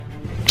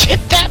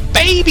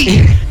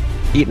baby!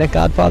 Eating at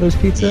Godfather's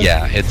Pizza?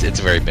 Yeah, it's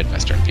a very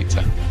Midwestern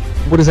pizza.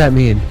 What does that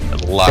mean? A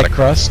lot Thick of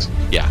crust?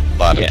 Yeah, a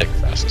lot of thick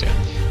crust, yeah.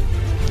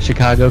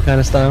 Chicago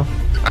kind of style?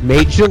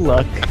 Made you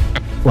look.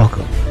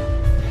 Welcome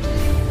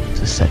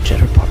to Set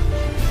Cheddar Park.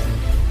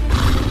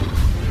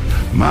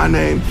 My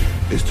name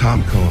is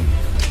Tom Cohen.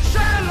 Say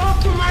hello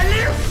to my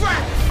little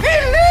friend.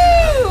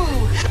 Hello!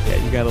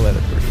 Yeah, you gotta let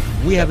it breathe.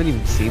 We haven't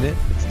even seen it.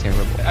 It's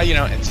terrible.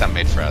 It's not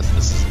made for us.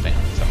 This is a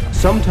family film.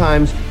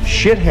 Sometimes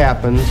shit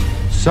happens,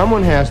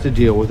 someone has to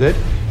deal with it,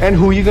 and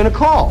who are you gonna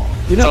call?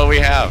 That's all we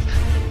have.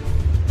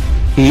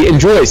 He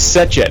enjoys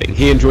set jetting,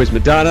 he enjoys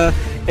Madonna,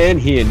 and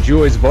he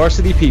enjoys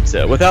varsity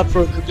pizza. Without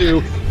further ado,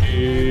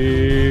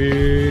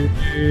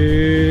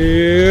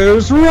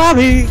 here's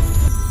Robbie!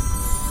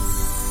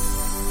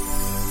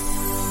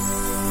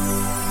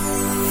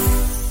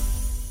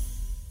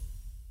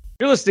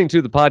 You're listening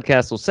to the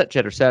Podcastle Set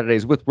Cheddar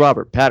Saturdays with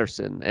Robert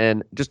Patterson.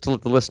 And just to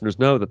let the listeners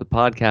know that the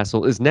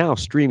Podcastle is now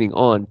streaming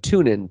on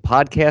TuneIn,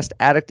 Podcast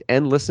Addict,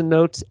 and Listen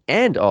Notes,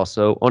 and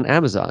also on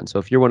Amazon. So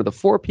if you're one of the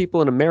 4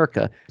 people in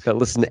America that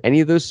listen to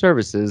any of those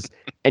services,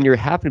 and you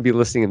happen to be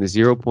listening in the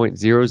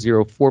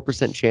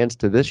 0.004% chance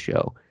to this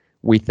show,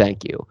 we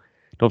thank you.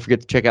 Don't forget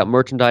to check out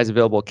merchandise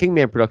available at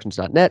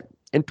kingmanproductions.net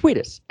and tweet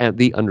us at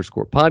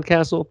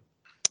 @_Podcastle.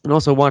 And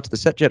also watch the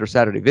Set Cheddar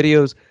Saturday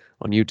videos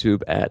on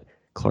YouTube at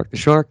Clark the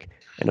Shark.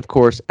 And of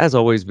course, as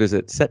always,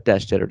 visit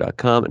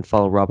set-jetter.com and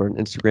follow Robert on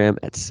Instagram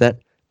at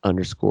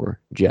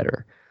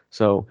set_jetter.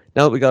 So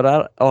now that we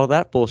got all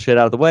that bullshit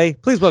out of the way,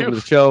 please welcome to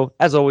the show,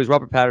 as always,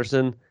 Robert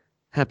Patterson.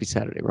 Happy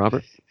Saturday,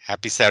 Robert.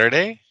 Happy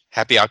Saturday.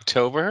 Happy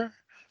October.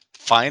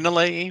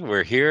 Finally,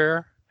 we're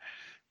here.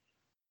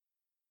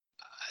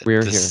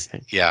 We're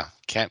here. Yeah,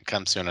 can't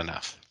come soon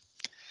enough.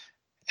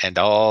 And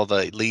all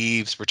the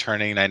leaves were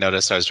turning. I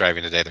noticed I was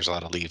driving today. There's a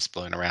lot of leaves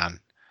blowing around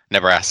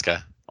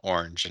Nebraska.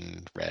 Orange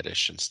and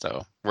reddish, and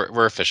so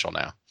we're official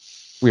now.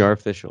 We are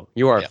official.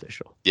 You are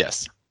official.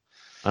 Yes.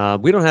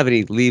 We don't have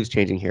any leaves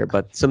changing here,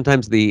 but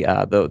sometimes the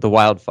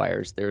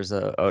wildfires, there's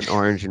an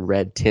orange and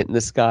red tint in the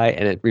sky,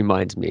 and it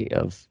reminds me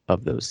of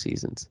those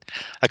seasons.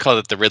 I call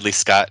it the Ridley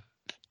Scott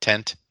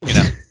tint.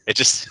 It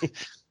just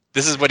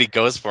this is what he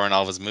goes for in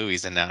all of his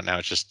movies, and now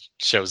it just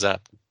shows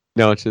up.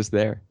 No, it's just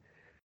there.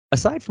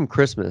 Aside from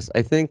Christmas,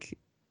 I think.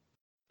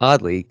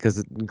 Oddly,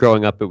 because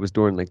growing up, it was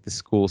during like the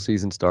school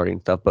season starting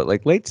and stuff. But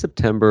like late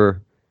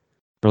September,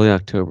 early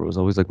October was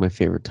always like my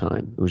favorite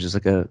time. It was just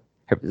like I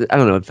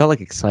don't know. It felt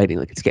like exciting.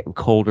 Like it's getting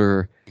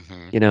colder.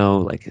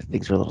 Mm-hmm. Like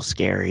things are a little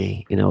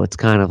scary. It's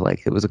kind of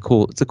like it's a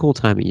cool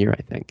time of year.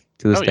 I think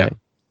to this day.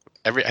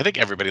 I think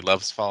everybody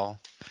loves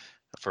fall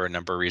for a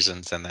number of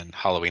reasons, and then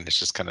Halloween is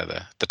just kind of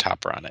the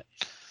topper on it.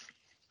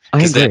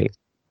 I agree.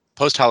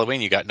 Post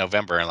Halloween, you got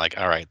November, and like,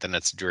 all right, then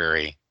it's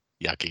dreary,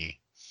 yucky.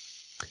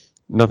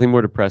 Nothing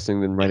more depressing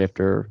than right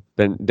after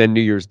than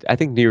New Year's. I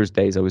think New Year's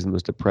Day is always the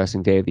most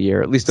depressing day of the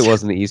year. At least it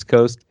was on the East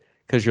Coast,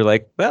 because you're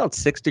like, well, it's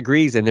 6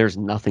 degrees and there's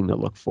nothing to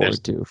look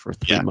forward to for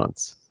 3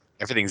 months.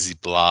 Everything's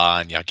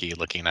blah and yucky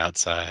looking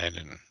outside,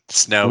 and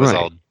snow is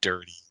all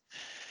dirty.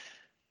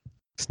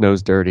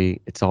 Snow's dirty.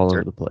 It's all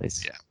over the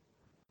place.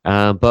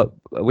 Yeah. But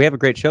we have a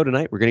great show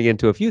tonight. We're going to get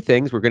into a few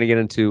things. We're going to get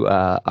into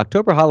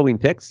October Halloween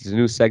picks. It's a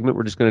new segment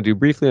we're just going to do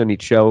briefly on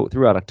each show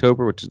throughout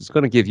October, which is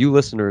going to give you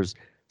listeners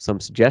some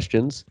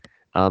suggestions.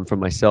 From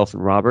myself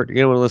and Robert. You're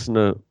going to want to listen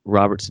to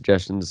Robert's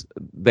suggestions.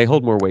 They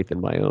hold more weight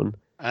than my own.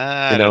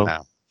 I don't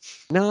know.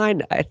 No,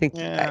 I think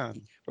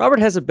Robert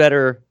has a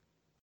better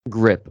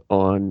grip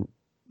on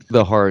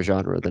the horror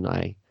genre than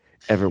I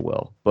ever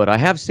will. But I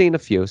have seen a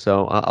few,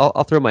 so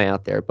I'll throw my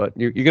out there. But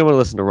you're going to want to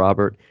listen to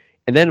Robert.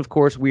 And then, of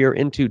course, we are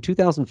into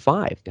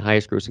 2005, the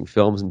highest grossing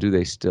films, and do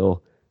they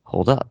still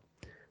hold up?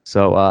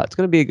 So it's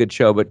going to be a good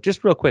show. But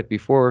just real quick,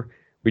 before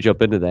we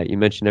jump into that, you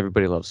mentioned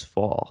everybody loves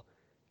fall.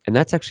 And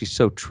that's actually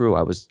so true.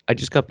 I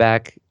just got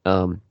back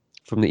from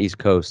the East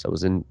Coast. I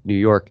was in New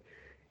York,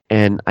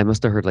 and I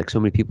must have heard like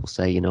so many people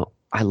say,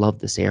 I love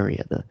this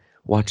area,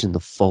 watching the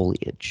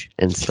foliage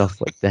and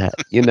stuff like that,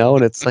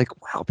 and it's like,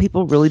 wow,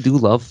 people really do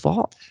love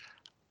fall.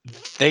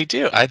 They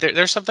do.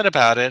 There's something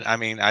about it. I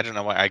mean, I don't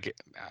know why I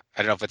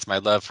don't know if it's my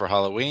love for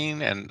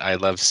Halloween, and I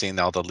love seeing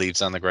all the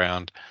leaves on the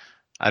ground.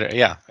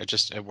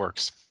 It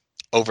works.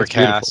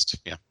 Overcast.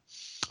 Yeah.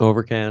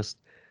 Overcast.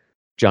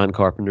 John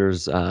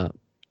Carpenter's,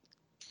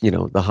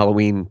 the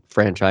Halloween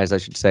franchise, I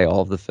should say,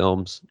 all of the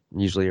films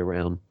usually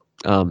around.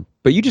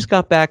 But you just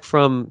got back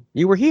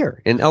you were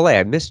here in LA.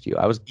 I missed you.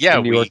 I was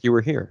in New York. You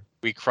were here.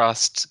 We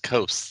crossed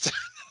coasts.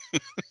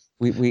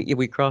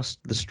 we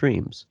crossed the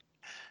streams.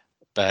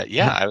 But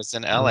I was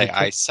in LA.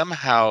 I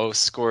somehow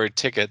scored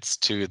tickets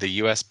to the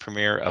U.S.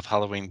 premiere of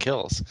Halloween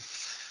Kills.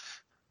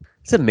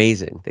 It's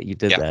amazing that you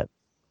did that.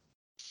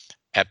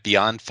 At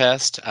Beyond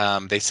Fest,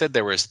 they said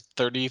there was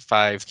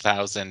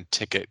 35,000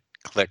 ticket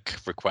click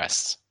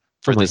requests.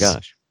 For this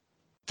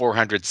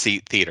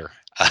 400-seat theater,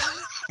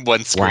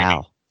 one screening.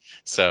 Wow.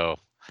 So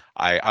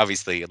I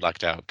obviously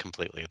lucked out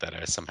completely that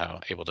I was somehow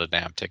able to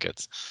nab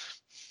tickets.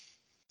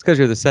 It's because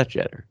you're the set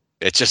jetter.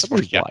 It's just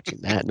Somebody's watching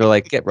that, and they're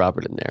like, "Get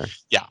Robert in there."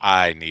 Yeah,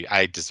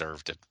 I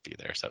deserve to be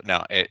there. So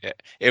no,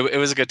 it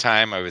was a good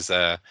time. It was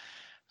the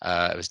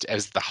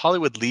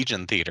Hollywood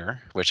Legion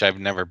Theater, which I've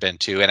never been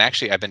to, and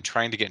actually I've been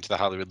trying to get into the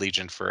Hollywood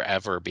Legion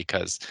forever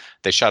because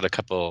they shot a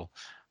couple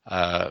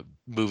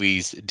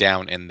movies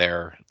down in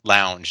their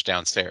lounge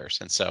downstairs,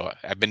 and so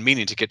I've been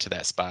meaning to get to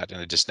that spot,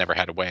 and it just never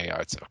had a way.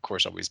 It's of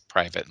course always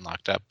private and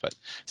locked up, but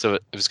so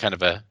it was kind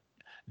of a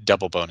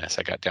double bonus.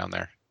 I got down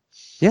there.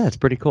 Yeah, it's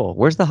pretty cool.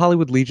 Where's the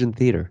Hollywood Legion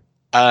Theater?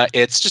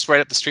 It's just right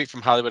up the street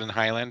from Hollywood and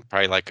Highland,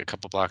 probably like a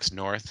couple blocks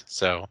north.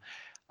 So,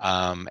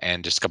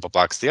 and just a couple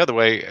blocks the other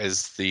way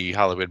is the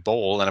Hollywood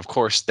Bowl, and of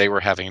course they were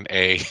having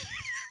a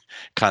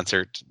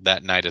concert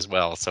that night as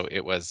well. So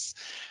it was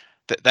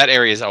that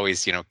area is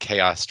always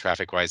chaos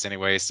traffic wise,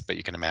 anyways. But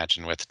you can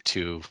imagine with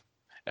two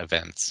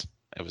events,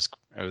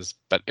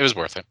 but it was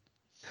worth it.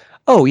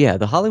 Oh yeah,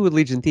 the Hollywood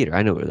Legion Theater.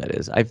 I know where that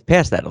is. I've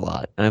passed that a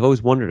lot, and I've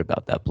always wondered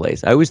about that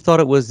place. I always thought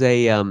it was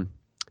a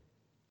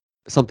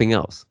something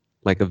else,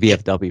 like a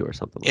VFW or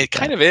something like that. It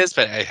kind of is,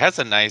 but it has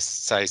a nice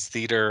size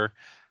theater.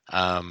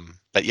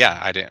 But yeah,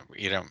 I didn't.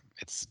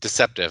 It's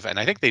deceptive, and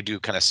I think they do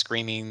kind of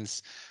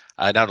screenings,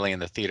 not only in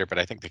the theater, but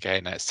I think they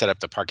kind of set up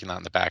the parking lot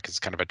in the back as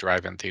kind of a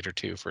drive-in theater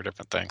too for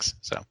different things.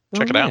 So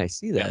check it out. I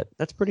see that. Yeah.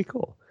 That's pretty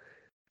cool.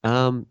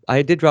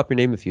 I did drop your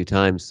name a few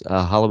times.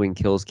 Halloween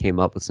Kills came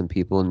up with some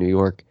people in New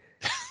York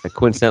that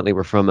coincidentally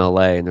were from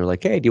LA, and they're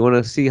like, "Hey, do you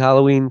want to see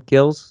Halloween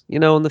Kills?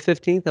 On the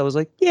 15th?" I was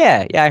like,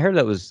 "Yeah. I heard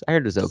it was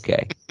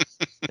okay."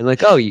 And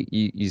like, "Oh,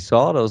 you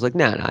saw it?" I was like,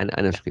 "No,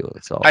 I know people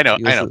that saw it." I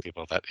know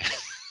people that.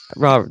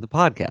 Robert, the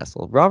podcast.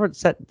 Well,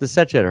 the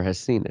set jetter has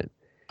seen it.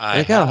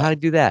 Like, oh, how to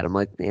do that? I'm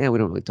like, yeah, we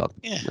don't really talk.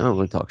 Yeah. I don't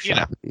really talk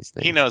shop with these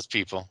things. He knows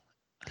people.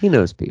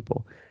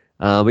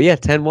 But yeah,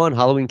 10-1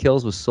 Halloween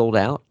Kills was sold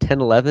out.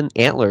 10-11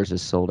 Antlers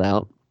is sold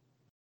out.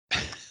 I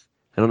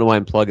don't know why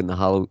I'm plugging the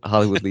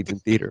Hollywood Legion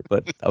Theater,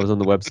 but I was on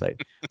the website.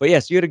 But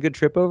yes, you had a good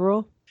trip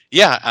overall?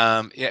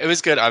 Yeah, it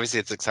was good. Obviously,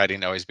 it's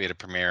exciting to always be at a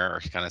premiere or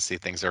kind of see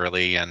things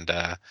early. And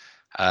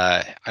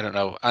I don't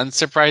know,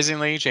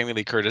 unsurprisingly, Jamie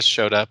Lee Curtis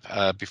showed up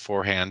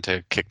beforehand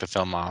to kick the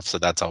film off, so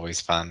that's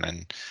always fun.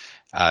 And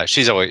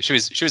she was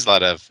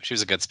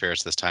a good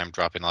spirits this time,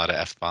 dropping a lot of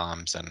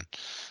F-bombs and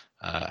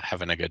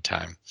having a good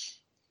time.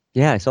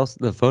 Yeah, I saw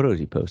the photos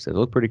you posted. It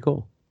looked pretty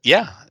cool.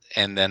 Yeah,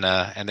 and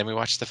then we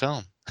watched the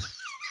film.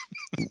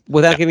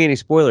 Without giving any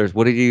spoilers,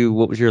 what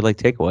was your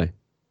takeaway?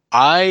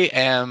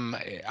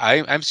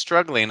 I'm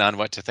struggling on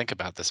what to think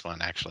about this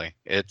one, actually.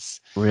 It's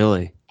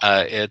really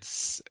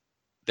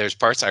there's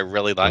parts I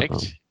really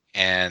liked,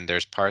 and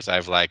there's parts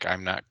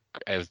I'm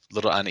a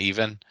little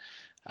uneven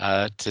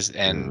kind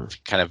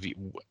of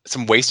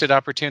some wasted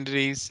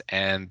opportunities,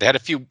 and they had a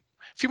few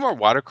more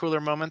water cooler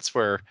moments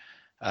where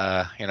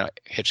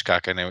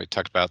Hitchcock, I know we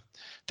talked about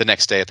the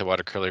next day at the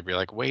water cooler, be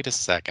like, wait a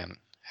second,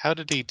 how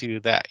did he do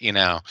that?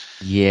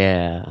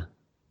 Yeah.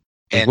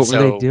 And what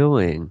were they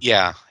doing?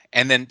 Yeah.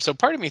 And then, so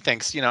part of me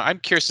thinks, I'm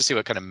curious to see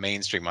what kind of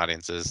mainstream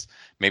audiences,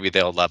 maybe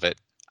they'll love it.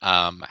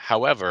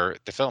 However,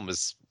 the film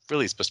is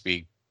really supposed to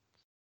be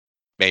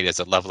made as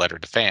a love letter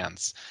to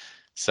fans.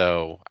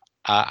 So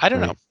I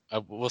don't know.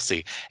 We'll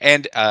see.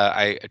 And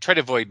I try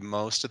to avoid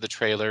most of the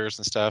trailers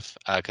and stuff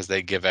because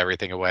they give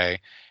everything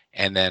away.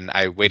 And then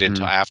I waited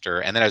until after.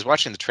 And then I was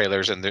watching the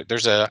trailers, and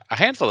there's a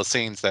handful of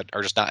scenes that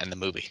are just not in the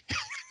movie.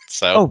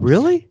 So. Oh,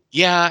 really?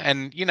 Yeah,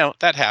 and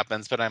that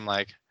happens. But I'm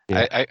like,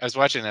 yeah. I was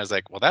watching, and I was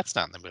like, well, that's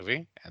not in the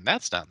movie, and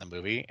that's not in the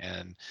movie.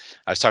 And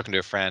I was talking to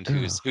a friend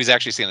who's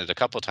actually seen it a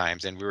couple of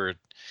times, and we were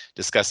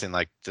discussing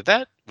like,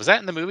 was that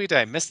in the movie? Did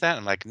I miss that?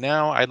 I'm like,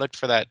 no, I looked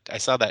for that. I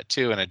saw that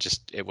too, and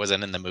it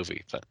wasn't in the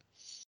movie. But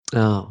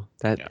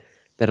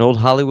that old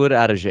Hollywood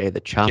adage,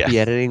 the choppy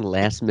editing,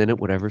 last minute,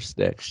 whatever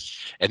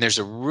sticks. And there's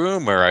a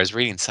rumor, I was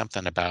reading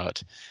something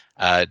about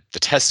the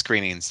test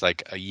screenings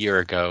like a year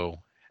ago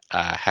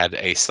had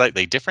a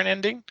slightly different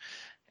ending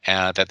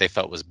that they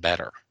felt was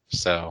better.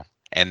 So,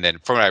 and then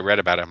from what I read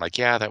about it, I'm like,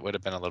 yeah, that would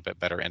have been a little bit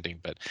better ending.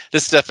 But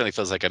this definitely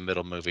feels like a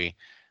middle movie,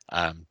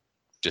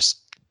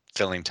 just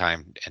filling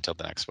time until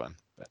the next one.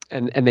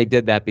 And they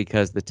did that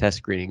because the test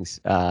screenings,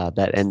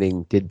 that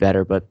ending did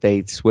better, but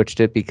they switched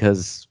it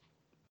because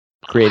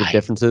creative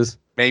differences.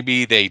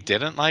 Maybe they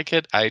didn't like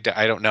it. I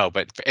don't know.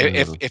 But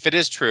if it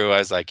is true, I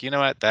was like, you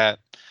know what, that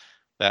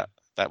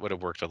would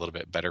have worked a little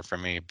bit better for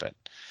me. But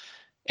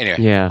anyway,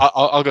 yeah,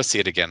 I'll go see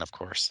it again, of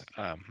course,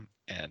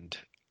 and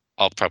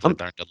I'll probably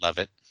learn to love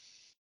it.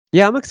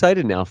 Yeah, I'm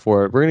excited now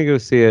for it. We're gonna go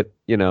see it.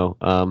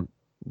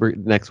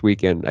 Next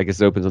weekend. I guess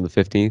it opens on the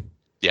 15th.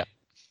 Yeah.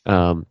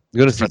 I'm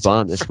gonna see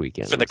Bond this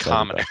weekend for the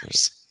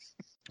commoners.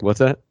 What's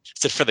that?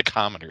 It's for the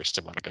commoners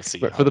to want to go see.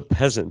 For the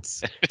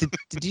peasants.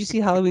 Did you see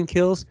Halloween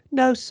Kills?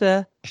 No,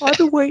 sir. I've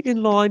been waiting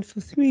in line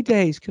for 3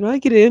 days. Can I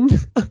get in?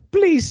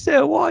 Please,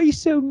 sir. Why are you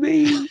so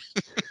mean?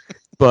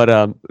 But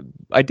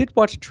I did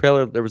watch a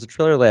trailer. There was a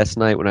trailer last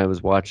night when I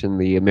was watching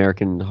the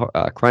American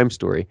Crime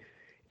Story,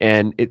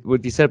 and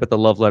what you said about the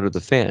love letter to the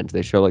fans.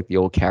 They show like the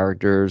old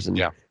characters, and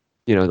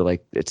they're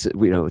like, it's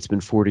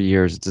been 40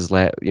 years. It's his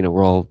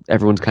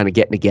everyone's kind of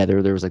getting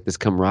together. There was like this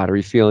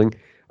camaraderie feeling.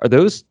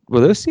 were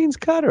those scenes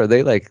cut, or are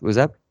they like were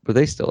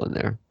they still in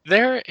there?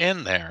 They're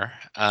in there.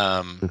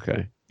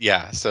 Okay.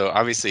 Yeah. So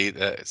obviously,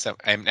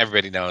 and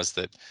everybody knows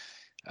that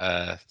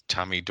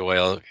Tommy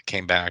Doyle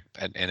came back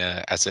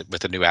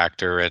with a new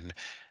actor, and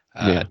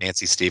Yeah.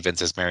 Nancy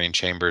Stevens as Marion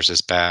Chambers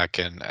is back,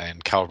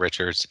 and Cal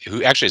Richards,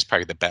 who actually is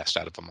probably the best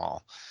out of them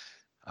all.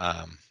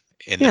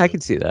 In the Yeah, I movie.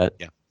 can see that.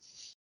 Yeah.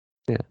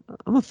 Yeah,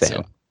 I'm a fan.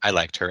 So I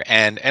liked her,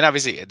 and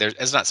obviously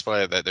it's not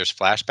spoiler that there's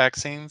flashback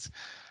scenes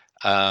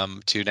to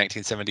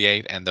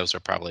 1978, and those are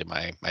probably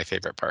my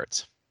favorite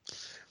parts.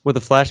 Were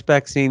the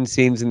flashback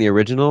scenes in the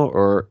original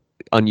or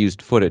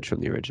unused footage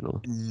from the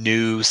original?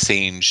 New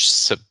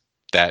scenes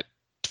that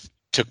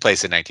took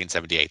place in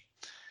 1978.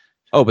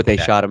 Oh, but they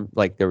shot them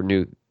like they were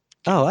new.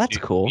 Oh, that's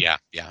cool. Yeah,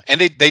 yeah,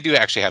 and they do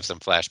actually have some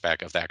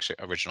flashback of the actual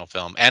original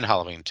film and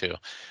Halloween too,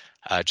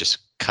 just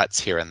cuts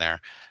here and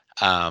there.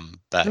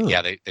 But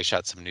yeah, they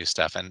shot some new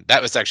stuff, and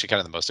that was actually kind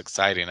of the most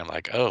exciting. I'm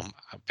like, oh,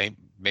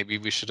 maybe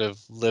we should have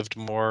lived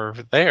more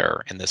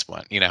there in this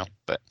one,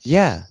 But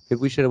yeah, maybe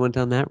we should have went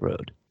down that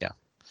road. Yeah,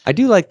 I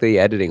do like the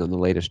editing on the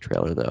latest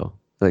trailer though.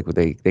 Like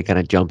they kind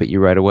of jump at you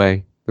right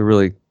away. They're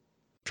really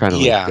trying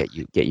to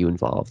get you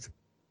involved.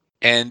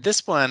 And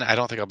this one, I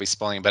don't think I'll be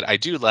spoiling, but I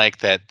do like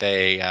that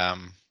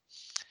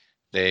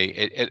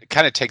it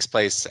kind of takes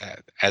place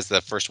as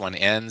the first one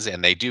ends,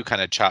 and they do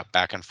kind of chop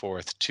back and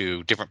forth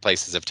to different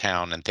places of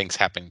town, and things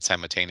happen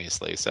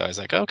simultaneously. So I was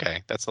like,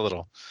 okay, that's a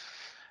little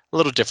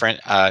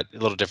different,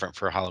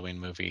 for a Halloween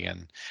movie,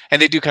 and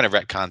they do kind of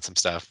retcon some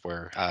stuff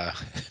where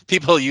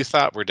people you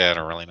thought were dead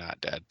are really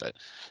not dead. But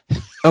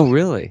oh,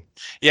 really?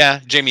 Yeah,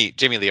 Jamie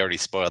Lee already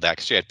spoiled that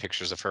because she had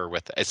pictures of her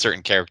with a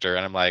certain character,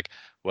 and I'm like,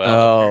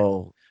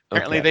 well,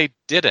 apparently they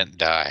didn't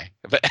die,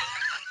 but.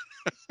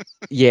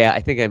 Yeah,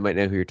 I think I might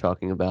know who you're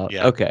talking about.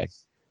 Yeah. Okay.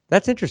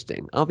 That's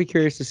interesting. I'll be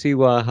curious to see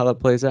how that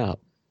plays out.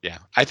 Yeah,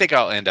 I think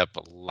I'll end up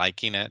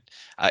liking it.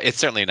 It's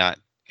certainly not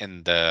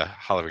in the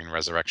Halloween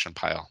Resurrection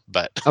pile,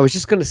 but I was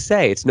just going to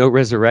say, it's no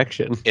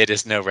resurrection. it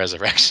is no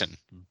resurrection.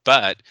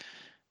 But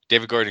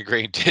David Gordon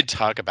Green did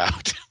talk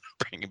about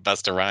bringing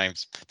Busta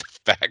Rhymes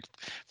back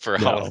for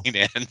Halloween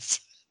Ends.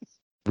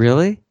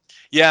 Really?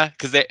 Yeah,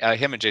 because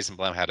him and Jason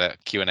Blum had a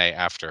Q&A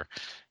after,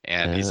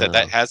 and he said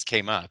that has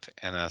came up,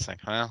 and I was like,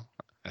 well,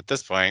 at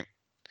this point,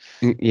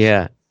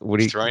 yeah, what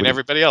are you throwing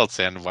everybody else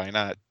in? Why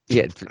not?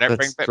 Yeah,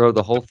 let's throw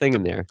the whole thing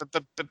in there.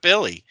 The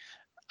Billy.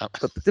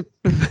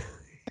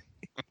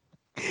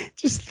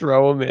 Just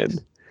throw him in.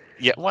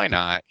 Yeah, why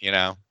not?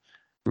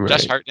 Right.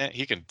 Josh Hartnett,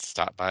 he can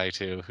stop by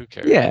too. Who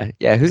cares?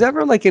 Yeah. Who's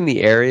ever like in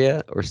the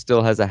area or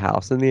still has a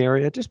house in the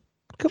area, just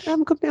have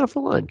him come down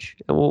for lunch,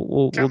 and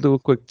we'll do a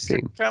quick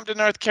scene. Come to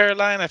North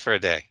Carolina for a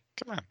day.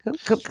 Come on.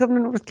 Come to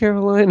North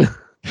Carolina.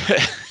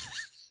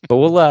 But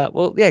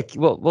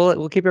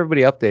we'll keep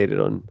everybody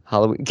updated on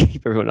Halloween.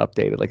 Keep everyone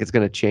updated, like it's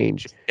going to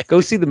change. Go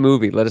see the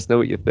movie. Let us know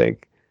what you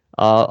think.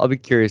 I'll be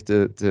curious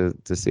to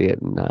see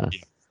it, and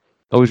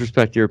always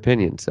respect your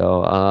opinion.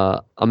 So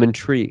I'm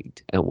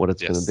intrigued at what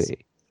it's going to be.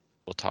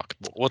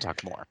 We'll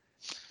talk more.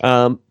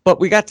 But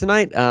we got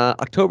tonight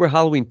October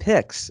Halloween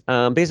picks.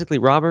 Basically,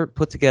 Robert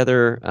put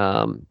together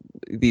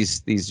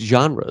these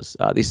genres,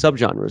 these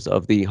subgenres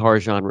of the horror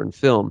genre in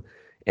film.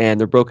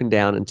 And they're broken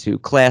down into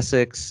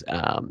classics,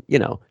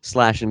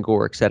 slash and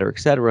gore, et cetera, et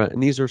cetera.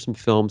 And these are some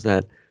films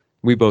that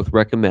we both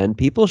recommend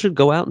people should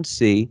go out and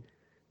see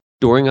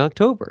during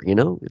October.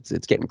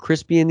 It's getting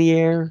crispy in the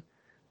air,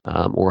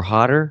 or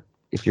hotter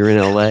if you're in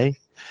LA.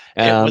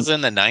 It was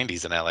in the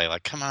 90s in LA.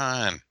 Like, come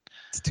on.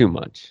 It's too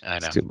much. I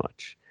know. It's too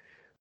much.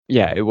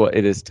 Yeah,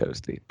 it is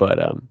toasty. But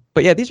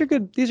yeah, these are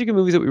good. These are good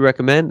movies that we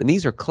recommend, and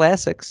these are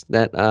classics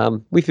that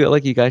we feel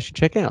like you guys should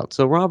check out.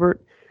 So,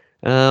 Robert.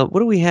 What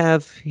do we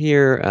have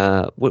here?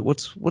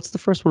 What's the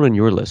first one on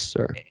your list,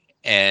 sir?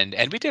 And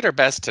we did our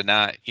best to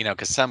not,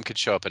 because some could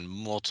show up in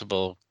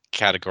multiple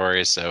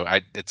categories. So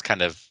it's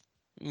kind of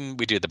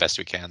we do the best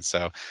we can.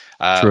 So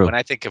when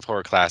I think of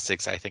horror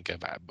classics, I think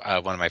of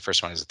one of my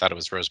first ones. I thought it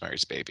was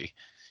Rosemary's Baby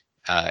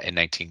in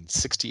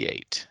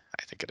 1968.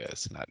 I think it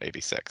is, not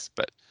 86.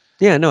 But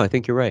yeah, no, I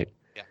think you're right.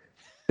 Yeah,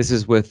 this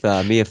is with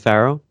Mia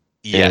Farrow.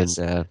 Yes,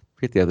 and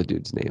forget the other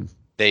dude's name.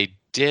 They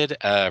did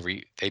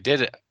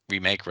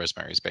remake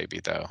Rosemary's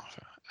Baby though,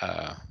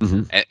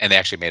 mm-hmm. and they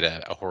actually made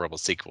a horrible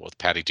sequel with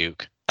Patty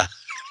Duke.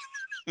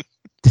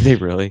 Did they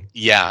really?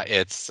 Yeah,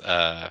 it's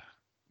I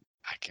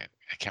can't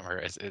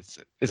remember.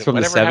 It's from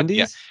the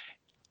 70s.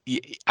 Yeah,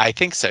 I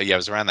think so. Yeah, it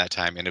was around that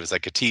time, and it was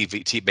like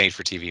a made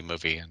for TV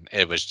movie, and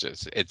it was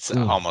it's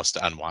almost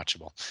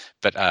unwatchable.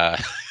 But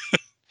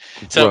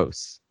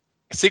gross.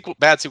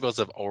 Bad sequels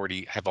have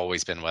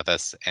always been with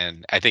us,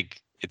 and I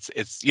think.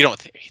 It's you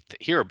don't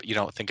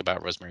think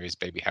about Rosemary's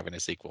Baby having a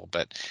sequel,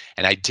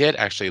 and I did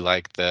actually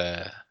like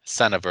the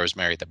Son of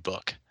Rosemary, the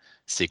book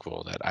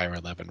sequel that Ira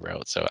Levin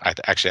wrote. So I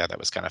actually thought that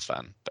was kind of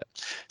fun. But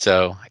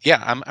so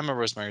yeah, I'm a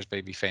Rosemary's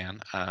Baby fan.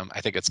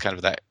 I think it's kind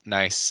of that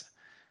nice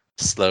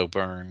slow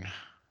burn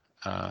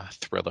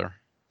thriller.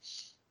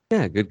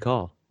 Yeah, good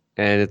call.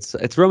 And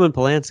it's Roman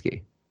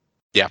Polanski.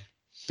 Yeah.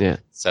 Yeah.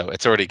 So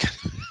it's already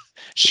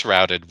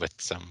shrouded with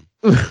some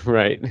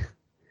right.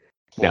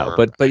 No, horror,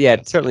 but I yeah, it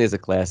guess. certainly is a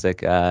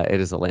classic.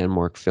 It is a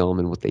landmark film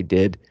and what they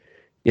did,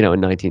 in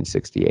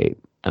 1968,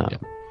 Yeah.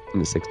 in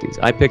the 60s.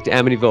 I picked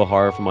Amityville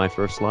Horror for my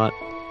first slot.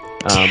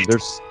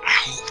 There's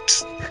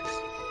Out.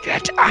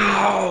 Get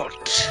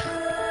out.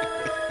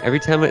 every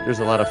time there's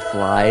a lot of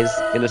flies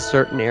in a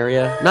certain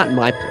area. Not in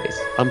my place.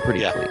 I'm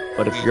pretty Yeah. clean.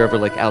 But if you're ever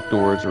like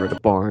outdoors or at a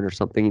barn or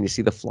something and you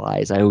see the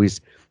flies, I always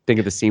think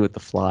of the scene with the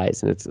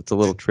flies, and it's a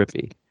little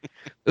trippy.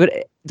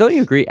 But don't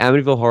you agree?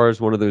 Amityville Horror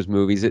is one of those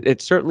movies.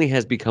 It certainly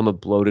has become a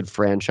bloated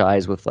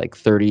franchise with like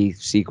 30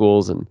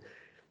 sequels and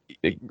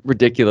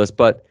ridiculous.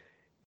 But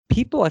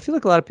I feel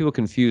like a lot of people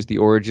confuse the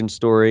origin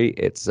story.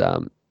 It's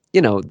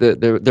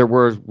there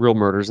were real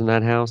murders in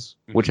that house,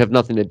 which Mhm. have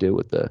nothing to do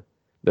with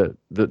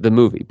the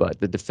movie, but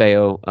the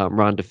DeFeo,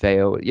 Ron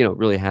DeFeo, it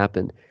really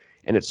happened,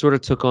 and it sort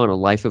of took on a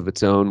life of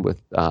its own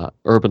with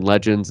urban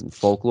legends and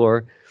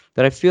folklore.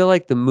 That I feel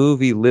like the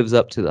movie lives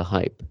up to the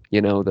hype.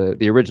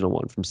 The original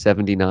one from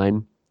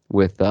 '79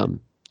 with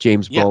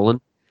James Yeah. Brolin.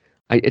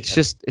 It's Yeah.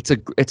 just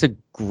it's a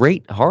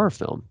great horror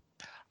film.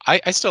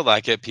 I still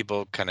like it.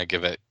 People kind of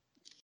give it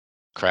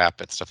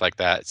crap and stuff like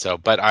that. So,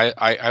 but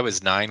I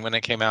was 9 when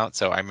it came out,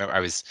 so I remember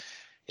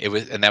it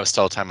was, and that was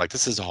still a time like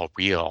this is all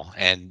real,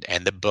 and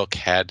the book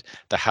had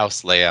the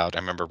house layout. I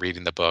remember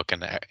reading the book,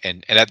 and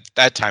at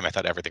that time I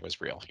thought everything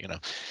was real, Of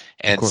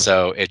and course,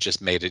 so it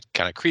just made it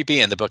kind of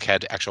creepy. And the book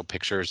had actual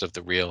pictures of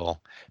the real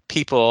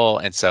people,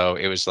 and so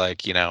it was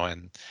like,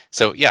 and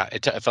so yeah,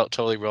 it felt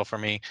totally real for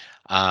me.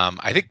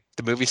 I think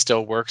the movie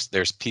still works.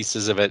 There's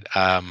pieces of it.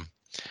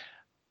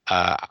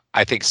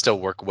 I think still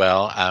work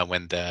well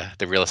when the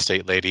real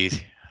estate lady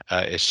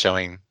is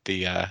showing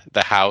the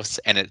house,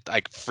 and it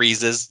like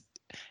freezes,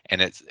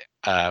 and it's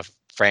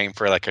framed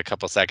for like a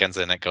couple seconds,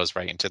 and it goes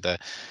right into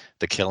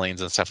the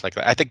killings and stuff like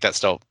that. I think that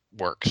still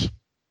works.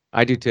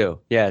 I do too.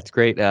 Yeah, it's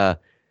great.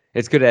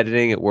 It's good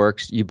editing. It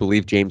works. You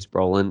believe James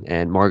Brolin,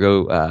 and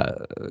Margot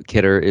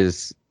Kidder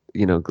is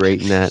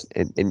great in that.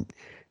 And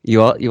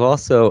you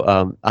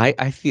also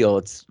I feel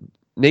it's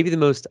maybe the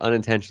most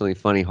unintentionally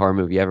funny horror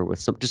movie ever with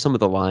some of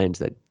the lines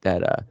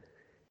that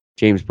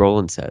James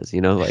Brolin says.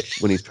 Like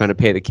when he's trying to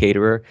pay the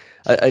caterer,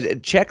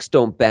 checks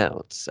don't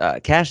bounce.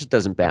 Cash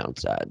doesn't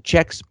bounce.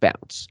 Checks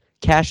bounce.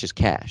 Cash is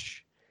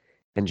cash.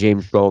 And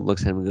James Brolin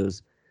looks at him and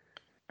goes,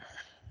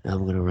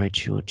 I'm gonna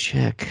write you a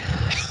check.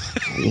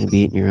 You're gonna be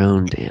eating your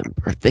own damn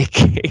birthday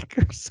cake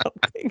or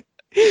something.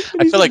 And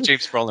I he's feel like just,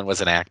 James Brolin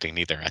wasn't acting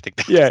either. I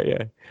think yeah,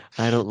 yeah.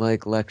 I don't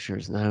like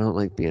lectures and I don't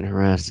like being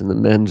harassed in the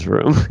men's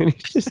room. And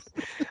he's just,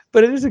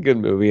 but it is a good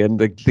movie. And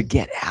the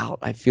Get Out,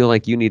 I feel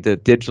like you need to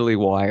digitally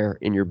wire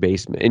in your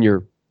basement, in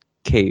your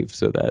cave,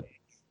 so that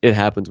it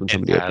happens when it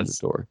somebody opens the has.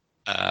 door.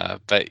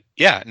 But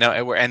yeah, no,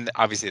 and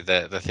obviously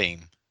the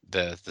theme,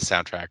 the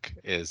soundtrack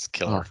is Oh,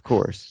 killer. of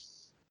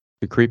course,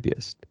 the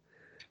creepiest.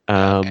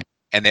 Uh, Um,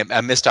 and then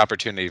a missed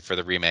opportunity for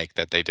the remake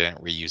that they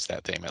didn't reuse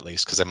that theme at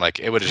least, because I'm like,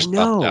 it would have I just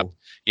bumped up,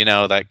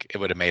 know. like it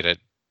would have made it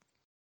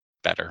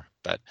better.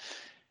 But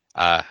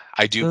I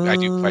do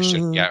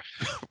question. Yeah,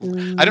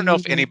 I don't know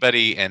if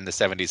anybody in the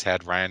 '70s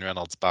had Ryan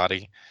Reynolds'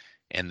 body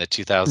in the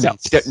No,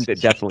 2000s.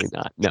 definitely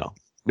not. No,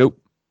 nope.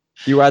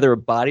 You were either a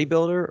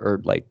bodybuilder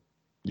or like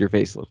your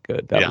face looked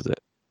good. That Yeah, was it.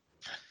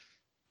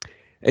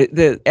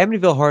 The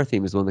Amityville horror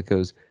theme is the one that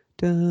goes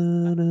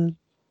dun,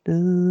 dun,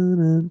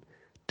 dun,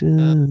 uh,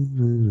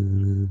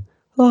 dun,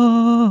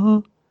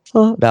 ah,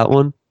 ah, that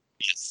one.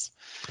 yes,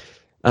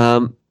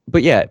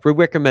 But yeah, we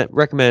recommend the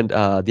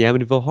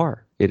Amityville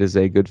Horror. It is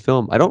a good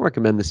film. I don't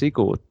recommend the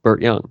sequel with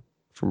Burt Young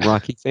from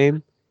Rocky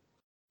fame.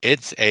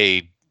 it's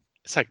a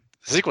it's like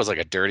the sequel's like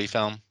a dirty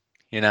film.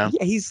 Yeah,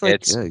 he's like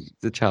It's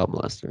the child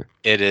molester.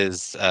 it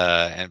is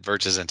and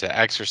verges into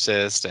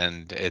Exorcist,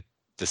 and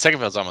the second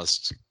film is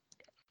almost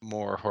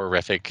more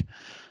horrific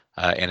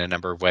in a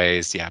number of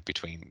ways. Yeah,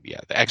 between the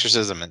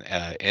exorcism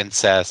and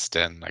incest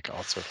and like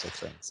all sorts of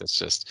things.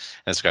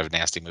 It's kind of a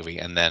nasty movie.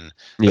 And then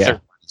the Yeah, third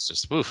one is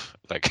just woof,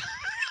 like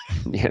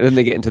yeah. Then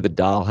they get into the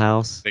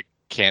dollhouse. they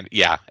can't.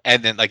 Yeah,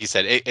 and then like you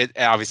said, it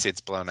obviously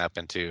it's blown up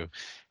into.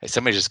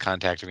 Somebody just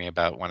contacted me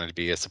about wanting to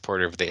be a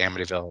supporter of the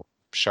Amityville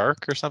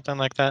Shark or something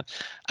like that.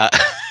 Uh,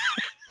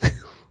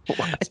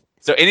 What?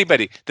 So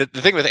anybody, the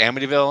thing with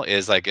Amityville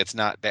is like it's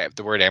not that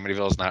the word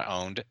Amityville is not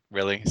owned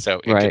really. So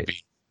it could Right,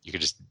 be you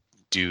could just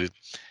do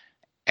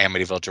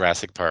Amityville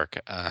Jurassic Park.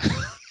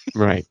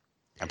 right.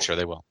 I'm sure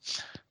they will.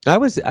 I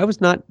was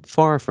not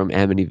far from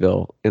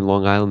Amityville in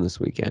Long Island this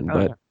weekend, Oh,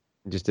 but yeah.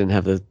 I just didn't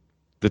have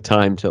the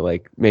time to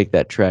like make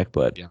that trek.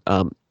 But Yeah.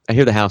 I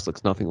hear the house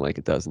looks nothing like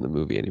it does in the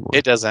movie anymore.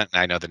 It doesn't.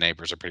 I know the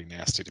neighbors are pretty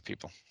nasty to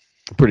people.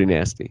 Pretty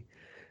nasty.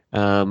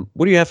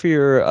 What do you have for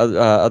your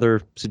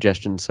other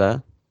suggestions,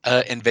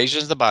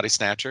 Invasions of the Body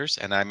Snatchers,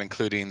 and I'm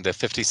including the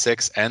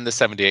 '56 and the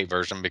 '78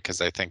 version because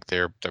I think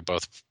they're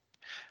both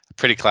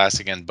pretty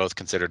classic and both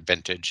considered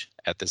vintage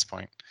at this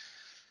point.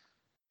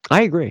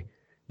 I agree.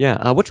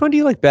 Yeah. Which one do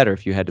you like better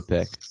if you had to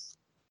pick?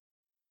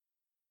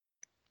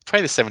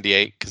 Probably the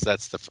 '78 because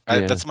that's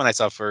Yeah. that's the one I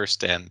saw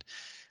first, and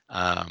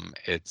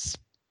it's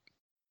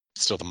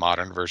still the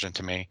modern version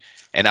to me.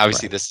 And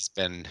obviously,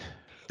 Right.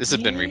 this This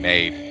has been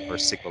remade or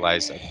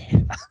sequelized.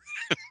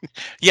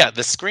 Yeah,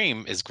 the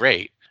scream is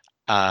great.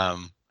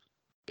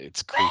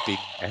 It's creepy.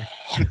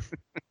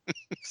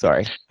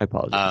 Sorry, I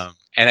apologize.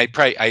 And I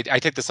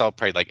take this all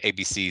probably like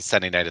ABC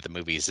Sunday Night at the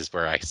Movies is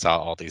where I saw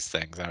all these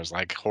things. I was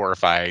like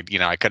horrified.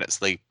 I couldn't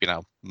sleep.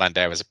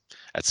 Monday I was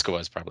at school. I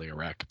was probably a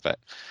wreck. But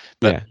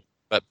Yeah.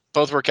 but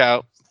both work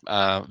out.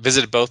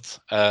 Visited both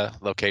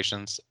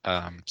locations.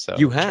 So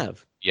You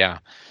have. Yeah.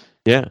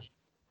 Yeah.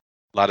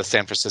 A lot of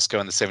San Francisco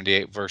in the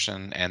 78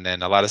 version, and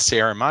then a lot of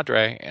Sierra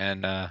Madre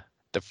and the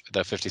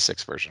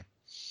 56 version.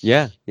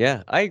 Yeah,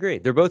 I agree.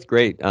 They're both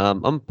great.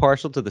 I'm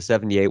partial to the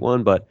 78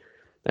 one, but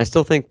I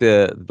still think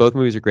both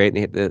movies are great.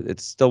 And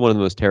it's still one of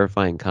the most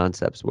terrifying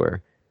concepts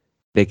where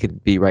they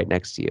could be right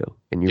next to you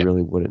and you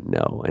really wouldn't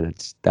know.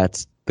 And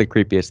that's the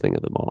creepiest thing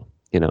of them all.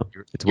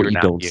 It's what You're you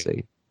not don't you.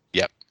 see.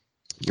 Yep.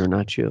 You're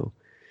not you.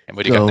 And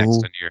what do you got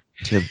next on your?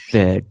 To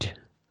bed.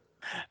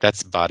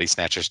 That's Body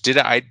Snatchers.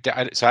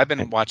 So I've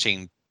been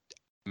watching.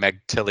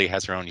 Meg Tilly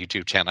has her own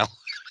YouTube channel.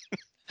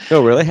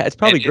 Oh, really? It's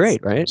probably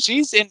great, right?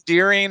 She's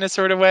endearing in a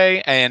sort of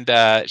way, and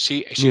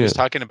she was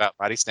talking about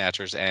Body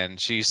Snatchers, and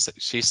she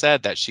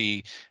said that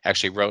she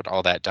actually wrote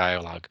all that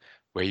dialogue.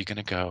 Where are you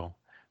gonna go?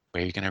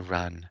 Where are you gonna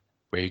run?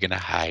 Where are you gonna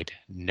hide?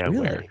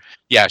 Nowhere. Really?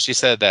 Yeah, she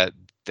said that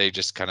they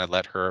just kind of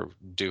let her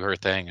do her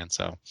thing, and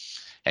she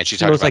It's the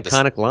talked most about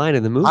iconic line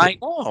in the movie. I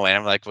know, and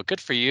I'm like, well,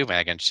 good for you,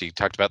 Megan. She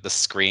talked about the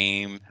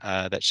scream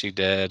that she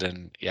did,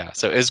 and yeah,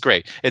 so it was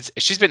great.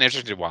 She's been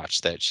interesting to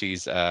watch. That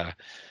she's there's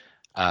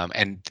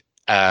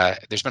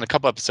been a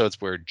couple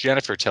episodes where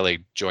Jennifer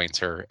Tilly joins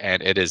her,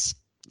 and it is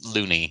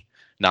loony,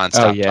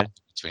 nonstop talking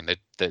between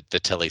the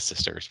Tilly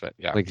sisters. But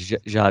yeah, like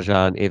Zsa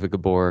Zsa and Ava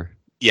Gabor.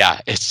 Yeah,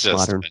 it's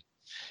just modern.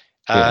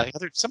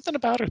 There's something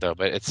about her though,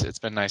 but it's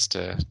been nice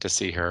to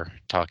see her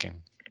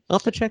talking. I'll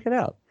have to check it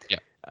out. Yeah.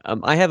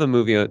 I have a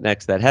movie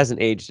next that hasn't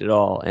aged at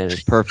all and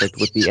is perfect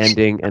with the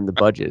ending and the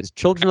budget. It's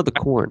Children of the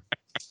Corn.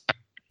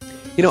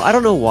 I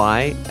don't know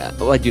why.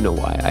 Well, I do know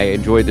why. I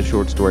enjoyed the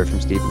short story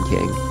from Stephen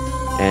King.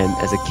 And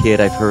as a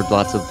kid, I've heard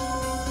lots of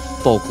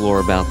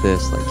folklore about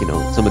this. Like,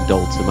 some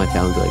adults in my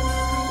family be like,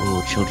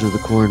 oh, Children of the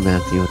Corn,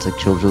 Matthew. It's like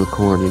Children of the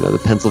Corn. The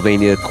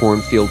Pennsylvania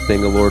cornfield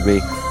thing allured me.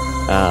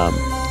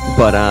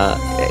 But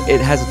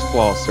it has its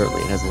flaws,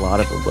 certainly. It has a lot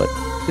of them. But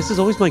this is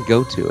always my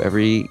go-to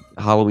every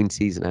Halloween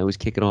season. I always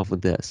kick it off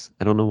with this.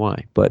 I don't know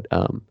why, but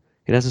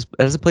it has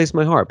a place in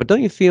my heart. But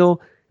don't you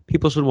feel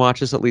people should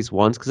watch this at least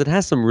once? Because it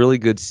has some really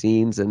good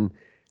scenes, and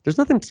there's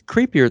nothing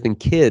creepier than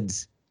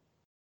kids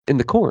in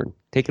the corn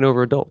taking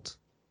over adults.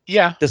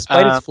 Yeah.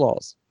 Despite its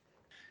flaws.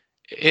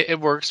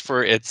 It works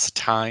for its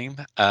time.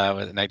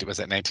 Was it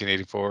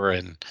 1984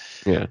 and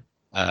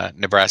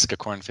Nebraska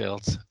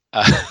cornfields?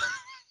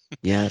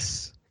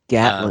 Yes.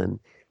 Gatlin.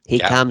 He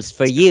comes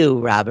for you,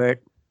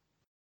 Robert.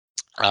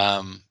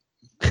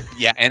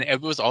 Yeah, and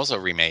it was also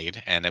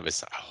remade, and it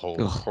was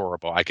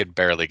horrible. I could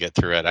barely get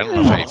through it. I don't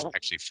know if I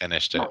actually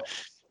finished it,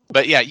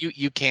 but yeah,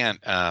 you can't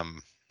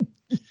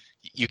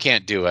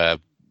do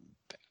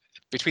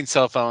between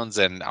cell phones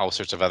and all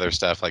sorts of other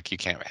stuff. Like you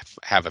can't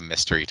have a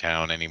mystery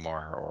town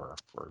anymore,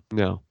 or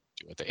no.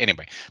 Do with it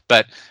anyway.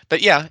 But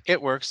yeah,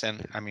 it works,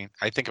 and I mean,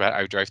 I think about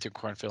it. I drive through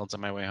cornfields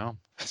on my way home.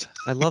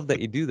 I love that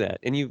you do that,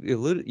 and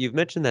you've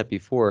mentioned that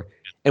before.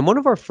 And one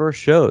of our first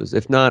shows,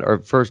 if not our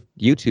first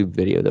YouTube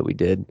video that we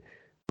did,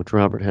 which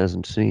Robert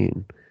hasn't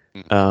seen,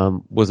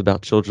 was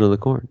about Children of the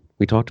Corn.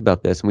 We talked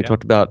about this, and we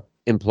talked about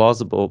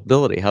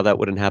implausibility, how that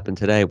wouldn't happen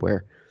today,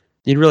 where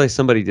you'd realize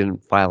somebody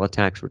didn't file a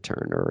tax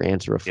return or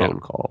answer a phone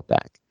call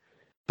back.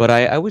 But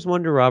I always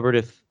wonder, Robert,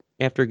 if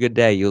after a good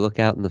day you look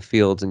out in the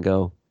fields and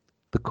go,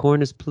 the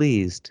corn is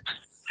pleased.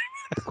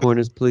 The corn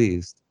is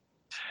pleased.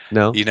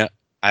 No?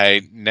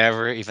 I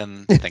never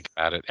even think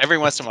about it. Every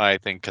once in a while I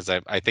think, because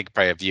I think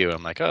probably of you,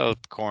 I'm like, oh,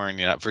 corn.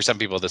 For some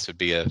people this would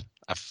be a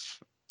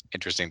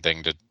interesting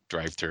thing to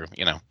drive through,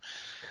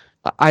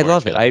 I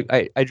love it.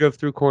 I drove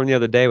through corn the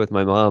other day with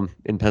my mom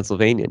in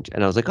Pennsylvania,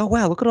 and I was like, oh,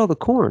 wow, look at all the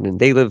corn. And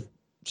they live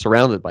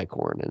surrounded by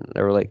corn, and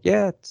they were like,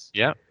 there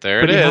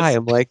it is. High.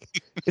 I'm like,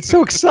 it's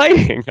so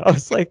exciting. I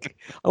was like,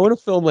 I want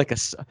to film like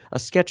a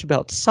sketch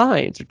about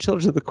science or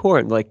Children of the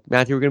Corn. Like,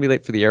 Matthew, we're gonna be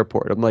late for the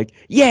airport. I'm like,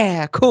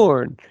 yeah,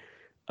 corn.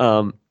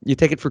 You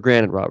take it for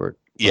granted, Robert.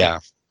 Yeah.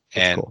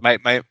 And cool.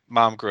 my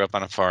mom grew up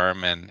on a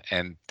farm, and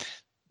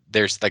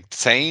there's like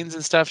sayings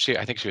and stuff.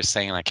 I think she was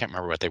saying, I can't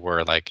remember what they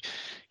were, like,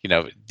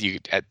 you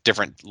at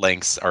different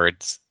lengths, or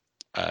it's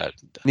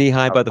knee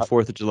high by the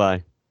 4th of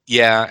July.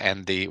 Yeah,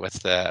 and what's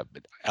the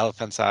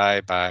elephant's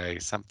eye by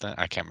something?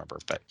 I can't remember,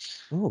 but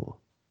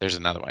there's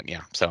another one.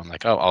 Yeah, so I'm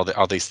like,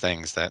 all these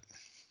things that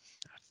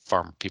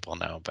farm people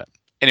know. But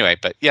anyway,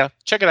 yeah,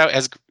 check it out. It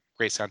has a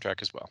great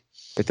soundtrack as well.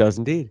 It does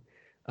indeed.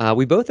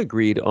 We both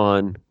agreed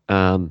on,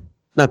 not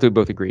that we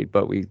both agreed,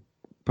 but we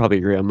probably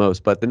agree on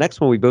most. But the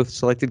next one, we both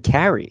selected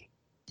Carrie.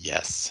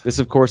 Yes. This,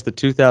 of course, the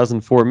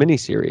 2004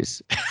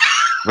 miniseries.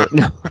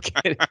 No, I'm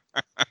kidding.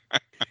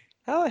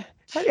 Have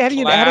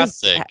you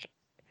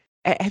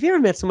ever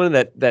met someone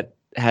that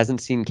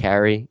hasn't seen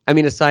Carrie? I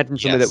mean, aside from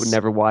somebody that would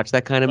never watch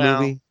that kind of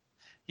movie?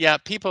 Yeah,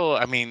 people.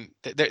 I mean,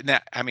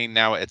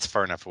 now it's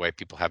far enough away.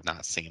 People have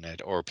not seen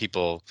it, or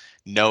people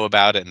know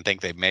about it and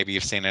think they maybe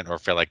have seen it, or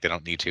feel like they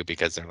don't need to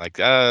because they're like,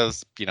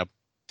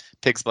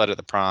 pig's blood at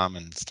the prom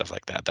and stuff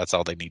like that. That's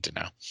all they need to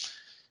know. Kind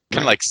of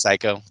Right. like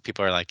Psycho.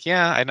 People are like,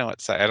 yeah, I know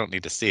it's. I don't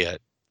need to see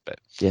it, but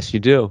Yes, you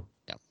do.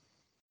 yeah.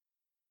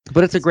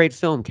 But it's a great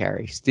film,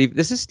 Carrie.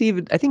 This is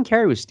Stephen. I think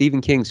Carrie was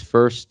Stephen King's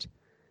first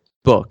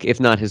book, if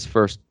not his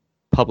first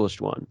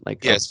published one,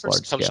 like Yeah, of his large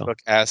first published scale. book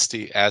as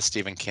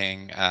Stephen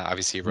King.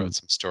 Obviously, he Mhm. wrote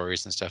some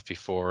stories and stuff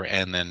before,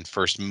 and then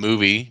first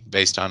movie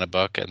based on a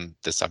book, and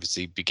this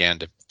obviously began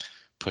to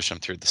push him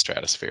through the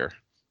stratosphere.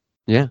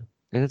 Yeah,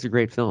 and it's a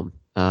great film.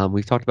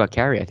 We've talked about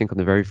Carrie, I think, on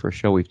the very first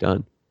show we've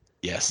done.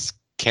 Yes,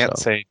 can't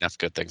So, say enough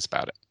good things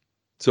about it.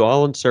 so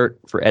I'll insert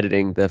for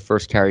editing the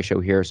first Carrie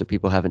show here, so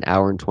people have an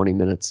hour and 20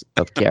 minutes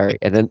of Carrie,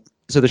 and then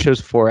so the show's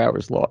 4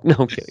 hours long. No,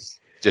 I'm kidding.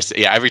 Just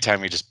every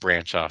time we just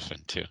branch off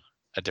into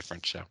a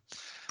different show.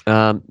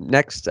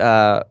 Next,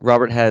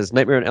 Robert has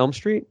Nightmare on Elm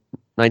Street,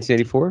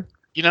 1984.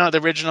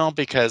 The original,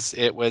 because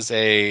it was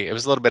a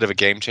little bit of a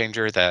game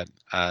changer that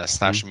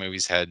slasher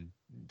movies had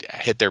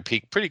hit their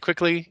peak pretty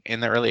quickly in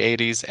the early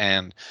 80s,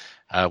 and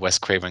Wes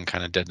Craven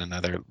kind of did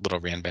another little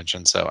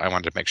reinvention. So I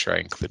wanted to make sure I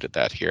included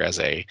that here as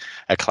a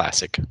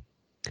classic.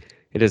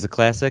 It is a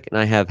classic, and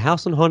I have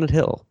House on Haunted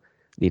Hill,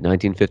 the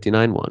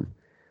 1959 one.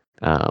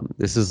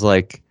 This is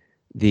like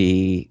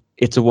the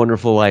It's a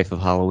Wonderful Life of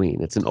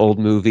Halloween. It's an old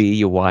movie.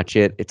 You watch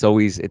it. It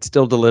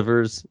still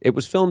delivers. It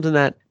was filmed in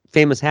that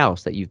famous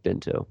house that you've been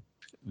to.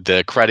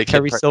 The Karate Kid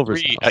Terry Part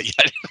Silver's 3, house.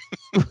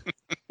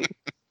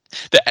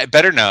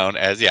 better known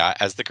as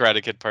the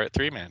Karate Kid Part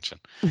 3 mansion.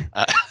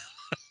 I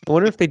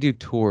wonder if they do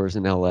tours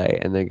in LA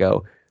and they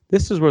go,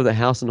 this is where the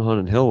house on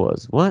Haunted Hill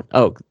was. What?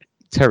 Oh,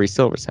 Terry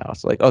Silver's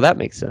house. Like, oh, that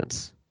makes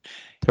sense.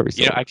 Terry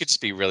Silver. I could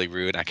just be really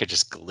rude. I could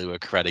just glue a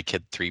Karate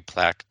Kid 3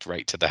 plaque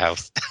right to the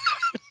house.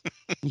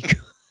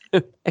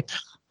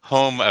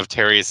 Home of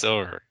Terry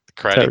Silver.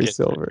 Karate Terry Kid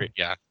Silver. 3,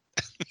 yeah.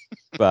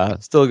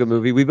 Still a good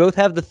movie. We both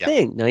have The Yeah.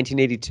 Thing,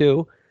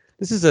 1982.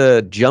 This is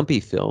a jumpy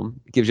film.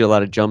 It gives you a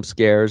lot of jump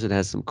scares. It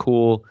has some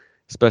cool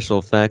special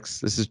effects.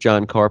 This is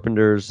John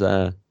Carpenter's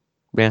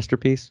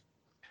masterpiece.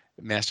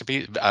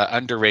 Masterpiece,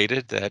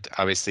 underrated. That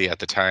obviously at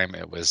the time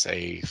it was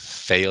a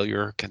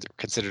failure,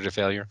 considered a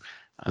failure.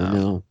 I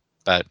know.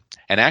 But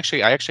I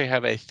actually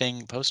have a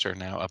Thing poster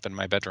now up in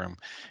my bedroom.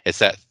 It's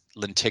that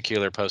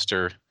lenticular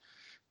poster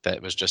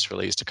that was just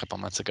released a couple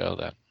months ago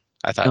that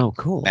I thought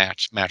cool.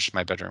 matched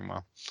my bedroom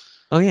well.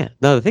 Oh yeah,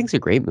 no, The Thing's a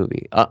great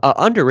movie.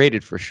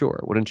 Underrated for sure.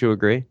 Wouldn't you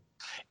agree?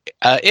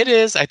 It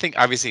is. I think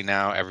obviously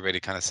now everybody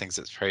kind of sings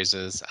its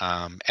praises.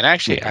 And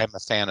actually, Yeah. I'm a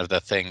fan of the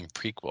Thing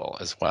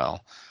prequel as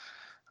well.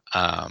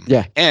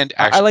 Yeah, and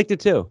I actually, liked it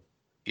too.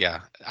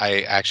 yeah,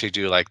 I actually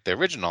do like the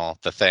original,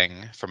 The Thing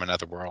from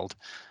Another World.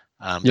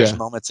 There's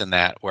moments in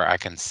that where I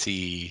can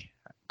see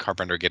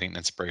Carpenter getting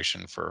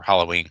inspiration for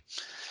Halloween.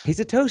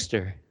 He's a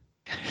toaster.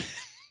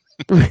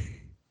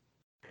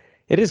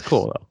 It is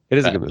cool though. It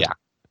is a good movie. Yeah.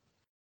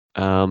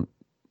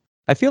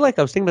 I feel like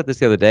I was thinking about this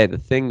the other day. The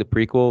Thing, the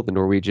prequel, the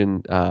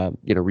Norwegian,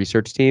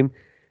 research team.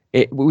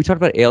 We talked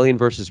about Alien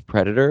versus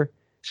Predator,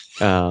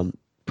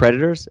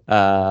 Predators,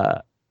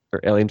 or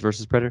Aliens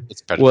versus Predator.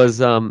 It's Predator.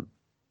 Was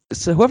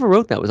so whoever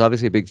wrote that was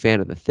obviously a big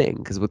fan of The Thing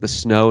because with the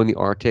snow in the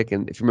Arctic,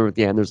 and if you remember at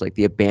the end, there's like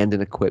the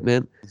abandoned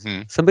equipment.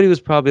 Mhm. Somebody was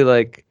probably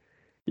like,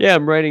 "Yeah,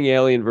 I'm writing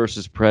Alien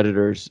versus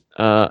Predators.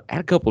 I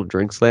had a couple of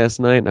drinks last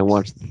night and I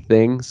watched The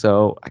Thing,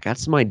 so I got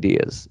some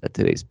ideas at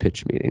today's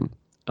pitch meeting.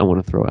 I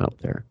want to throw out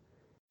there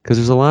because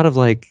there's a lot of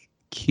like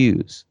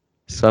cues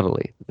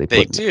subtly that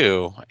They put in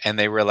do, and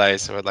they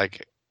realize so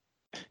like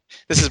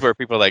this is where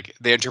people like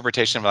the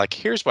interpretation of like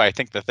here's why I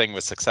think the Thing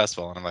was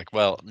successful, and I'm like,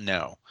 well,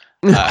 no.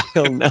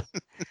 Hell no.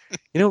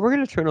 We're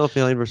gonna turn off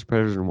Alien vs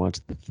Predators and watch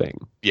The Thing.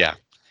 Yeah.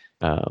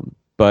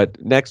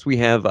 But next we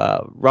have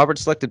Robert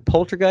selected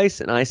Poltergeist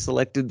and I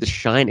selected The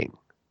Shining.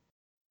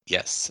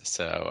 Yes.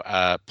 So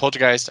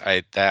Poltergeist,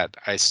 I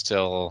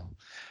still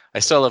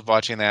love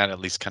watching that at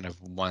least kind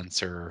of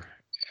once or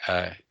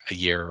a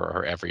year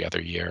or every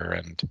other year,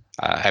 and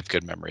I have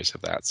good memories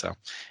of that. So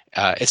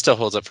it still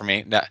holds up for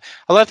me. Now,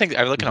 a lot of things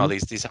I look at all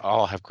these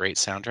all have great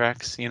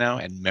soundtracks,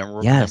 and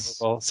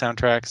memorable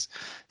soundtracks.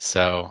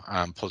 So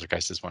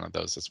Poltergeist is one of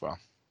those as well.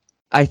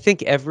 I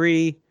think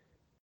every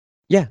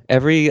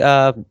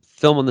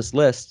film on this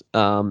list.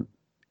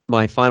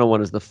 My final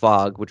one is The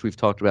Fog, which we've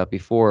talked about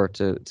before.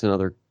 It's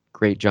another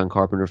great John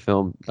Carpenter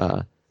film.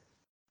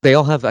 They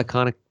all have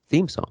iconic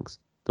theme songs.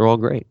 They're all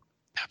great.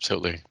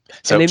 Absolutely.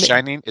 So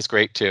Shining is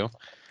great too.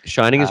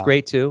 Shining is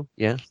great too.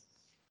 Yeah.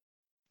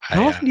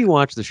 How often do you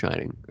watch The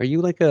Shining? Are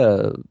you like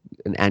an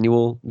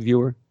annual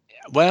viewer?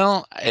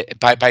 Well,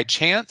 by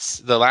chance,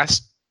 the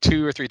last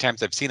 2 or 3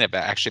 times I've seen it,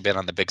 but actually been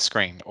on the big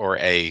screen or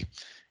a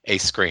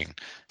screen.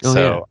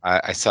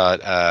 I saw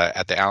it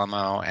at the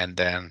Alamo, and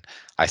then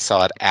I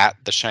saw it at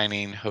the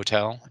Shining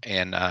Hotel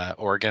in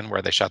Oregon,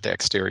 where they shot the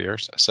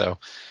exteriors. So.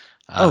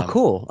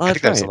 Cool. Oh, I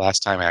think that was the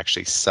last time I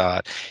actually saw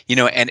it.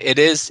 And it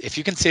is, if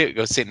you can see it,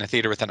 go see it in a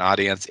theater with an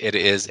audience, it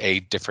is a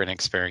different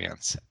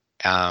experience.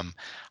 I'm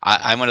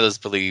one of those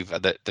believe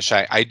that the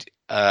shy.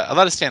 A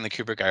lot of Stanley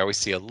Kubrick. I always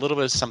see a little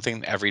bit of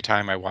something every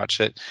time I watch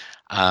it,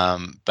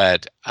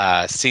 but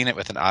seeing it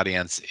with an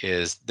audience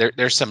is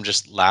there's some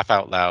just laugh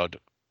out loud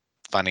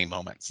funny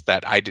moments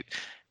that I did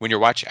when you're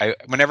watching.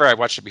 Whenever I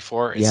watched it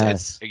before,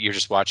 it's you're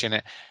just watching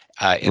it.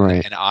 In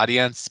Right. an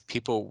audience,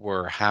 people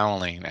were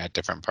howling at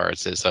different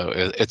parts, so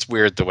it's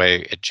weird the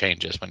way it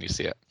changes when you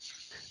see it.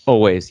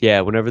 Always,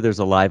 yeah. Whenever there's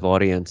a live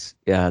audience,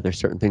 yeah, there's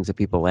certain things that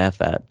people laugh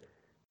at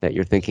that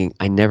you're thinking,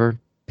 I never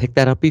picked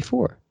that up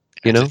before.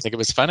 I didn't think it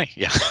was funny.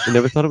 Yeah, I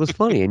never thought it was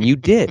funny, and you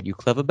did. You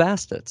clever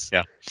bastards.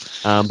 Yeah.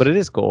 But it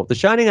is cool. The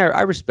Shining,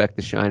 I respect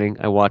The Shining.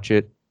 I watch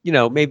it,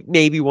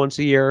 maybe once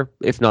a year,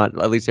 if not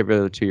at least every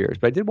other 2 years.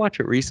 But I did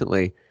watch it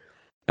recently,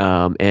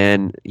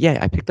 and yeah,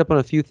 I picked up on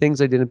a few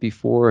things I didn't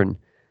before, and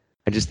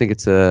I just think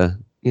it's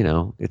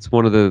it's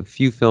one of the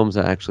few films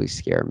that actually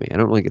scare me. I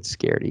don't really get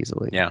scared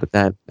easily. Yeah. But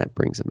that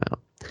brings them out.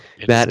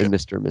 It That is and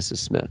good. Mr. and Mrs.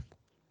 Smith.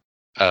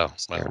 Oh,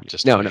 Scare well, me.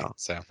 just No, wait, no.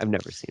 So I've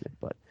never seen it,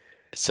 but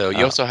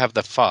you also have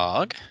The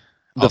Fog,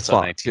 The also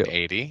Fog, too.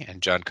 1980, and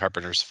John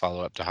Carpenter's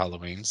follow-up to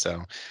Halloween.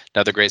 So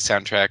another great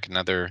soundtrack.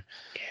 Another.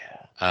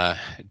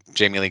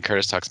 Jamie Lee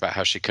Curtis talks about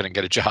how she couldn't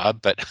get a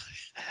job, but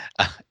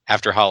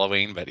after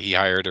Halloween, but he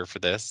hired her for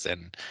this,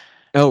 and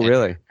Oh,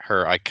 really?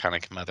 her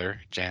iconic mother,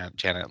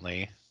 Janet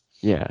Leigh,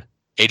 Yeah.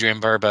 Adrienne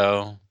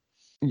Barbeau.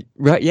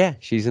 Right. Yeah,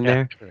 she's in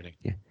there. Everybody.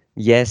 Yeah.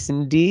 Yes,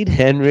 indeed,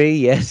 Henry.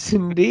 Yes,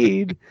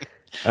 indeed.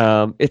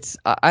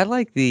 I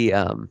like the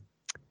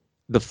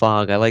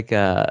Fog. I like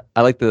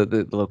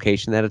the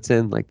location that it's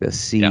in, like the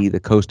sea, the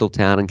coastal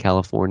town in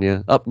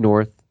California, up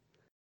north,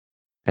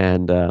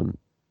 and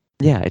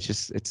yeah,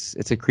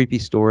 it's a creepy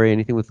story.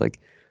 Anything with like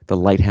the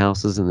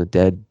lighthouses and the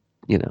dead,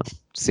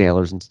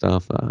 sailors and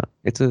stuff.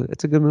 It's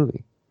a good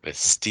movie. With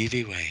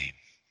Stevie Wayne.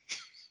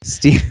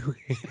 Steve,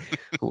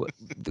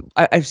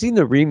 I've seen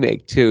the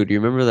remake too. Do you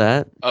remember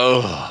that?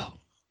 Oh,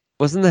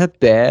 Wasn't that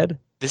bad?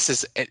 this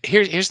is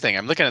here's the thing.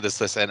 I'm looking at this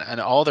list, and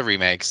all the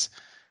remakes,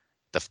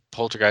 the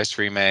Poltergeist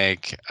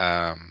remake,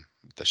 The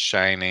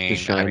Shining,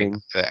 I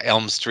mean,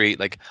 Elm Street,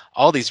 like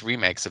all these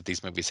remakes of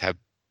these movies have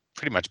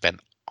pretty much been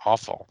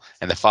awful,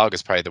 and The Fog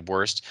is probably the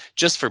worst,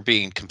 just for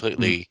being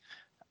completely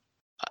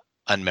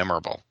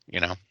unmemorable.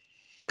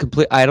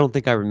 I don't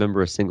think I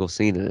remember a single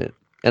scene in it,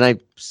 and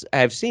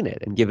I've seen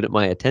it and given it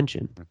my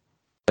attention.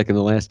 Like in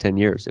the last 10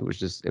 years,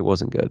 it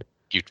wasn't good.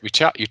 You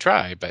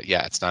try, but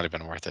yeah, it's not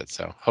even worth it.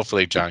 So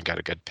hopefully John got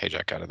a good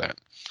paycheck out of that.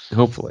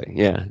 Hopefully,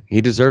 yeah,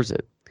 he deserves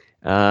it.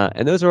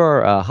 And those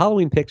are our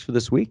Halloween picks for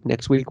this week.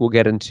 Next week we'll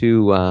get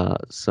into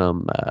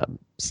some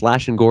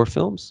slash and gore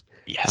films.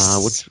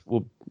 Yes.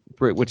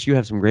 Which you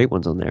have some great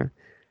ones on there.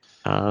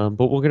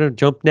 But we're gonna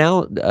jump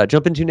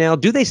into now.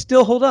 Do they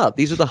still hold up?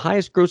 These are the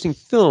highest grossing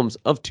films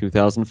of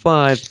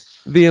 2005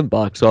 via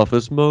Box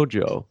Office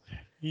Mojo.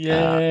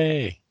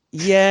 Yay!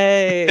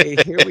 Yay!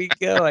 Here we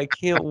go. I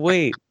can't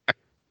wait.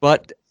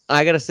 But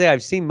I gotta say,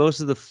 I've seen most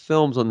of the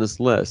films on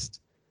this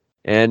list,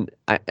 and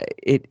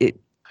it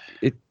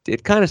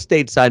kind of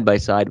stayed side by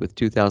side with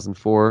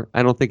 2004.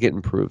 I don't think it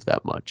improved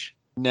that much.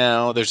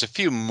 No, there's a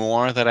few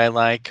more that I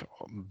like,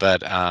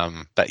 but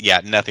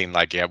yeah, nothing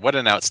like what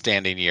an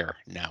outstanding year.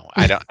 No,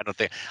 I don't know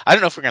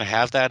if we're gonna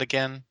have that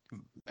again.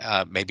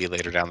 Maybe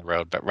later down the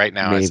road, but right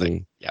now it's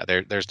like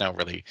there's no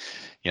really,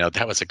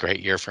 that was a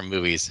great year for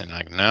movies, and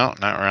like no,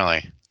 not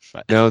really.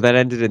 But, no, that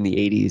ended in the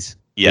 80s.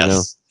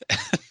 Yes.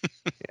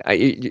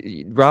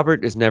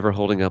 Robert is never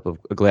holding up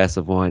a glass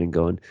of wine and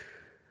going,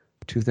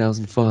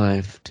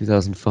 2005.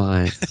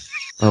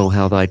 Oh,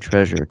 how thy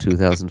treasure,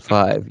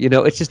 2005.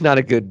 It's just not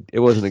it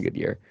wasn't a good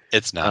year.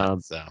 It's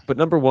not. But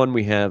number one,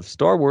 we have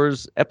Star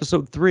Wars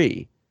Episode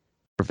 3,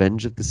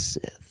 Revenge of the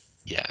Sith.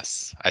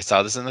 Yes. I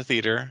saw this in the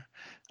theater.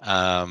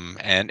 And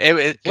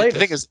the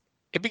thing is,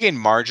 it became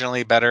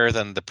marginally better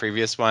than the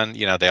previous one.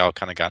 They all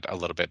kind of got a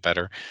little bit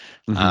better.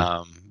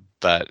 Mm-hmm.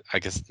 But I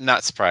guess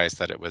not surprised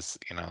that it was,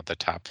 the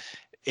top.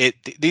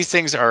 These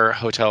things are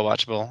hotel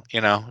watchable,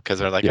 because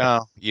they're like,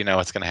 oh,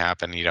 what's going to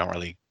happen. You don't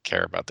really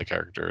care about the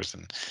characters,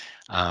 and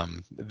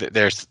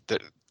there's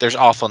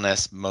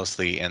awfulness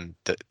mostly, and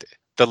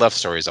the love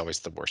story is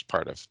always the worst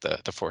part of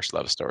the forced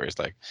love stories.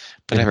 Like,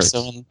 but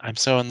I'm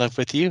so in love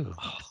with you.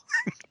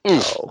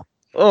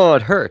 Oh,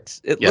 it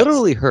hurts. It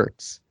literally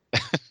hurts.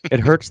 It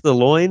hurts the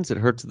loins. It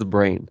hurts the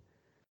brain.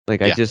 Like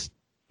it's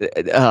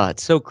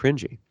so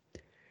cringy.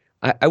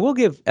 I will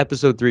give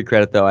Episode 3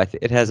 credit, though.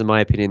 It has, in my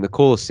opinion, the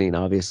coolest scene,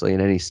 obviously,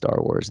 in any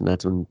Star Wars, and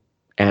that's when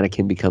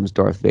Anakin becomes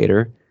Darth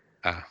Vader.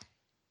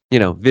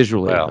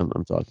 Visually,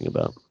 I'm talking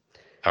about.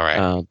 All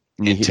right.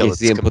 You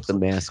see him put the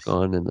mask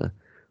on, and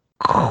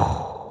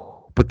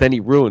but then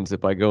he ruins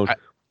it by going.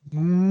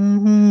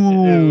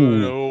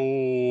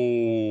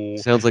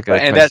 Sounds like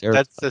and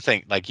that's the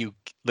thing. Like you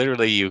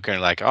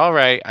can like, all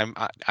right,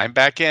 I'm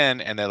back in,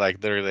 and they're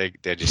like literally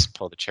they just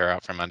pull the chair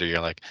out from under you.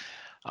 Like,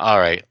 all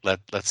right,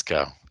 let's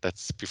go.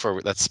 Let's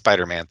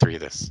Spider-Man 3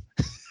 this.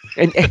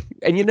 and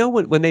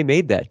when they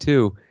made that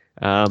too,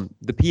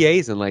 the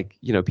PAs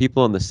and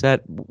people on the set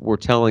were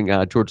telling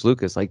George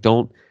Lucas, like,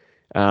 don't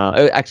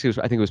Actually,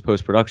 I think it was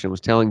post-production,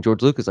 was telling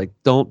George Lucas, like,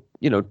 don't,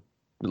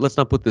 let's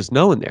not put this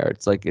no in there.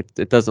 It's like,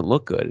 it doesn't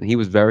look good. And he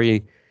was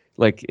very,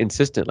 like,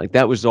 insistent. Like,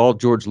 that was all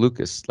George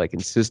Lucas, like,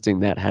 insisting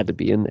that had to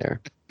be in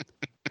there.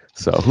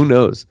 So who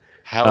knows?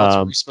 How else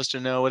were we supposed to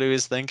know what he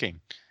was thinking?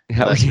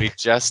 Unless we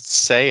just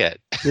say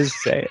it. Just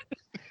say it.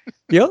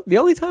 The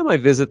only time I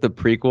visit the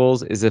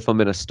prequels is if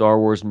I'm in a Star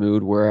Wars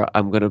mood where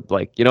I'm going to,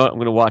 like, I'm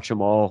going to watch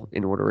them all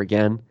in order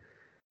again.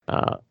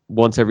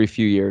 Once every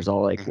few years,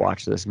 I'll, like,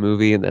 watch this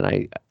movie, and then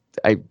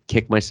I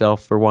kick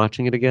myself for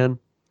watching it again.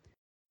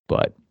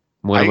 But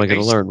when am I going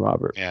to learn,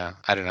 Robert? Yeah,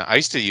 I don't know. I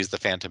used to use the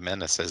Phantom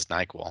Menace as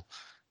NyQuil.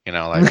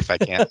 Like, if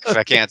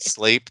I can't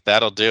sleep,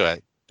 that'll do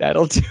it.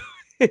 That'll do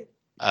it.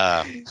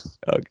 Oh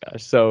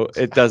gosh, so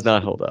it does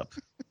not hold up.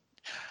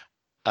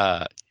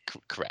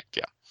 Correct.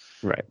 Yeah.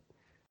 Right.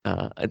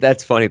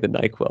 That's funny. The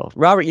NyQuil,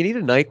 Robert. You need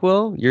a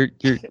NyQuil. You're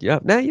yeah.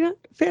 Now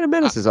Phantom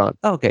Menace is on.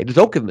 Oh, okay,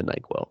 don't give him a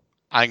NyQuil.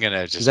 I'm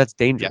gonna just. That's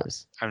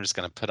dangerous. Yeah, I'm just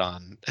gonna put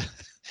on.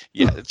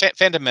 Yeah,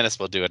 Phantom Menace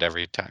will do it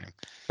every time.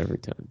 Every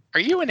time. Are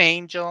you an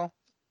angel?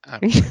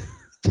 Come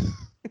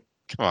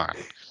on.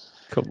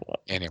 Come on.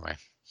 Anyway.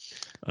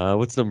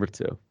 What's number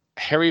 2?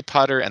 Harry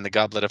Potter and the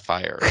Goblet of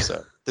Fire.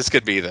 So this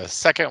could be the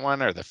second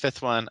one or the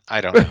fifth one.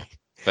 I don't know.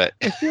 But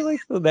I feel like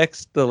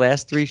the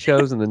last 3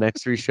 shows and the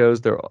next 3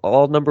 shows, they're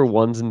all number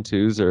 1s and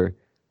 2s are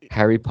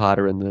Harry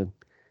Potter and the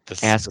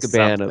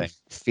Azkaban of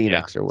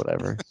Phoenix or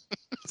whatever.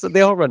 So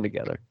they all run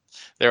together.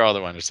 They're all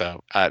the ones.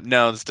 So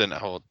no, this didn't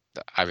hold.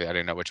 I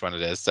don't know which one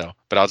it is. So,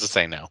 but I'll just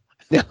say no.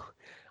 No,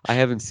 I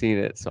haven't seen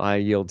it, so I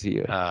yield to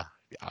you.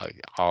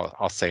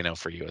 I'll say no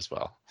for you as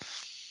well.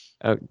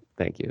 Oh,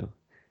 thank you.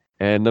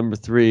 And number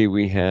 3,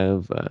 we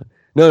have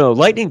no.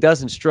 Lightning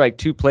doesn't strike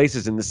 2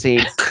 places in the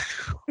same.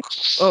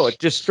 Oh, it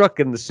just struck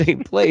in the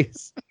same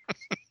place.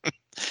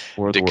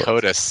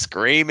 Dakota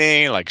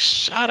screaming like,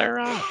 "Shut her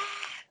up!"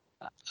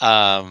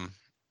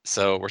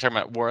 So we're talking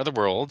about War of the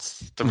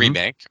Worlds, the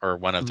remake or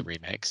one of the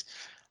remakes.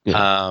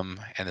 Yeah.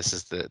 And this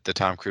is the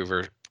Tom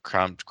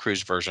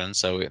Cruise version.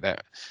 So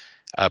that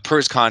per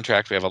his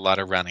contract, we have a lot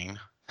of running.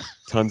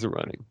 Tons of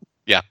running.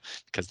 Yeah,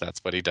 because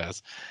that's what he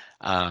does.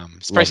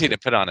 Surprised he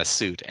didn't put on a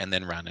suit and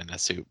then run in a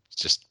suit.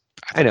 Just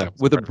I know,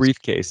 with a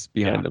briefcase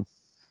behind him.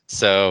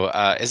 So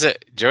is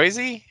it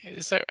Jersey?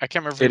 Is that, I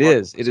can't remember. It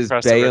is. It is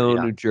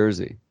Bayonne, New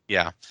Jersey.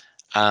 Yeah.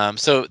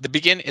 So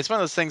it's one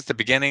of those things. The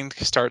beginning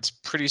starts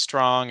pretty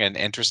strong and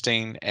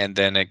interesting, and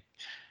then it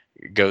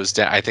goes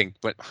down. I think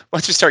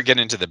once we start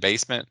getting into the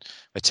basement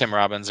with Tim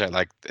Robbins,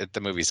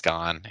 the movie's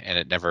gone, and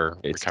it never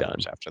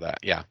recovers after that.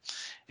 Yeah,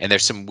 and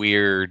there's some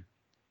weird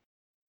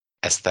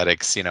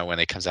aesthetics, when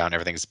it comes out and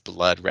everything's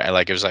blood red.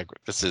 Like it was like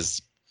this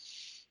is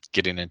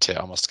getting into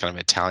almost kind of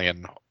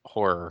Italian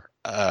horror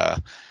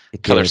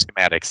color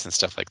schematics and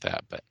stuff like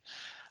that.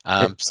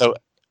 But so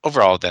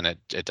overall, then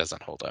it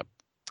doesn't hold up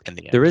in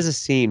the end. There is a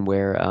scene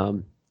where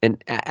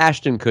and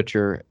Ashton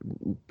Kutcher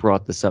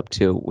brought this up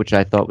too, which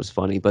I thought was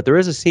funny. But there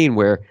is a scene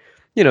where,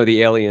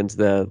 the aliens,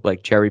 the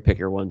like cherry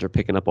picker ones, are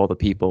picking up all the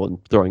people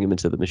and throwing them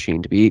into the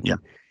machine to be eaten. Yeah.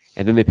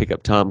 And then they pick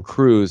up Tom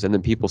Cruise, and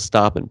then people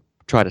stop and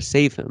try to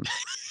save him.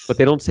 But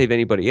they don't save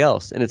anybody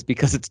else, and it's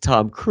because it's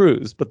Tom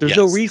Cruise. But there's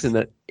no reason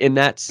that in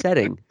that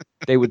setting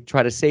they would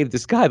try to save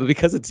this guy. But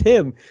because it's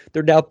him,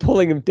 they're now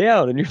pulling him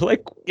down, and you're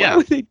like, why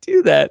would they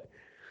do that?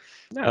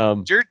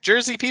 No.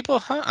 Jersey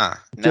people? No.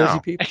 Jersey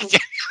people?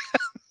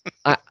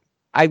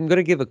 I'm going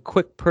to give a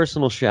quick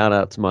personal shout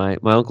out to my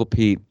Uncle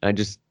Pete.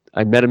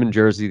 I met him in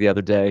Jersey the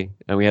other day,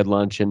 and we had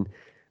lunch, and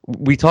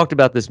we talked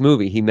about this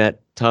movie. He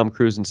met Tom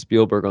Cruise and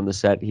Spielberg on the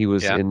set. He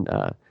was in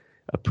a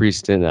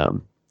priest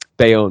in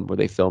Bayonne where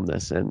they filmed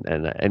this,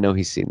 and I know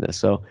he's seen this.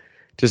 So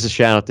just a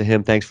shout out to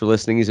him. Thanks for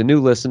listening. He's a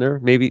new listener.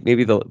 Maybe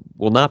they'll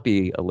will not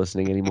be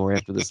listening anymore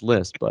after this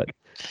list, but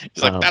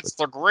he's like, that's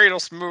the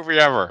greatest movie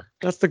ever.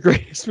 That's the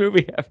greatest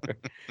movie ever.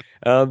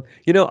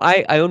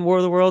 I own War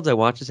of the Worlds. I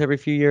watch this every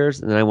few years,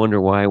 and then I wonder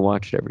why I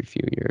watch it every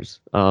few years.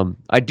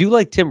 I do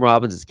like Tim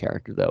Robbins'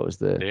 character though.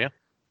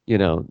 You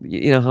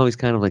know how he's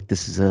kind of like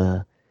this is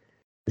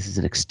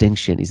an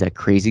extinction. He's that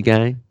crazy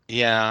guy.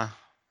 Yeah.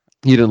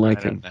 You didn't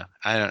like him.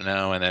 I don't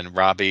know. And then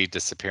Robbie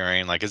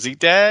disappearing. Like, is he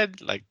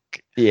dead? Like,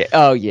 yeah.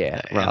 Oh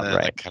yeah. Rob, then,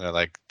 right. Kind of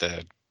like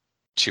the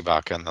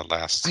Chewbacca in the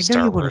last I know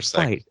Star you Wars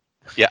want to fight.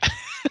 Yeah.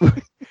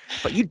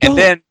 But you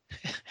don't.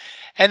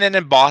 And then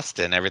in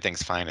Boston,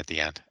 everything's fine at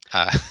the end.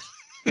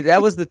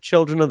 That was the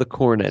Children of the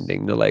Corn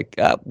ending. They're like,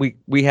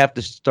 we have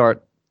to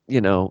start.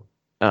 The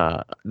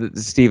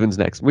Stevens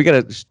next. We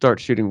got to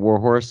start shooting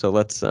Warhorse. So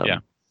let's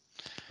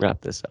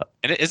wrap this up.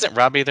 And isn't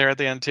Robbie there at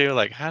the end too?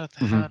 Like, how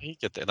did he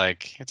get there?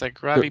 Like, it's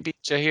like Robbie beat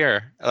you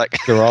here. Like,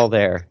 they're all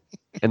there,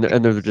 and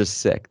they're just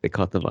sick. They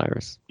caught the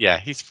virus. Yeah,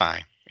 he's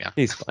fine. Yeah,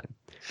 he's fine.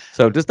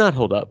 So does not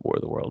hold up War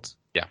of the Worlds.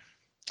 Yeah.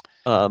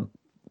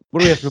 What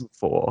do we have number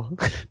 4?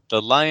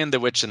 The Lion, the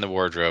Witch, and the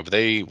Wardrobe.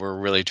 They were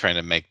really trying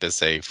to make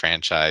this a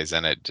franchise,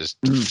 and it just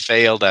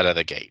failed out of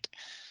the gate.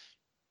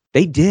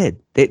 They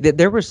did.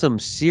 There were some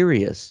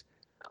serious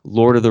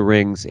Lord of the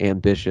Rings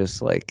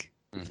ambitious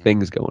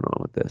things going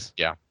on with this.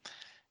 Yeah.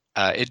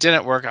 It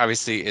didn't work.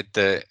 Obviously,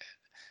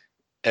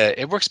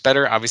 It works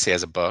better, obviously,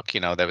 as a book.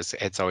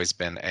 It's always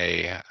been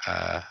a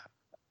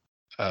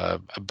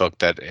book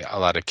that a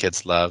lot of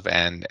kids love,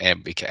 and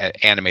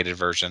animated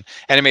version.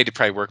 Animated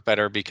probably work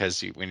better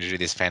because when you do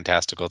these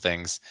fantastical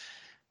things,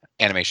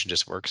 animation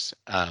just works,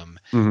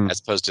 Hmm. as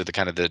opposed to the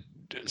kind of the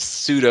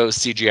pseudo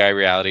CGI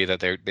reality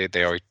that that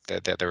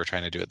they were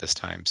trying to do at this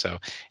time. So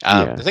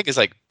Yeah. the thing is,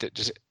 like,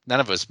 just none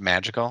of it was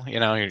magical.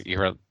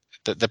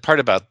 The part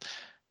about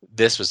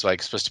this was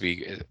like supposed to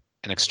be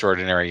an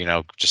extraordinary,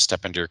 just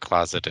step into your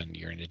closet and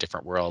you're in a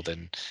different world,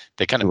 and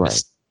they kind of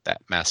Right.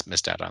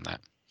 missed out on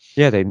that.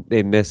 Yeah,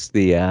 they missed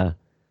the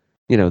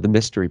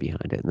mystery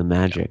behind it and the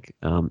Yeah. magic.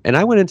 And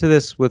I went into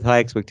this with high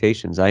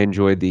expectations. I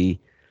enjoyed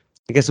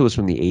I guess it was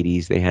from the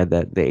 80s. They had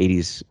the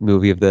 80s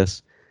movie of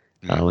this.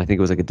 Mm. I think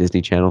it was like a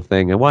Disney Channel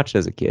thing. I watched it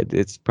as a kid.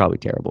 It's probably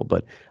terrible,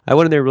 but I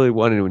went in there really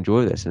wanting to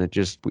enjoy this. And it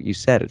just, what you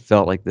said, it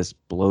felt like this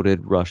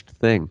bloated, rushed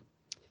thing.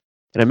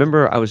 And I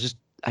remember I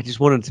just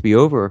wanted it to be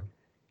over.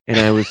 And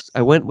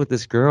I went with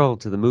this girl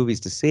to the movies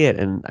to see it.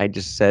 And I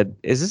just said,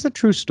 is this a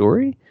true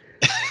story?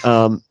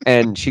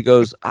 And she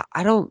goes,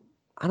 I don't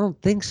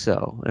think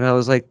so. And I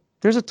was like,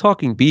 there's a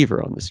talking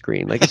beaver on the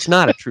screen. Like, it's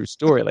not a true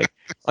story. Like,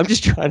 I'm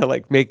just trying to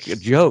like make a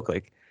joke.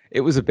 Like,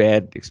 it was a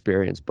bad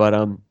experience, but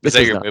Was this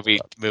that is your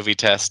not. movie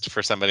test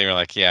for somebody? You're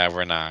like, yeah,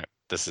 we're not.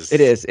 This It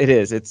is is. It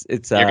is. It's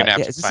You're gonna have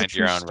yeah. to Is this a find true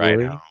your own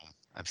ride home. story?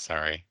 I'm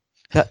sorry.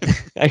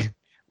 That I,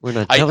 we're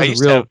not. I, That I was a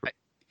used to real. have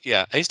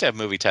yeah, I used to have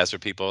movie tests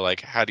with people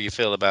like, how do you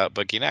feel about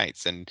Boogie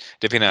Nights? And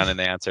depending on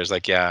the answer is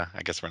like, yeah,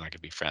 I guess we're not gonna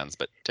be friends,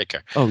 but take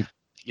care. Oh,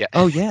 Yeah.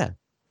 oh yeah.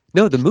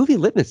 No, the movie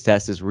litmus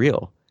test is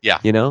real. Yeah.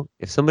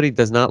 If somebody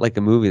does not like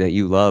a movie that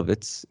you love,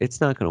 it's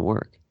not going to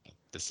work.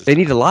 This is They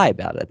need not to lie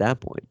about it at that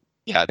point.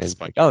 yeah, at And this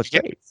it's like, point. oh, If it's you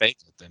can't great. fake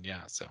it, then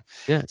yeah. So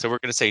Yeah. so we're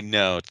gonna say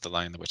no to The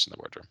Lion, the Witch, and the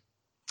Wardrobe.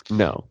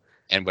 No.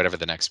 And whatever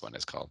the next one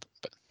is called.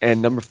 But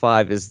And number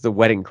 5 is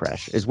Wedding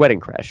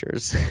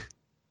Crashers.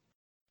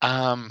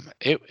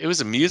 it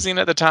was amusing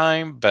at the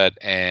time,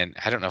 and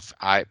I don't know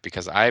if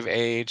because I've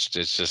aged,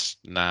 it's just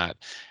not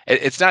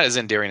it's not as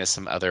endearing as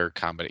some other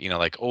comedy,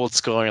 like old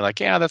school, and you're like,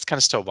 yeah, that's kind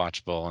of still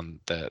watchable, and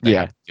the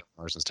Yeah. Happy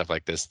Gilmores and stuff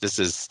like this. This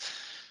is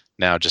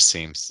now just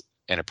seems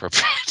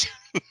inappropriate.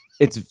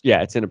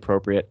 It's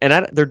inappropriate.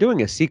 And they're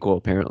doing a sequel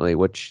apparently,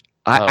 which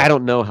I Oh,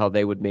 don't know how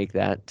they would make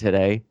that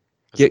today.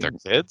 is it their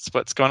kids?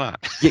 What's going on?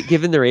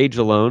 Given their age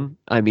alone,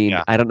 I mean,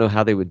 Yeah. I don't know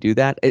how they would do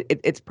that.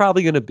 It's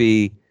probably going to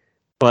be,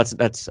 well,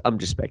 that's I'm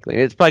just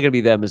speculating. It's probably going to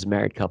be them as a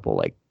married couple,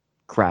 like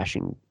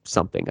crashing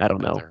something. I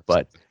don't know,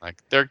 but Like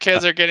their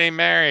kids are getting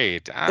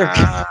married. they're-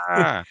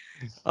 Ah.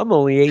 I'm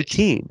only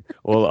 18.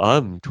 Well,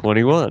 I'm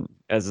 21.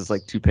 As this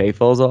like toupee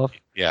falls off,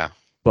 Yeah.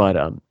 but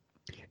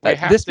We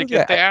have this to movie,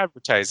 get the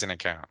advertising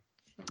account.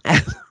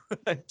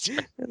 they're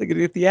going to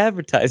get the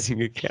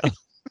advertising account.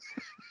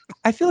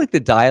 I feel like the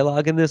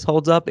dialogue in this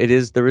holds up.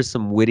 There is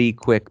some witty,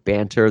 quick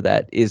banter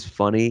that is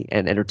funny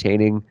and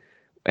entertaining,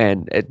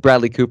 and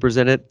Bradley Cooper's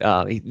in it.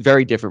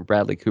 Very different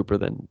Bradley Cooper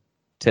than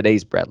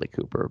today's Bradley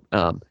Cooper.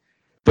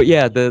 But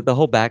yeah, the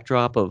whole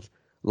backdrop of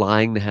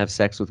lying to have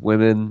sex with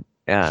women,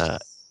 I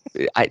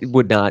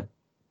would not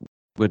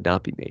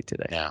be made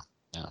today. Yeah.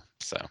 No.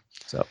 So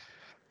So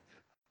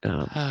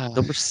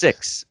number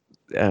 6,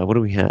 what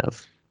do we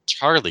have?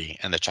 Charlie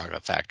and the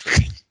Chocolate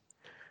Factory.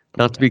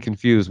 Not to be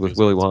confused with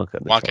Willy Wonka.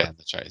 and the Wonka Chocolate- and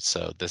the Chocolate.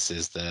 So this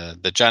is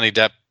the Johnny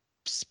Depp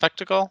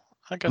spectacle,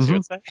 I guess you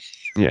would say.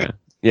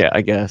 Yeah,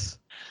 I guess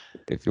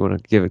if you want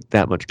to give it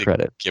that much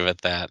credit. Give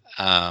it that.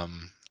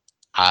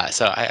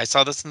 So I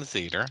saw this in the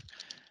theater.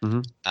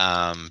 Mhm.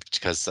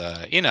 Because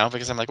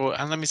because I'm like, well,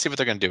 let me see what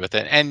they're going to do with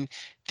it. And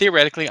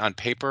theoretically, on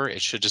paper,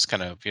 it should just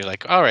kind of be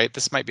like, all right,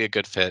 this might be a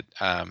good fit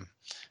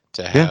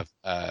to have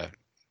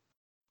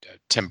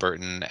Tim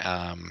Burton,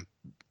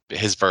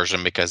 his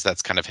version, because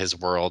that's kind of his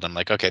world. I'm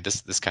like, okay,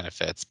 this kind of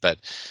fits, but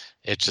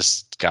it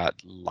just got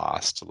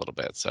lost a little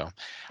bit. So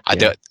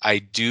I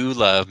do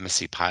love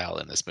Missy Pyle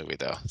in this movie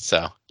though.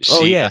 So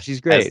she's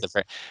great.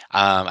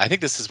 I think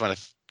this is one of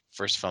the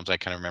first films I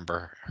kind of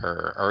remember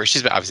her, or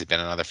she's obviously been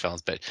in other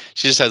films, but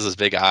she just has those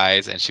big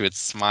eyes and she would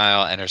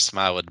smile and her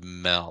smile would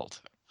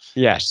melt.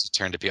 Yeah. She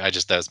turned to be,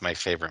 that was my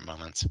favorite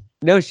moments.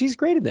 No, she's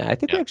great in that. I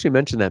think we actually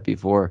mentioned that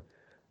before.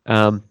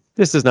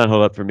 This does not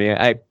hold up for me.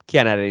 I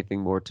can't add anything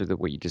more to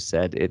what you just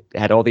said. It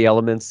had all the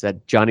elements,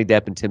 had Johnny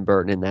Depp and Tim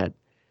Burton in that,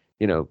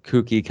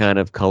 kooky kind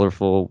of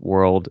colorful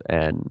world,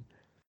 and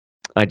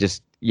I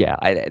just they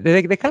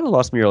kind of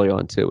lost me early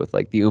on too with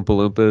like the Oompa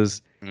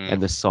Loompas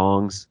and the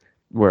songs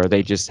where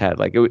they just had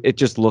like it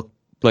just looked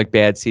like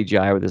bad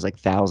CGI where there's like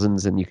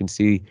thousands and you can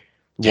see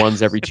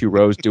ones every 2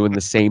 rows doing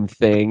the same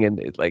thing, and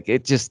it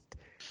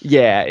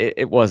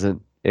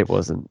wasn't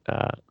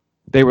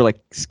they were like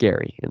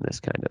scary in this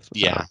kind of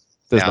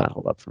does not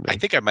hold up for me. I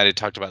think I might have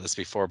talked about this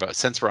before, but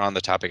since we're on the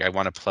topic, I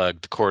want to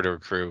plug the Corridor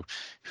Crew,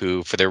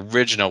 who for the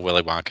original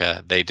Willy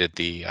Wonka, they did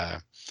the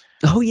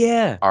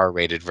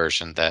R-rated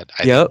version that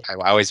I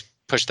always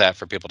push that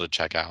for people to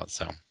check out.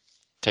 So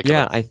take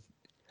a look.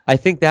 I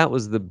think that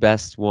was the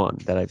best one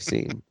that I've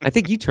seen. I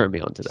think you turned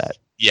me on to that.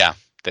 Yeah,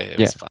 it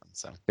was fun.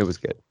 So it was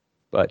good.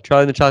 But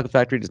Charlie and the Chocolate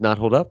Factory does not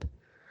hold up.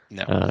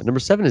 No. Number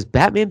 7 is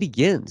Batman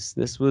Begins.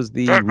 This was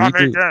the Batman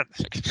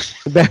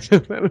reboot.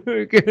 Batman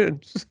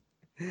Begins.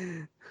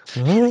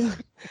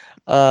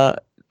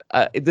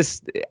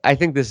 I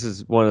think this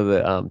is one of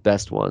the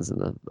best ones in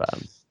the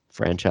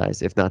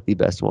franchise, if not the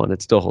best one.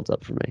 It still holds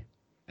up for me.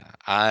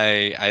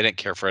 I didn't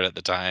care for it at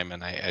the time,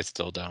 and I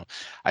still don't.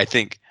 I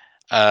think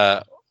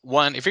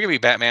one, if you're gonna be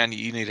Batman,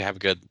 you need to have a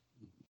good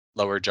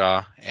lower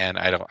jaw, and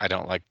I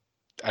don't like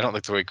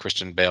the way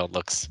Christian Bale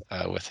looks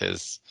with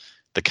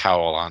the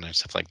cowl on and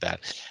stuff like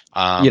that.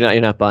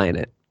 You're not buying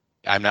it.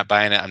 I'm not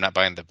buying it. I'm not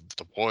buying the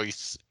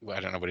voice. I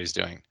don't know what he's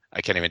doing.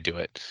 I can't even do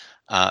it.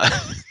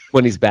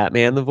 When he's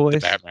Batman, the voice.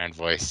 The Batman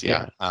voice,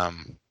 yeah.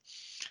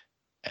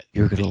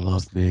 You're gonna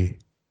love me.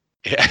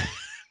 Yeah.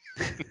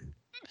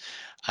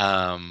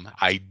 What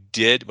I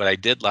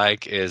did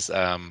like is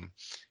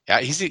yeah,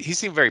 he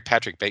seemed very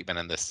Patrick Bateman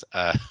in this.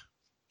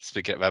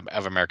 Speaking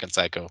of American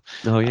Psycho.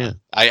 Oh yeah.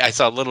 I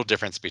saw a little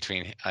difference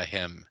between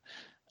him,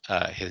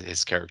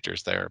 his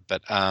characters there,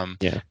 but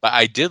yeah. But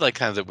I did like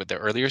kind of with the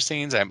earlier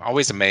scenes. I'm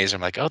always amazed.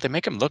 I'm like, oh, they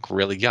make him look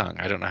really young.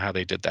 I don't know how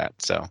they did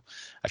that. So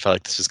I felt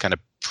like this was kind of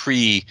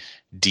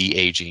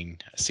de-aging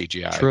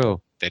CGI.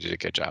 True. They did a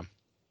good job.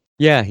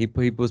 Yeah, he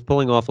was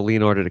pulling off a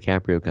Leonardo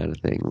DiCaprio kind of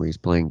thing, where he's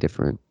playing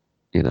different,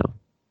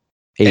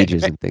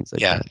 ages and things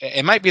like that. Yeah,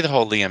 it might be the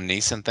whole Liam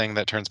Neeson thing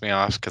that turns me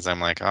off, because I'm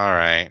like, all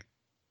right,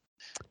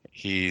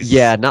 he's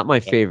not my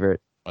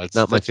favorite.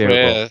 Not my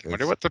favorite. I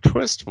wonder what the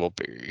twist will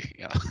be.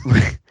 Yeah.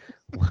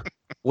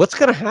 What's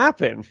gonna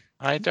happen?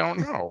 I don't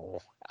know.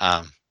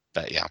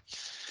 But yeah,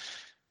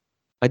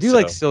 I do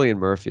like Cillian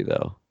Murphy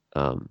though,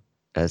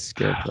 as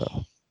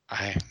Scarecrow.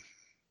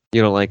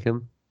 You don't like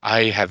him?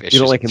 I have issues. You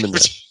don't like him in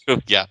this?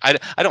 Yeah, I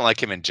don't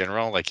like him in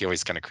general. Like, he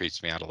always kind of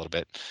creeps me out a little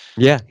bit.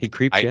 Yeah, he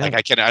creeps you out.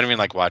 I don't even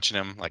like watching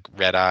him. Like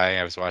Red Eye,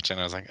 I was watching.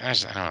 I was like, I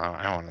don't know.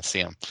 I don't want to see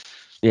him.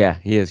 Yeah,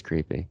 he is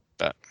creepy.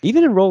 But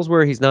even in roles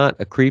where he's not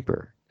a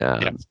creeper,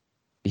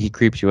 he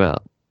creeps you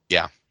out.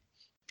 Yeah.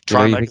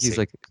 Tron Legacy. He's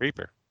like a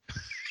creeper.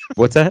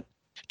 What's that?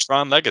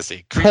 Tron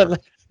Legacy. Tron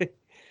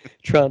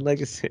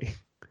Legacy.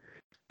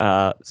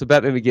 So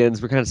Batman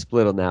Begins. We're kind of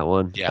split on that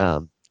one. Yeah.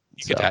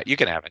 You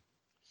can have it.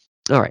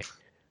 All right.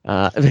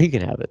 You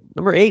can have it.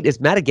 Number 8 is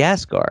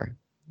Madagascar.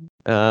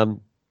 Seen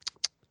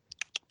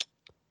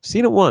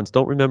it once,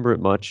 don't remember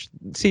it much.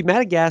 See,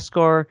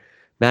 Madagascar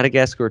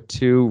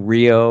 2,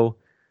 Rio,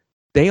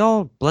 they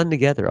all blend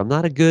together. I'm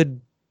not a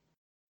good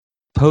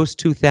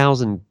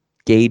post-2000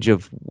 gauge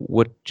of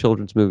what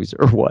children's movies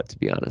are what, to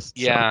be honest.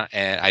 Yeah,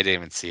 and I didn't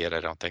even see it, I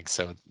don't think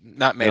so.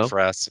 Not made for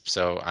us,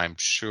 so I'm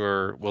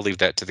sure we'll leave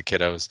that to the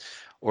kiddos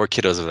or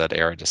kiddos of that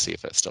era to see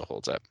if it still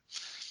holds up.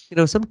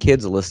 Some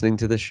kids are listening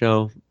to this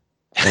show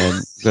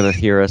and going to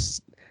hear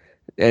us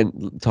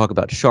and talk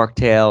about Shark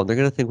Tale. They're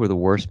going to think we're the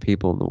worst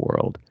people in the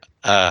world.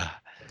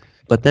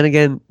 But then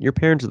again, your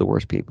parents are the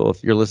worst people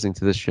if you're listening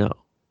to this show.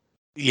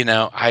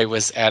 I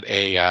was at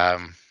a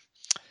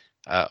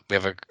we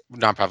have a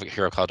nonprofit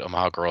here called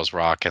Omaha Girls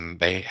Rock, and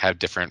they have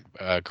different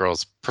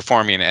girls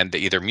performing and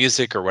either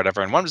music or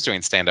whatever. And one was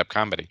doing stand-up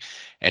comedy,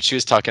 and she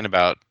was talking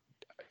about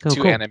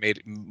two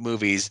animated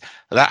movies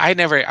that I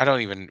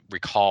don't even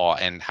recall,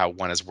 and how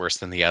one is worse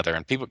than the other.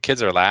 And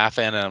kids are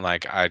laughing, and I'm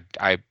like,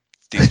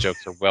 these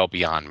jokes are well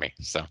beyond me.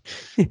 So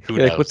who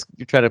knows? Like,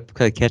 you're trying to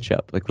play catch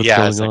up. Like, what's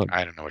going on?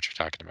 I don't know what you're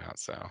talking about.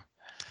 So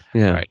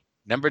yeah. All right.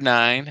 Number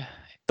 9.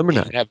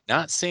 You have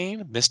not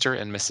seen Mr.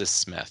 and Mrs.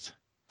 Smith.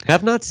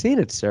 Have not seen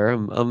it, sir.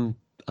 I'm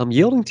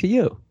yielding to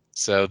you.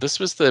 So this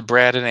was the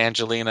Brad and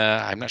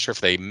Angelina. I'm not sure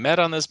if they met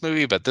on this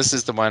movie, but this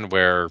is the one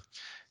where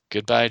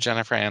goodbye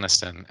Jennifer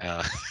Aniston.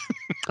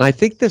 I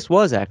think this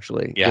was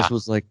actually. Yeah. This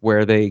was like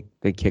where they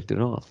kicked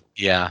it off.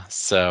 Yeah.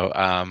 So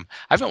I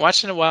haven't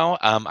watched it in a while.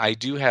 I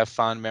do have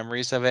fond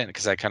memories of it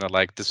because I kind of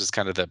like, this was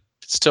kind of the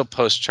still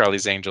post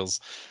Charlie's Angels,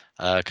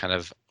 kind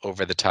of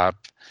over the top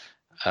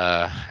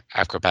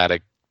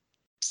acrobatic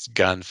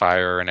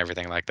gunfire and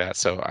everything like that.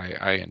 So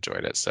I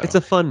enjoyed it. So it's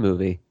a fun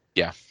movie.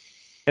 Yeah.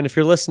 And if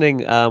you're listening,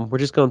 we're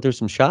just going through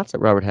some shots that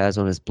Robert has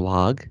on his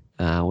blog,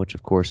 which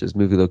of course is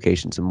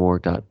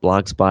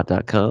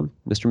movielocationsandmore.blogspot.com.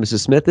 Mr. and Mrs.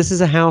 Smith. This is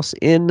the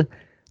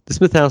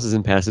Smith house is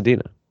in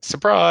Pasadena.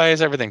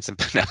 Surprise! Everything's in.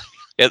 No,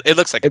 it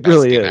looks like it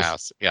really is.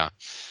 House. Yeah.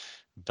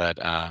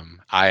 But I'm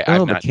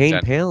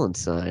McCain Palin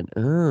sign.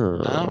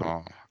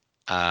 Oh.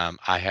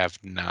 I have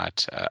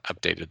not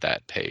updated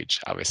that page.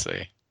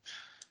 Obviously,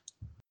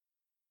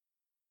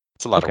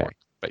 it's a lot of work.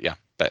 But yeah,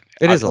 but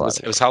it is a lot.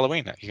 It was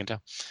Halloween. You can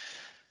tell.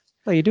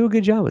 Oh, you do a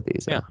good job with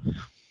these. Yeah.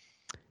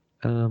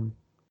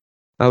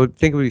 I would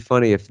think it would be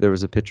funny if there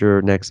was a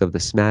picture next of the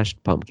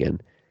smashed pumpkin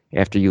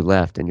after you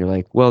left, and you're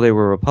like, "Well, they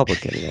were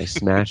Republican, and I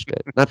smashed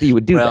it." Not that you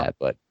would do that,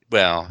 but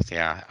well,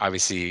 yeah.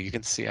 Obviously, you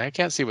can see. I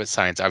can't see what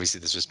signs. Obviously,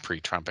 this was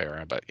pre-Trump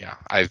era, but yeah,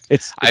 I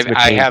have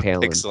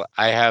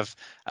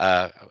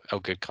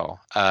good call.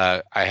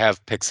 I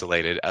have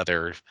pixelated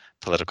other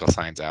political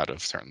signs out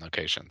of certain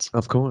locations.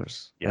 Of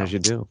course, as you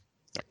do.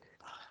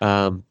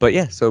 But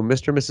yeah, so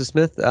Mr. and Mrs.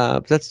 Smith,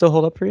 does that still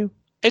hold up for you?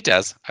 It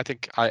does. I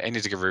think I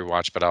need to give it a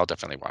rewatch, but I'll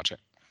definitely watch it.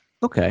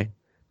 Okay.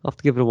 I'll have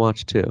to give it a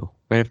watch too.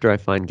 Right after I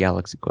find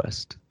Galaxy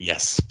Quest.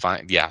 Yes,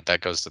 fine. Yeah,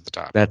 that goes to the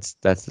top. That's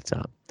the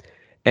top.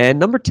 And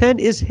number 10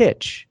 is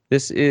Hitch.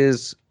 This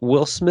is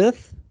Will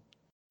Smith.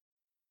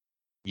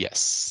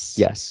 Yes.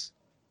 Yes.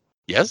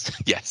 Yes.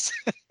 Yes.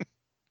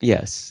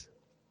 Yes.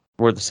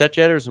 We're the set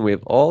jetters and we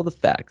have all the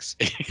facts.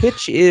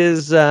 Hitch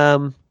is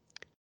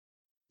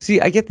see,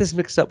 I get this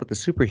mixed up with the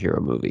superhero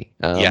movie.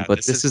 Yeah, But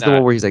this this is is the not-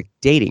 one where he's like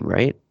dating,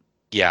 right?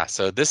 Yeah.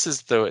 So this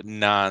is the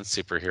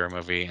non-superhero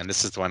movie, and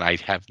this is the one I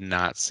have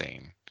not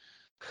seen.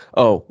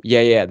 Oh,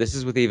 yeah. This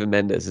is with Eva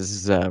Mendes. This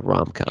is a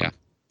rom-com.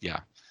 Yeah.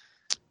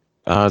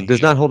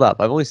 Does not hold up.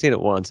 I've only seen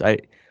it once. I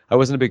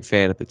wasn't a big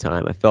fan at the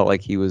time. I felt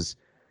like he was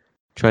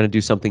trying to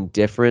do something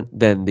different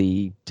than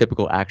the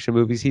typical action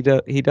movies he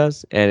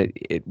does, and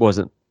it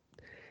wasn't.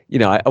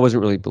 I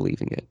wasn't really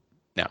believing it.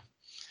 No.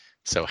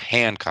 So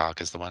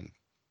Hancock is the one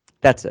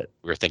That's it.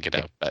 we were thinking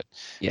of, but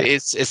Yeah.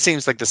 it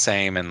seems like the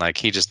same, and like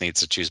he just needs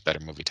to choose better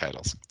movie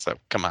titles. So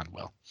come on,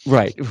 Will.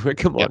 Right.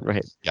 Come on. Yep.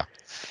 Right. Yeah.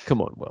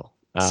 Come on, Will.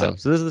 So-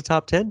 So this is the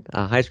top 10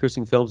 highest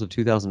grossing films of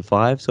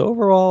 2005. So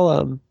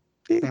overall,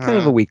 kind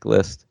of a weak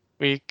list.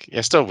 Weak. Yeah,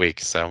 still weak.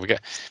 So we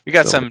got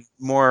Still some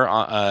more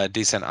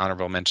decent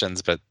honorable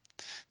mentions, but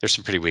there's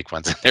some pretty weak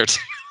ones in there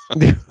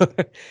too.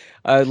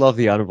 I love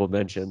the honorable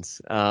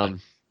mentions.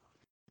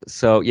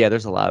 So yeah,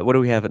 there's a lot. What do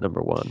we have at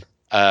number 1?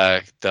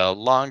 The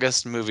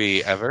longest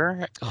movie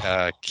ever,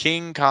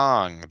 King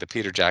Kong, the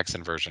Peter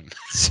Jackson version.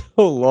 So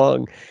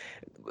long.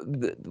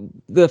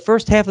 The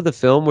first half of the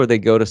film where they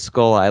go to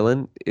Skull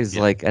Island is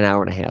like an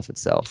hour and a half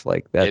itself.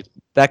 Like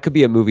that could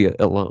be a movie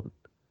alone.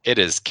 It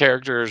is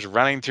characters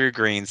running through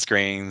green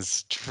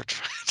screens,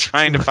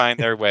 trying to find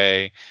their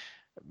way,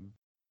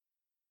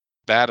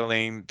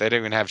 battling. They don't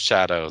even have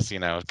shadows.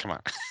 Come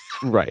on.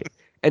 Right.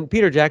 And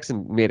Peter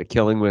Jackson made a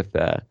killing with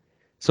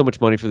so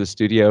much money for the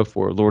studio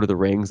for Lord of the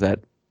Rings that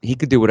he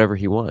could do whatever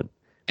he wanted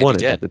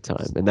did. at the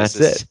time, and that's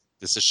it.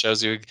 This just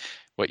shows you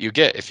what you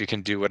get if you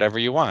can do whatever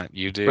you want.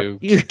 You do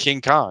Right.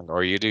 King Kong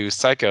or you do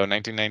Psycho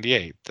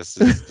 1998. This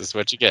is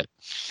what you get.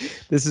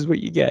 This is what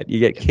you get. You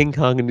get King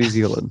Kong in New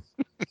Zealand.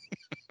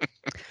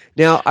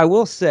 Now, I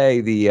will say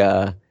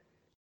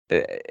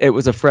it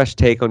was a fresh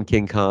take on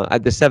King Kong.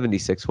 The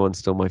 76 one's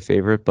still my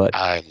favorite, but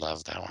I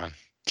love that one.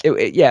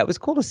 it was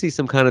cool to see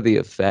some kind of the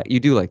effect. You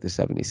do like the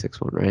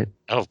 76 one, right?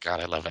 Oh God,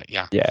 I love it.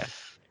 Yeah. Yeah.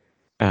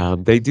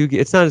 They do.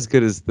 It's not as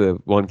good as the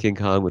one King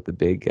Kong with the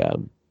big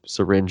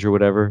syringe or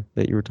whatever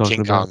that you were talking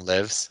King about. Kong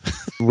lives.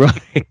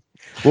 Right.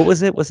 What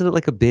was it? Wasn't it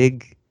like a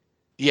big?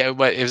 Yeah,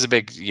 but it was a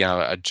big,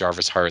 a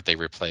Jarvis heart they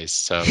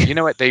replaced. So you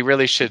know what? They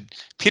really should.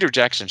 Peter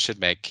Jackson should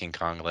make King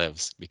Kong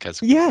Lives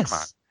because Yes. come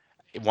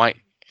on, why?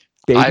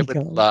 Baby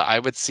Kong. I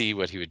would see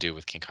what he would do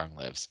with King Kong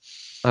Lives.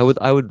 I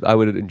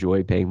would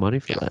enjoy paying money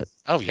for that.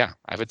 Oh yeah,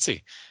 I would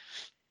see.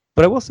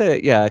 But I will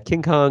say, yeah,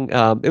 King Kong.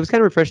 It was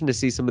kind of refreshing to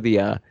see some of the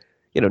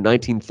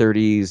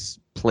 1930s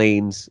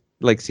planes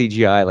like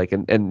CGI, like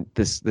and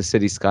the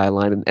city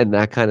skyline and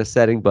that kind of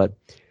setting. But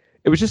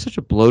it was just such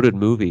a bloated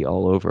movie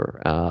all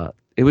over.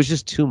 It was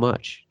just too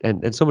much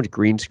and so much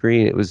green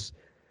screen. It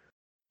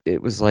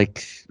was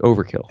like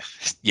overkill.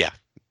 Yeah,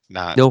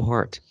 not No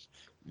heart.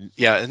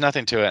 Yeah, there's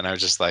nothing to it. And I was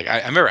just like, I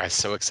remember I was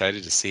so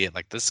excited to see it.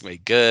 Like, this is gonna be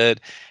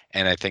good.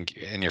 And I think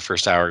in your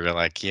first hour, you're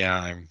like,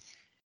 yeah,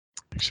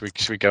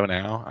 should we go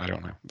now? I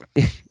don't know. But,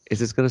 Is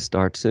this going to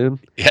start soon?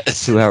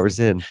 yes. 2 hours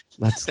in.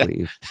 Let's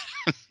leave.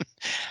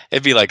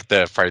 It'd be like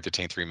the Friday the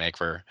 13th remake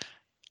where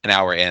an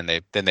hour in,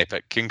 they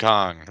put King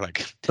Kong.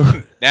 Like,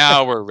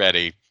 now we're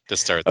ready to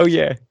start. Oh,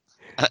 yeah.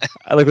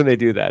 I like when they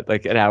do that.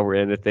 Like an hour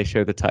in, if they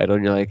show the title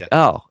and you're like,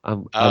 I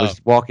was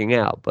walking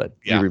out, but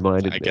Yeah, you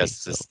reminded I me.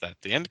 guess this that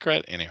the end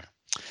credit. Anyway.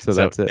 So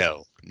that's it.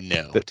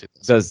 No. That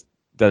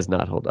does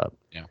not hold up.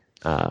 Yeah.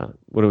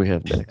 What do we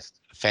have next?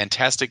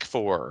 Fantastic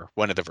Four,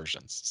 one of the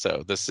versions.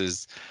 So this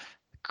is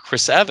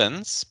Chris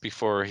Evans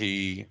before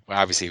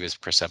obviously he was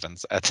Chris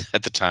Evans at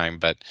the time,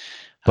 but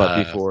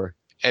Before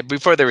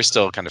they were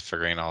still kind of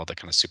figuring all the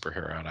kind of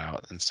superhero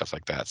out and stuff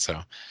like that. So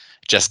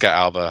Jessica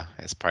Alba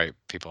is probably,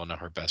 people know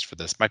her best for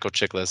this. Michael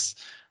Chiklis,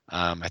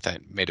 I thought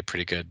made a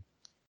pretty good,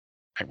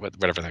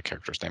 whatever that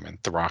character's name,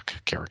 The Rock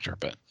character,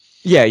 but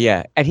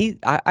yeah, and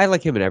I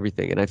like him in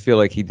everything, and I feel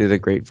like he did a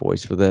great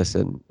voice for this,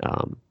 and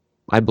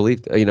I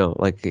believe like I'm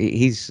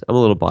a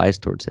little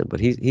biased towards him, but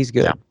he's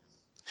good. Yeah.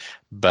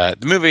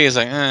 But the movie is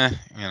like,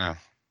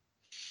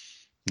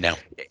 no.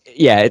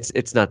 Yeah,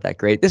 it's not that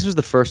great. This was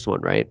the first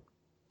one, right?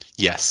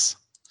 Yes.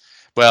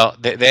 Well,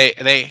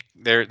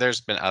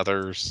 there's been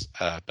others,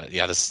 but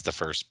yeah, this is the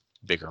first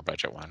bigger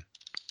budget one.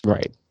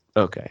 Right.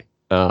 Okay.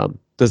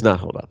 Does not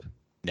hold up.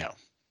 No.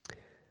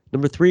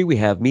 Number 3, we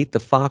have Meet the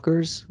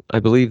Fockers. I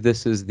believe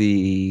this is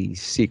the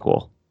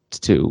sequel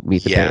to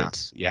Meet the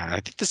Parents. Yeah, I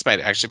think this might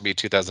actually be a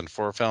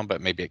 2004 film, but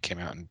maybe it came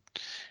out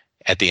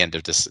at the end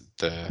of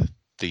the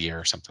year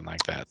or something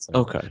like that. So.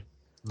 Okay.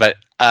 But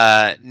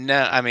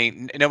no, I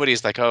mean,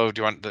 nobody's like, oh, do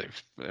you want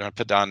to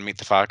put down Meet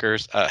the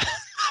Fockers?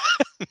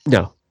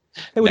 No.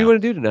 Hey, what do you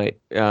want to do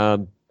tonight?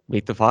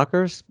 Meet the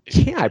Fockers?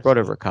 Yeah, I brought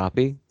over a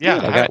copy. Yeah,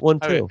 I got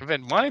one too. I've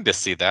been wanting to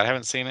see that. I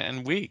haven't seen it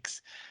in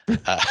weeks.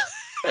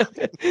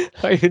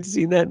 I haven't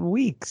seen that in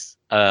weeks.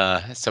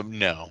 So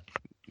no,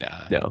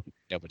 No.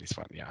 nobody's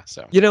fun. Yeah.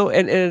 So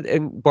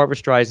And Barbara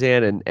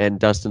Streisand and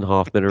Dustin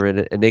Hoffman are in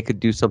it, and they could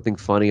do something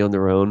funny on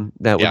their own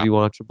that would Yeah. be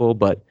watchable.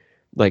 But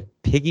like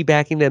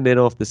piggybacking them in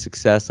off the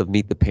success of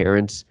Meet the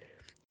Parents,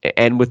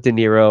 and with De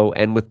Niro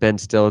and with Ben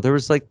Stiller, there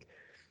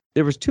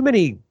was too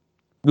many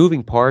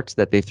moving parts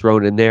that they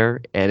thrown in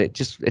there, and it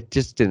just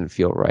didn't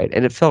feel right,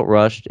 and it felt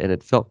rushed, and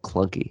it felt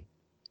clunky.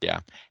 yeah,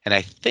 and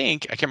I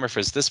can't remember if it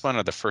was this one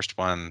or the first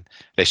one.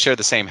 They share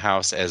the same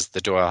house as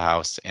the Doyle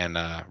house in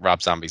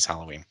Rob Zombie's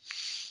Halloween.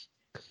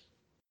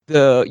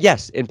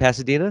 Yes, in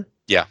Pasadena.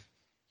 Yeah.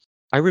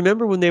 I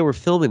remember when they were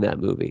filming that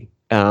movie,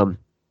 in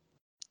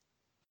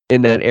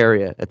that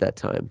area at that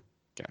time.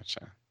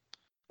 Gotcha.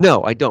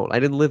 No, I don't. I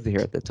didn't live here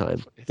at the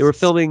time. They were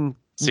filming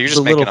So you're the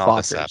just making Little all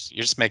this up. Fockers.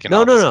 You're just making No,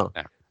 all no, this no. up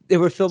now. They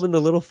were filming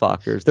the Little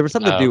Fockers. There was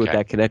something to do with Okay.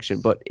 that connection,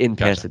 but in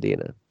Gotcha.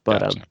 Pasadena. But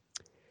Gotcha.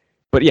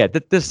 but yeah,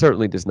 this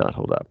certainly does not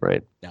hold up,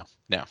 right? No.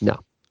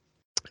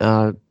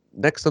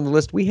 Next on the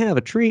list, we have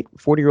a treat,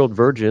 40-Year-Old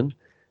Virgin.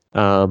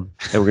 And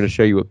we're going to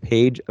show you a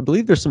page. I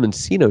believe there's some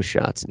Encino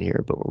shots in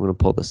here, but we're going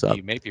to pull this up.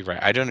 You may be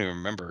right. I don't even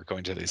remember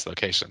going to these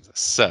locations.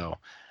 So,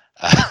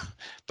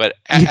 but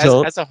You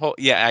don't? as a whole,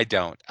 yeah, I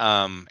don't.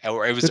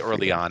 Or it was Good for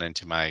early you. on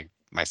into my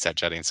set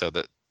jetting, so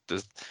the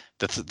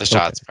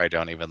shots probably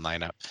don't even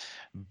line up.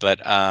 But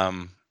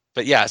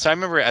yeah. So I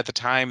remember at the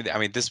time. I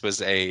mean, this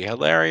was a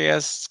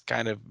hilarious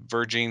kind of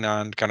verging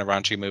on kind of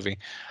raunchy movie.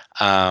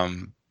 Yeah.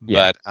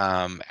 But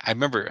I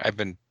remember I've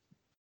been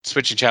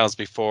switching channels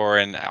before,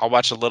 and I'll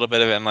watch a little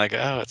bit of it and like,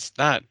 oh, it's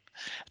not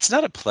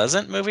a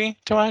pleasant movie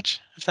to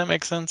watch, if that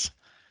makes sense.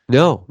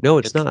 No,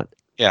 it's not.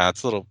 Yeah,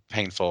 it's a little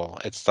painful.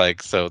 It's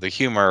like, so the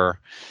humor,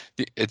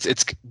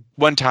 it's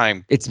one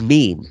time. It's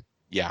mean,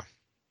 Yeah,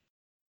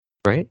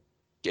 right?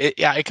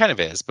 it kind of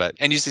is,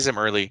 and you see some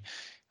early,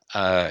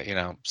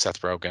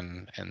 Seth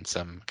Rogen and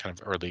some kind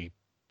of early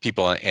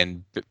people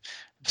in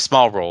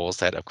small roles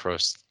that, of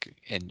course,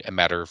 in a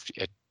matter of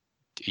a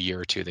year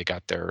or two, they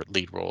got their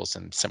lead roles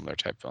in similar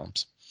type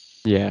films.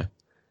 Yeah.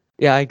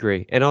 Yeah, I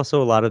agree. And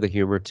also a lot of the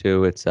humor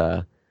too. It's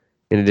in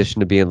addition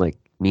to being like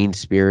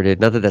mean-spirited,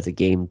 not that that's a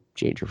game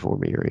changer for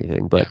me or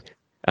anything, but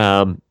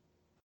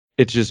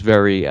it's just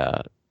very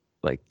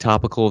like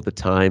topical of the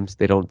times.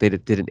 They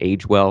didn't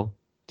age well.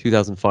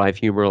 2005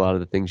 humor, a lot of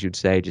the things you'd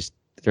say just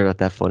they're not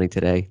that funny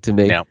today to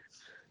me. No.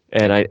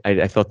 And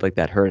I felt like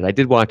that hurt. I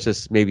did watch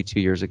this maybe 2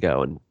 years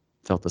ago and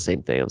felt the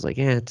same thing. I was like,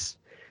 yeah, it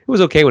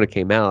was okay when it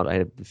came out. I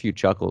had a few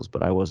chuckles,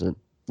 but I wasn't,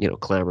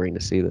 clamoring to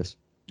see this.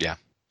 Yeah.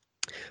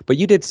 But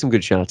you did some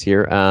good shots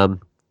here.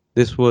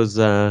 This was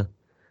Andy's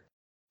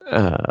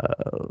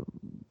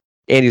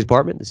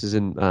apartment. This is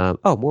in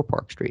Moore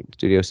Park Street,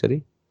 Studio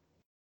City.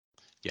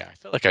 Yeah, I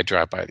feel like I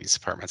drive by these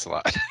apartments a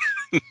lot.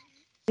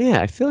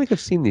 Yeah, I feel like I've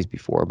seen these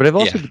before, but I've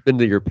also been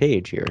to your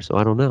page here, so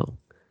I don't know.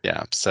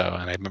 Yeah. So,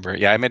 and I remember,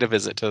 I made a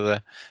visit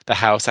to the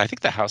house. I think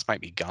the house might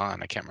be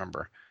gone. I can't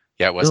remember.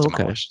 Yeah, it was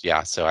demolished.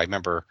 Yeah. So I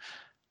remember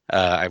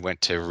I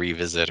went to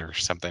revisit or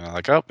something. I'm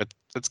like, oh,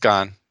 it's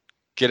gone.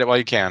 Get it while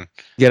you can.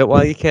 Get it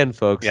while you can,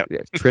 folks. Yep.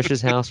 Yeah,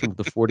 Trisha's house from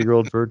the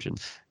 40-Year-Old Virgin.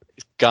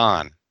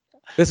 Gone.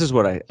 This is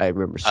what I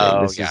remember saying.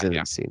 Oh, This is in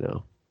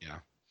Encino. Yeah.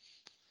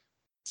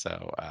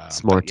 So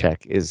Smart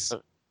Tech is.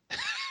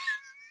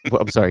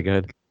 Well, I'm sorry. Go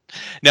ahead.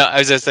 No, I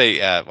was gonna say,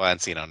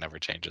 Encino never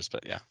changes,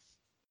 but yeah.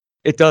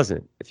 It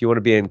doesn't. If you want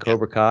to be in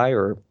Cobra Kai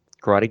or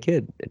Karate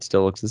Kid, it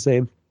still looks the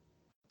same.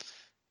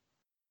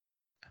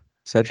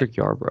 Cedric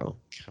Yarbrough.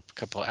 A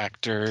couple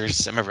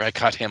actors. I remember I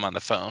caught him on the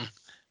phone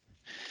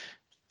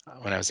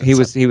when I was. He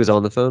was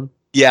on the phone.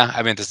 Yeah,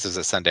 I mean, this is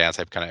at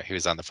Sundance. He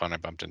was on the phone. I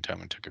bumped into him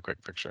and took a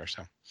quick picture.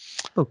 So.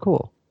 Oh,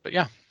 cool. But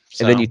yeah.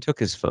 So, and then you took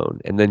his phone,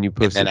 and then you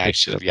posted. And then I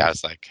should. Yeah, I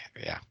was like,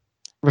 yeah.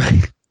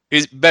 Right.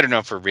 He's better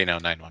known for Reno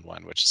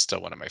 911, which is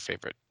still one of my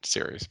favorite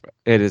series. But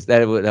it is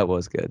that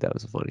was good. That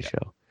was a funny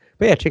show.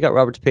 But yeah, check out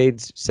Robert's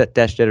page,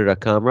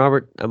 set-jetter.com.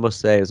 Robert, I must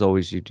say, as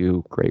always, you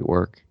do great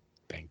work.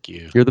 Thank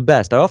you. You're the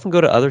best. I often go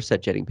to other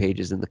set jetting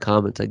pages in the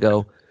comments. I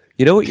go,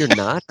 you know what? You're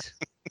not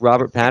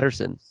Robert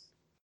Patterson.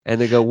 And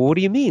they go, well, what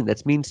do you mean?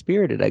 That's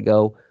mean-spirited. I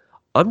go,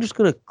 I'm just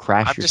going to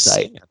crash your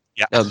site.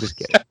 Yeah. No, I'm just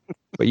kidding.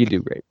 But you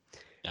do great.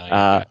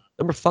 No,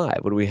 number 5,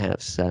 what do we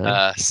have,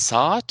 Sam?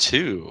 Saw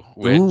 2,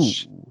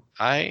 which Ooh.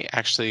 I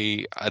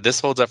actually, this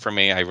holds up for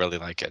me. I really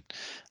like it.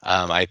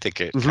 I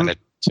think it kind of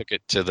took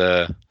it to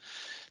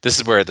this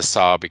is where the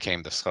Saw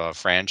became the Saw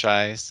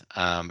franchise.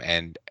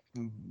 And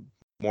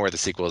more of the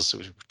sequels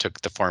took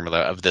the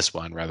formula of this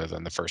one rather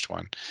than the first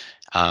one.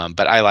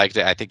 But I liked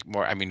it. I think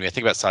more, I mean, when you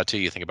think about Saw 2,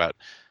 you think about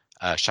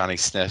Shawnee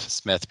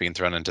Smith being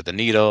thrown into the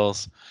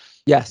needles.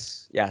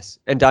 Yes.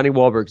 And Donnie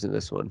Wahlberg's in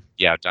this one.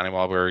 Yeah, Donnie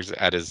Wahlberg's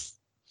at his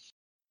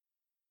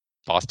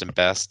Boston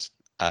best.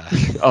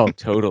 Oh,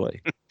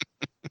 totally.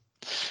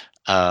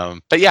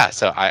 But yeah,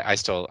 so I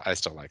still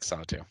like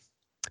Saw 2.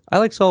 I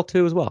like Saw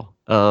 2 as well.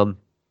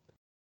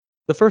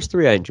 The first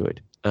 3 I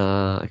enjoyed. The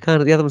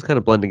other ones kind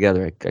of blend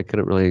together. I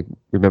couldn't really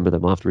remember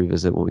them. I'll have to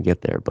revisit when we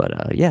get there.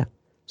 But yeah,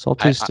 Saw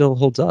 2 still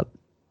holds up.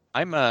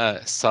 I'm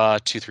a Saw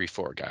 2, 3,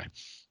 4 guy.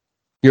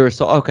 You're a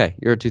okay.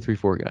 You're a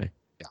 234 guy.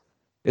 Yeah.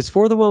 Is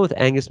 4 the one with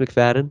Angus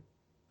McFadden?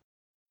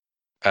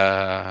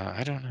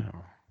 I don't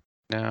know.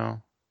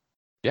 No.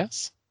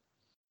 Yes.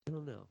 I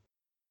don't know.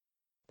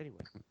 Anyway,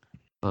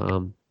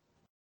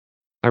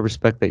 I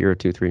respect that you're a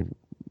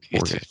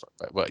 234 guy.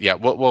 Well, yeah.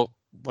 We'll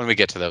when we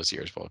get to those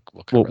years, we'll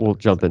cover We'll that.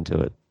 jump into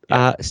it.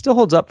 Yeah. Still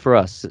holds up for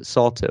us.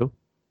 Saw 2.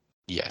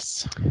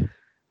 Yes.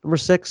 Number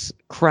 6,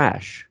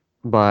 Crash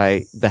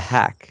by the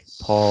Hack,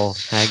 Paul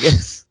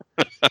Haggis.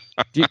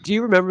 do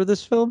you remember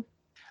this film?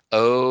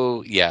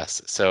 Oh,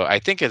 yes. So I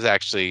think it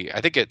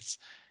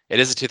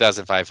is a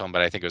 2005 film,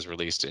 but I think it was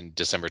released in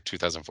December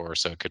 2004,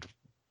 so it could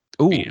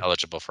Ooh, be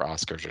eligible for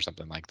Oscars or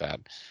something like that.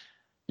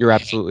 you're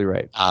absolutely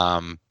right.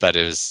 But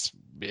it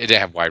didn't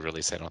have wide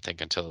release, I don't think,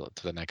 until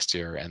to the next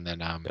year. And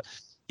then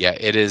yeah,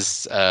 it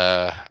is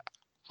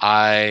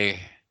I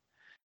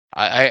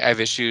have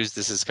issues.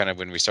 This is kind of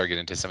when we start getting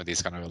into some of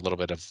these kind of a little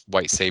bit of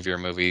white savior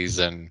movies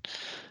and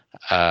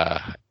uh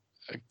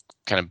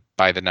kind of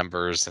by the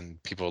numbers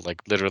and people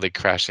like literally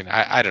crashing.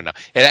 I don't know.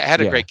 It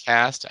had a great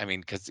cast. I mean,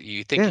 because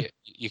you think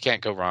you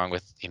can't go wrong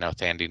with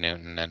Thandie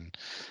Newton and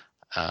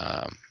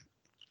um,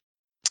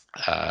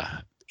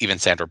 even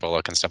Sandra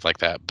Bullock and stuff like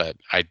that. But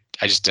I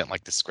just didn't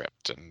like the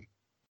script and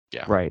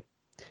yeah. Right.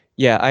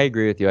 Yeah, I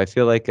agree with you. I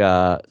feel like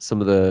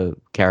some of the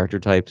character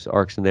types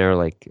arcs in there,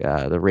 like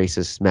the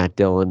racist Matt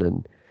Dillon,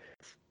 and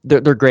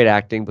they're great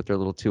acting, but they're a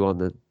little too on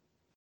the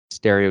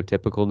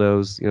stereotypical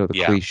nose, the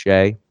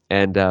cliche.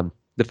 And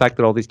the fact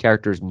that all these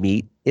characters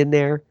meet in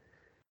there,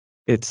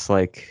 it's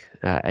like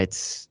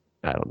it's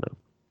I don't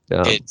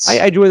know.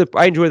 I enjoy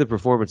the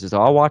performances.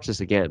 I'll watch this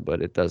again,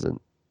 but it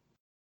doesn't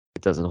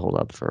hold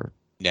up for.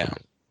 No,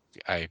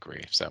 I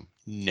agree. So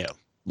no.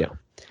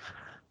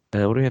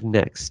 What do we have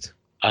next?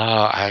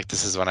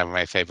 This is one of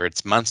my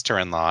favorites,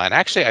 Monster-in-Law. And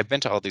actually, I've been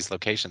to all these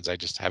locations. I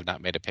just have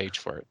not made a page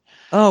for it.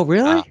 Oh,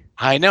 really?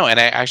 I know, and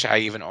I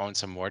even own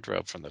some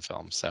wardrobe from the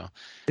film. So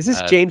is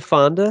this Jane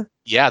Fonda?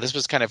 Yeah, this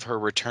was kind of her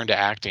return to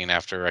acting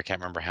after I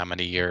can't remember how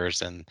many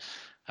years. And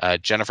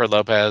Jennifer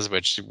Lopez,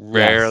 which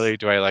rarely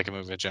do I like a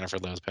movie with Jennifer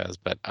Lopez,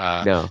 but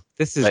no,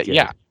 this is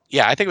good.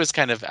 Yeah, I think it was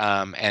kind of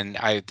and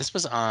this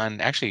was on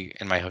actually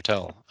in my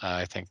hotel.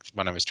 I think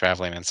when I was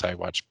traveling, and so I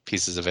watched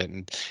pieces of it,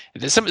 and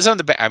some of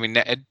the. I mean,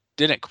 it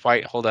didn't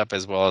quite hold up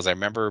as well as I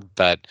remember,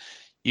 but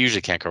you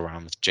usually can't go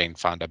wrong with Jane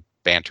Fonda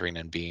bantering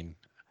and being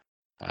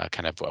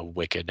kind of a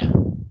wicked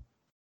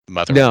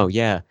mother. No,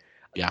 yeah.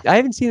 Yeah. I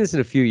haven't seen this in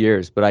a few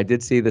years, but I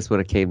did see this when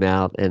it came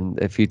out and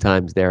a few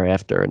times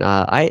thereafter, and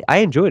I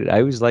enjoyed it. I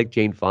always liked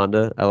Jane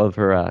Fonda. I love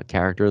her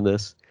character in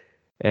this,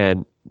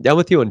 and I'm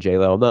with you on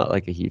J-Lo. I'm not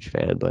like a huge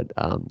fan, but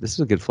this is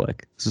a good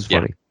flick. This is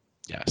funny.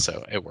 Yeah,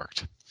 so it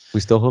worked.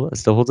 It still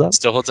holds up.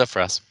 Still holds up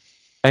for us.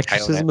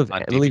 Exorcism of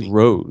Emily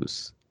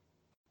Rose.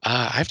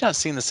 I've not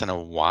seen this in a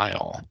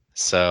while,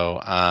 so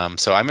I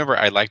remember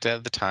I liked it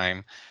at the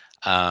time,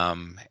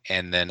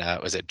 and then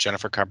was it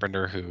Jennifer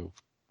Carpenter who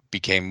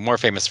became more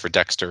famous for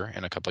Dexter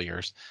in a couple of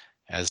years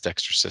as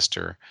Dexter's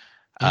sister.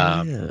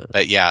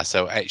 But yeah,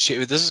 so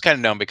this was kind of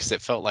known because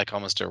it felt like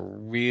almost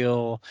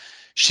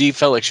she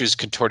felt like she was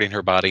contorting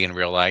her body in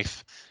real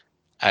life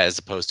as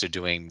opposed to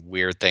doing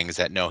weird things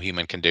that no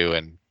human can do.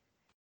 And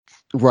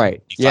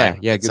right. Yeah.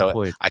 Good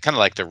point. I kind of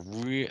like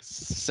the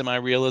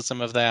semi-realism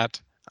of that.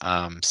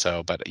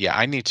 But yeah,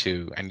 I need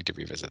to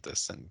revisit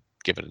this and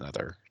give it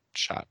another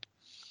shot.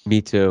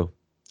 Me too.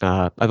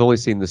 I've only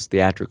seen this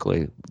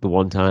theatrically the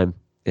one time.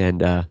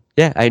 And I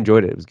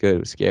enjoyed it. It was good. It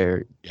was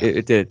scary. Yeah.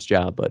 It did its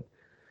job, but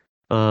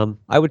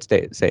I would say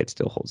it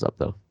still holds up,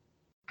 though.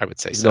 I would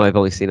say so. No, I've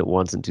only seen it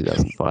once in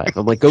 2005.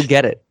 I'm like, go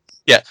get it.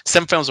 Yeah,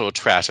 some films will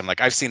trash. I'm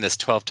like, I've seen this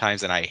 12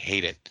 times and I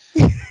hate it.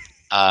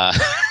 I've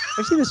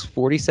seen this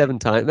 47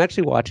 times. I'm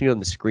actually watching it on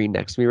the screen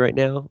next to me right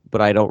now,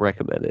 but I don't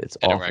recommend it. It's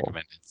awful. I don't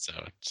recommend it.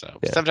 So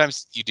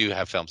sometimes you do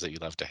have films that you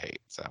love to hate.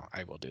 So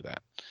I will do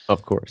that.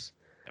 Of course.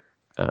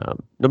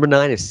 Number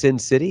 9 is Sin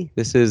City.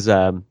 This is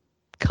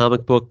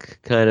comic book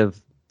kind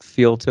of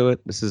feel to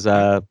it. This is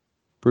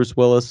Bruce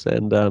Willis,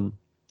 and I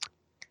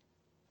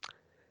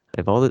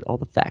have all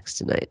the facts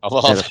tonight.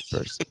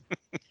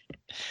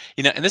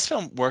 And this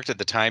film worked at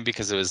the time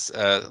because it was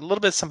a little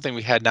bit something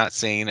we had not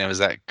seen. It was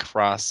that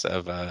cross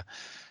of a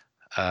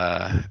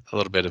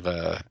little bit of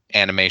a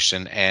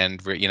animation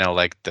and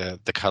like the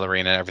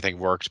coloring and everything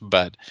worked.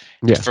 But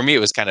for me, it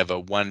was kind of a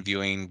one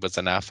viewing was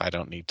enough. I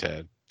don't need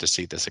to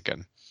see this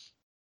again.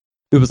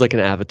 It was like an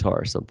Avatar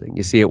or something.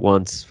 You see it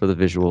once for the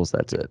visuals.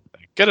 That's it.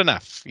 Good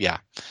enough. Yeah.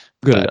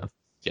 Good enough.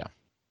 Yeah.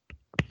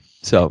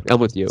 So I'm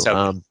with you.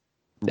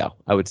 No,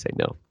 I would say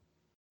no.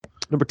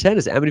 Number 10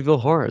 is Amityville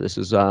Horror. This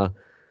is the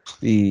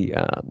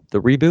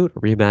reboot,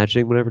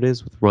 reimagining, whatever it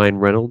is, with Ryan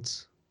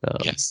Reynolds.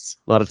 Yes.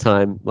 A lot of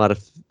time, a lot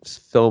of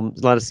film,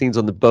 a lot of scenes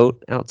on the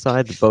boat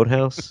outside the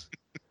boathouse.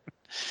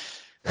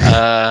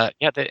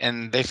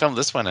 They filmed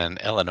this one in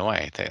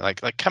Illinois. They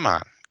like come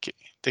on,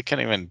 they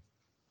can't even.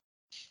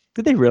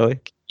 Did they really?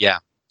 Yeah.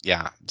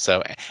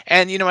 So,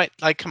 and you know what?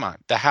 Like, come on,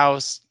 the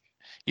house.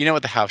 You know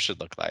what the house should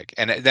look like,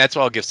 and that's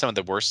why I'll give some of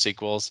the worst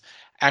sequels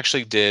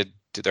actually did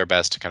did their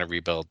best to kind of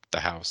rebuild the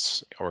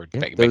house or Yeah,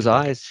 make those it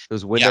look. eyes,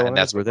 those Yeah, window and eyes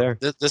that's were what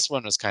there. this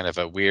one was kind of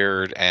a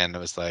weird, and it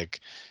was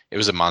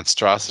a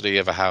monstrosity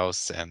of a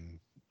house, and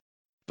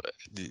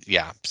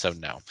yeah, so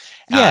no.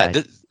 Yeah.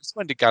 This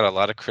one got a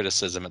lot of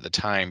criticism at the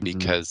time Mhm.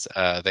 because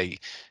the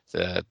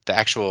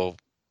actual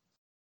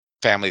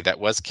family that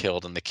was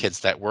killed and the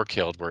kids that were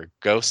killed were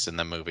ghosts in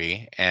the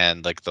movie,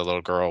 and like the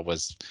little girl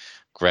was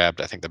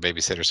grabbed, I think, the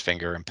babysitter's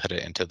finger and put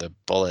it into the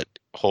bullet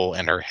hole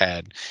in her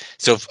head.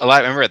 So I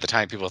remember at the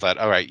time people thought,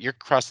 all right, you're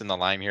crossing the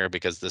line here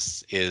because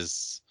this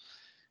is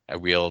a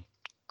real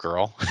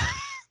girl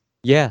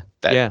Yeah.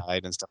 that Yeah.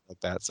 died and stuff like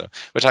that. So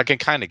which I can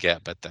kind of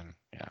get, but then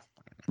yeah.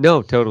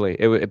 No, totally.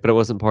 But it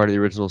wasn't part of the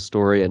original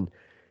story, and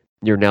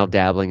you're now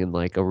dabbling in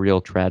like a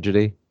real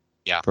tragedy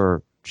Yeah.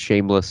 for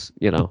shameless,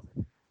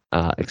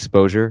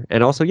 exposure.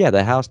 And also, yeah,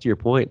 the house, to your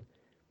point,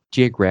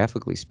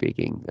 geographically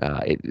speaking,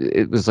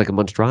 it was like a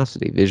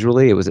monstrosity.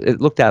 Visually, it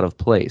looked out of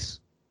place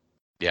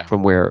Yeah.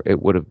 from where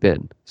it would have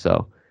been.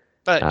 So,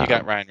 But you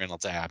got um, Ryan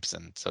Reynolds abs,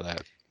 and so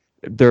that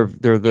they're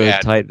you the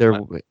add tight. They're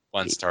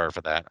one star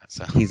for that.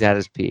 So He's at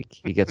his peak.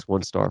 He gets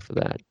 1 star for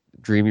that.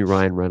 Dreamy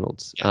Ryan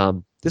Reynolds. yeah.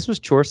 This was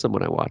choresome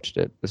when I watched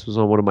it. This was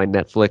on one of my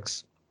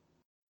Netflix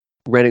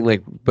renting,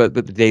 like, but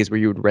the days where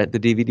you would rent the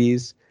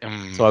DVDs.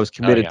 So I was Oh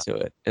committed yeah. to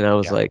it, and I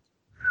was Yeah. like,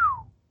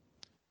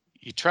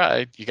 You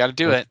tried. You got to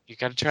do Yep. it. You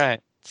got to try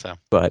it. So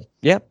but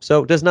yeah.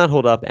 So it does not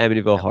hold up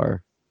Amityville yeah.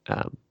 Horror,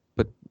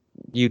 but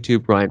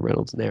YouTube Ryan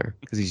Reynolds in there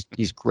because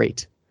he's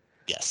great.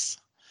 Yes.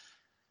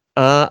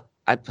 Uh,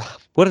 I,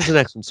 what is the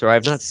next one, sir? I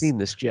have not seen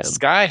this gem.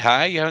 Sky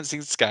High. You haven't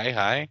seen Sky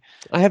High?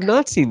 I have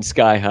not seen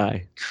Sky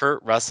High.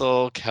 Kurt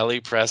Russell,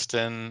 Kelly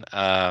Preston.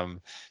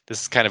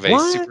 This is kind of a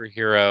What?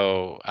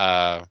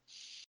 superhero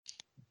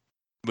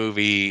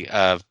movie,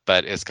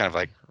 but it's kind of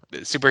like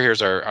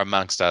superheroes are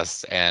amongst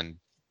us, and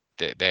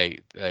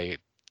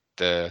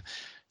the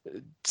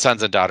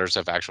sons and daughters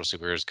of actual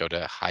superheroes go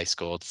to high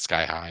school, to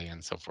Sky High,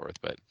 and so forth.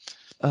 But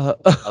Uh,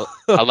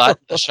 a lot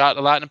shot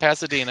a lot in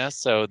Pasadena,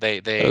 so oh,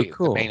 the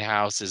cool. main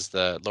house is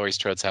the Laurie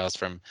Strode's house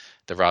from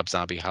the Rob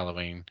Zombie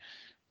Halloween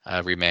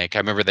remake. I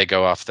remember they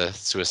go off the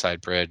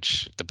Suicide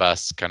Bridge. The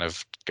bus kind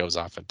of goes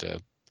off into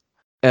the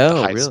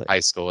Oh, really? high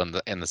school in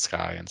the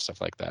sky and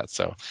stuff like that.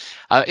 So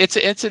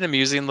it's an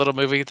amusing little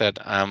movie that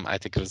I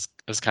think it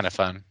was kind of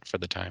fun for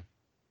the time.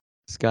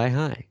 Sky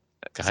High.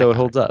 Sky So it High.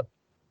 holds up.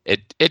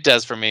 It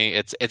does for me.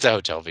 It's a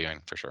hotel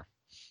viewing for sure.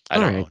 I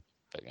All don't right. own,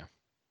 but yeah.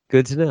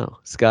 Good to know.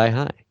 Sky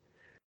High.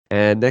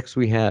 And next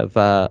we have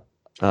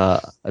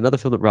another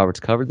film that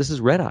Robert's covered. This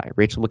is Red Eye.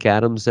 Rachel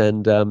McAdams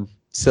and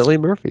Cillian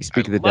Murphy.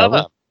 Speak of the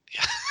love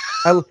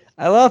devil.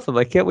 I love him.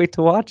 I can't wait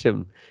to watch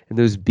him. And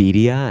those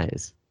beady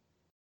eyes.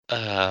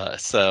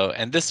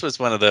 And this was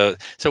one of the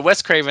so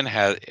Wes Craven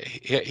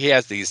he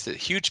has these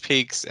huge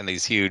peaks and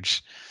these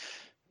huge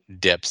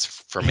dips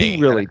for me.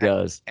 He really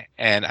does.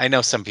 And I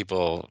know some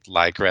people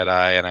like Red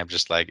Eye, and I'm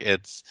just like,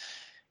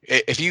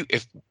 if you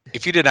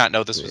did not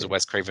know this was a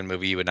Wes Craven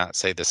movie, you would not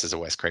say this is a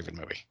Wes Craven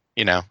movie.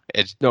 No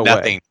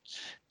nothing way.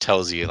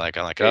 tells you like,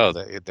 I'm like, oh,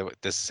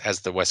 this has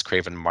the Wes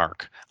Craven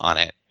mark on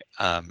it.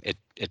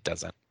 It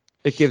doesn't.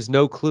 It gives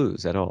no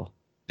clues at all.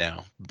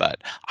 No,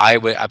 but I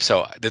would.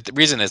 So the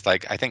reason is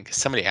like I think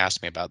somebody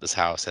asked me about this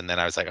house, and then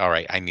I was like, all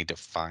right, I need to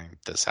find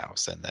this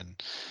house, and then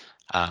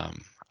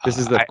this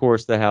is of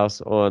course the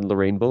house on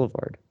Lorraine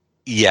Boulevard.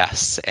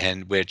 Yes,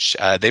 and which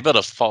they built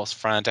a false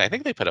front. I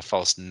think they put a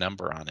false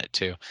number on it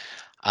too,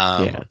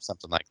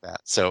 something like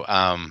that. So,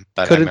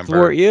 but Couldn't I remember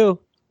thwart you.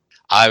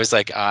 I was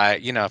like, if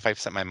I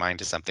set my mind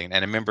to something, and I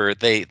remember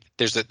they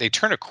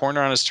turn a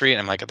corner on a street, and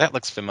I'm like, that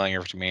looks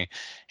familiar to me,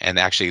 and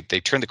actually they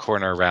turned the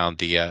corner around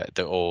the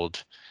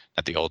old.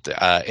 Not the old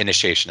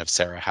Initiation of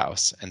Sarah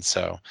house, and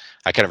so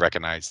I kind of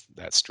recognized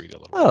that street a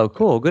little bit. Oh,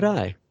 cool. Good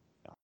eye.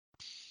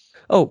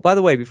 Oh, by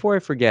the way, before I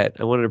forget,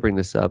 I wanted to bring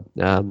this up.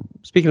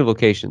 Speaking of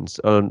locations,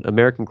 on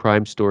American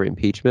Crime Story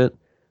Impeachment,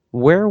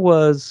 where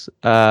was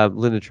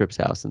Linda Tripp's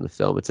house in the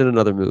film? It's in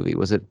another movie.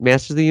 Was it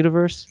Masters of the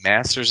Universe?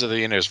 Masters of the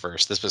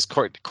Universe. This was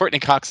Courtney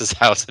Cox's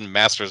house in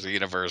Masters of the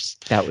Universe.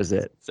 That was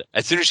it. So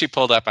as soon as she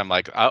pulled up, I'm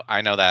like, oh,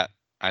 I know that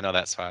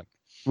spot.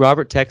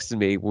 Robert texted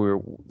me. We were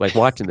like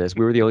watching this.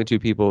 We were the only two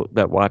people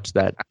that watched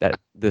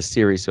this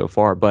series so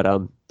far. But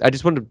I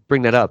just wanted to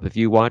bring that up. If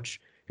you're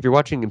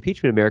watching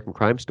Impeachment American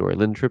Crime Story,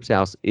 Linda Tripp's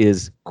house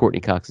is Courtney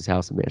Cox's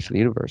house in Masters of the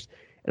Universe.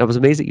 And I was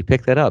amazed that you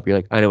picked that up. You're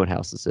like, I know what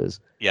house this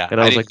is. Yeah.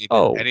 And I was like,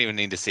 I didn't even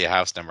need to see a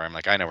house number. I'm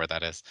like, I know where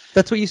that is.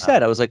 That's what you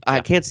said. I was like, I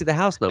can't see the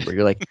house number.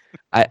 You're like,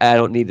 I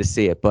don't need to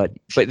see it. But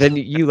then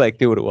you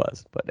like knew what it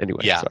was. But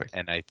anyway, yeah. Sorry.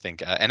 And I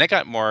think, and I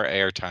got more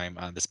airtime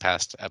on this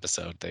past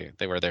episode.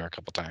 They were there a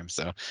couple times.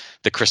 So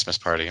the Christmas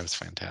party was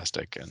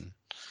fantastic. And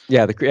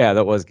yeah,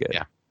 that was good.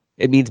 Yeah.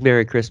 It means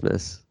Merry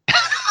Christmas.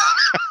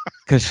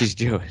 Because she's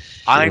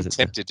Jewish. I'm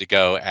tempted to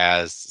go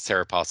as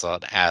Sarah Paulson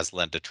as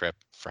Linda Tripp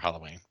for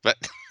Halloween, but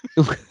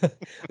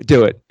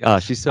do it.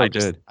 She's so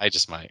good. I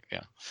just might.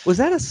 Yeah. Was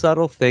that a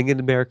subtle thing in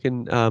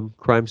American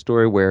Crime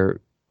Story where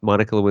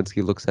Monica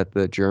Lewinsky looks at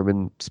the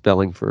German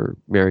spelling for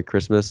Merry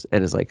Christmas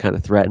and is like kind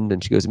of threatened,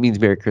 and she goes, "It means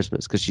Merry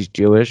Christmas" because she's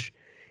Jewish,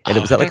 And it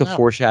was I that like don't a know.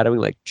 foreshadowing,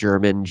 like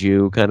German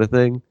Jew kind of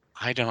thing?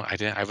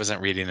 I wasn't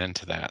reading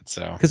into that.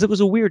 So Because it was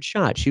a weird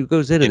shot. She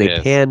goes in and it they is.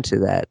 pan to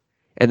that,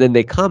 and then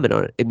they comment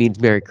on it. It means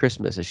Merry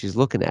Christmas, and she's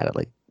looking at it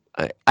like,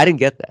 I didn't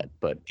get that,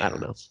 but I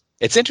don't Yeah. know.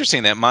 It's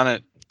interesting that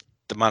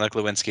the Monica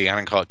Lewinsky, I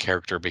don't call it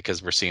character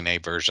because we're seeing a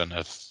version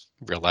of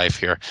real life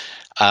here,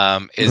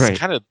 is Right.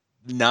 kind of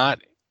not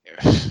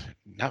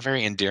not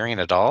very endearing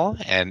at all.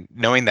 And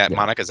knowing that No.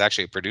 Monica's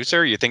actually a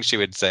producer, you think she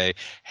would say,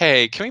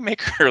 "Hey, can we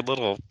make her a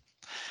little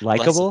less?"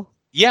 Likable?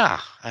 Yeah,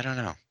 I don't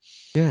know.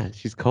 Yeah,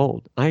 she's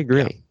cold. I Yeah,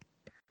 agree.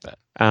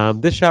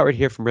 but This shot right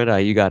here from Red Eye,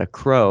 you got a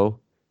crow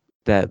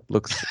that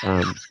looks,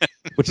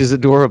 which is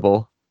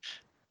adorable.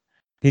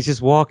 He's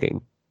just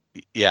walking.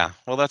 yeah.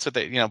 Well, that's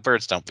what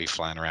birds don't be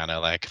flying around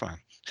LA. Come on.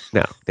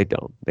 No, they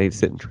don't. They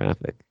sit in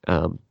traffic.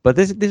 But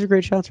these are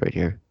great shots right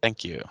here.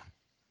 Thank you.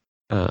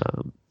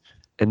 Um,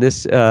 and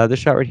this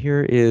shot right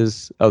here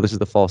is this is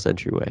the false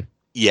entryway.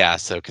 Yeah,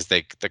 so because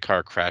the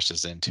car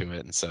crashes into it,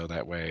 and so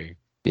that way,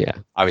 Yeah.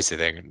 obviously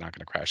they're not going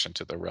to crash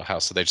into the real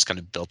house, so they just kind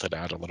of built it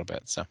out a little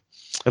bit. So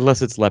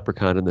Unless it's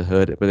Leprechaun in the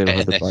Hood, where they don't have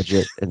and the then,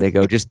 budget, and they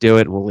go, just do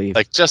it, and we'll leave.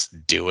 like,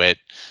 just do it.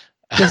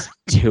 Just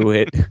do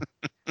it.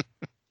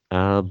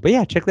 But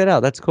yeah, check that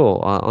out. That's cool.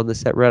 On the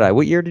set Red Eye.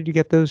 What year did you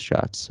get those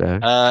shots?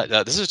 No,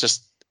 this is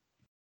just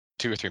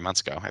 2 or 3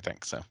 months ago, I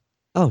think. So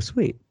Oh,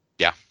 sweet.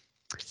 yeah,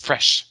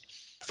 fresh.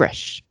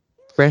 Fresh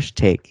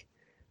take.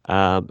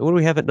 What do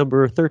we have at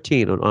number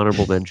 13 on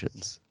honorable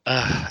mentions?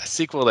 A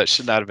sequel that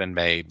should not have been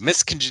made.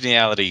 Miss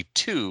Congeniality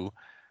 2,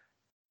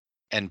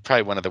 and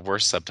probably one of the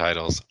worst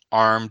subtitles,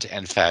 Armed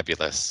and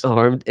Fabulous.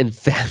 Armed and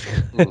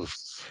Fabulous.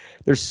 Oof.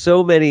 There's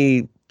so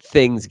many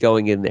things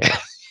going in there.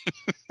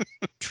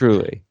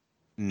 Truly.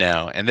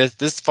 No, and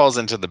this falls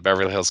into the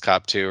Beverly Hills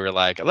Cop 2. We're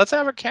like, let's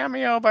have a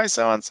cameo by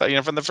so and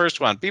so, from the first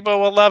one. People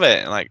will love it.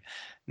 And like,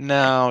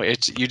 no,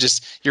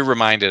 you're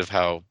reminded of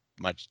how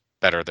much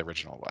better the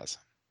original was.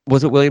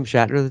 Was it William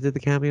Shatner that did the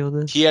cameo on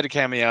this? He had a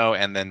cameo,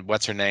 and then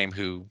what's her name?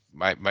 Who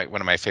one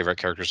of my favorite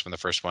characters from the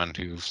first one,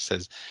 who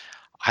says,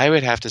 I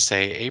would have to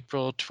say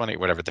April 20,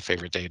 whatever the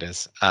favorite date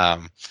is.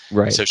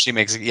 Right. So she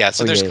makes it.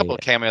 So Oh, there's yeah, a couple yeah,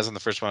 of cameos in the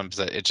first one,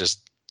 but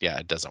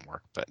it doesn't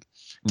work. But it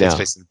No. takes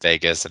place in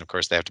Vegas, and of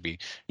course they have to be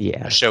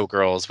Yeah.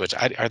 showgirls. Which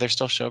are there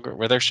still showgirls?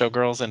 Were there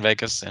showgirls in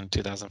Vegas in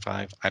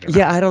 2005? I don't know.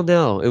 Yeah, I don't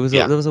know. It was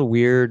Yeah. that was a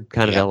weird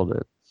kind of Yeah.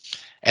 element.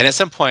 And at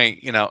some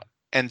point,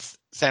 and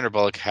Sandra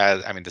Bullock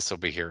has. I mean, this will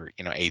be her,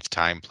 8th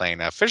time playing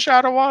a fish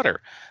out of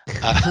water.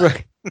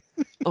 Right.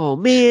 Oh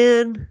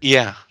man.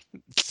 Yeah.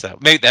 So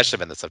maybe that should have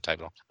been the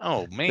subtitle.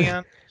 Oh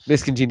man.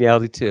 Miss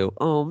Congeniality 2.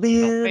 Oh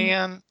man. Oh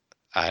man.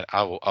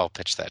 I'll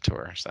pitch that to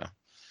her. So.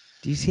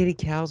 Do you see any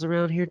cows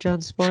around here,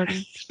 John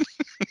Spartan?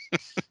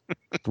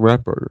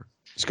 Rat burger.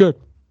 It's good.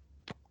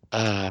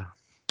 I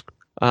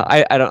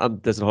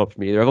don't. Doesn't hold for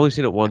me either. I've only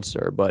seen it once,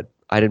 sir, but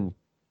I didn't.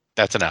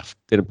 That's enough.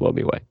 Didn't blow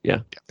me away. Yeah.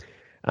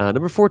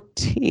 Number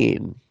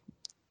 14.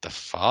 The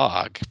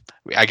Fog.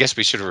 I guess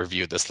we should have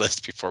reviewed this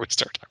list before we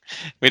start.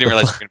 We didn't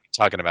realize we were going to be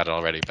talking about it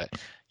already, but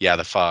yeah,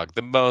 The Fog,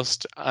 the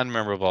most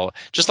unmemorable.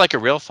 Just like a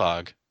real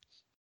fog,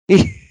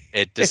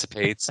 it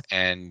dissipates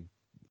and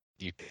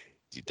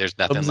there's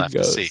nothing Comes and left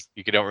to see. goes.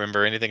 You don't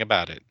remember anything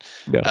about it.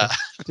 No,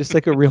 just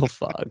like a real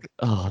fog.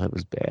 Oh, that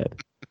was bad.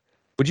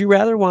 Would you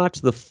rather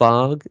watch The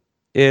Fog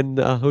in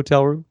a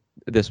hotel room,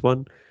 this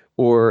one,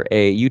 or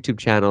a YouTube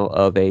channel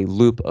of a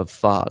loop of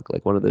fog,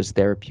 like one of those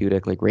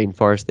therapeutic, like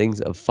rainforest things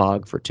of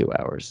fog for 2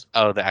 hours?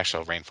 Oh, the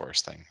actual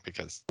rainforest thing,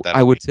 because that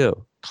I would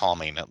too.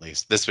 calming at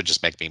least. This would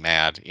just make me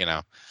mad,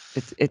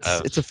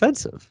 It's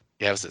offensive.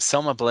 Yeah, was it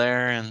Selma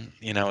Blair? And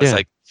it was Yeah.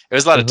 like it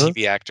was a lot of Uh-huh.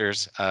 TV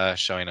actors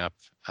showing up.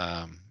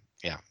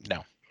 Yeah,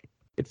 no.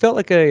 It felt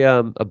like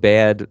a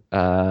bad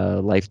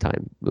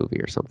Lifetime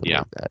movie or something Yeah.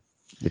 like that.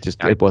 It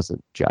Yeah. it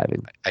wasn't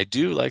jiving. I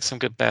do like some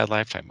good bad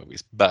Lifetime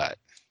movies, but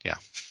yeah.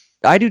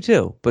 I do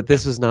too, but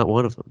this is not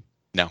one of them.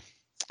 No.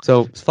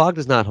 So Fog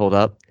does not hold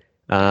up.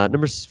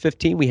 Number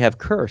 15, we have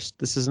Cursed.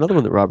 This is another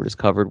one that Robert has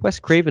covered. Wes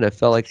Craven, I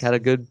felt like had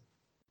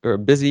a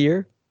busy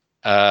year.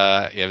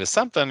 It was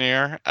something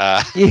here.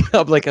 Yeah,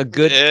 like a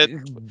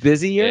good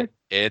busy year.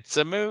 It's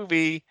a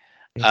movie.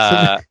 It's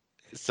a-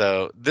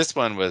 So this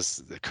one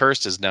was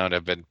Cursed is known to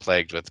have been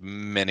plagued with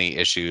many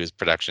issues,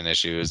 production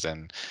issues,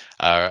 and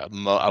a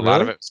lot of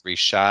Really? it was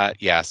reshot.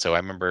 Yeah, so I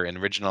remember in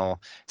original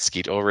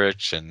Skeet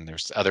Ulrich, and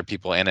there's other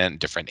people in it,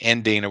 different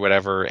ending or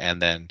whatever,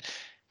 and then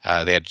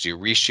they had to do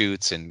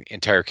reshoots, and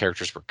entire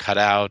characters were cut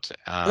out.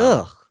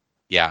 Ugh,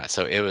 Yeah,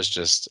 so it was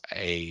just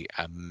a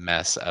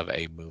mess of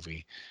a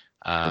movie.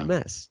 a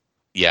mess.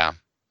 Yeah,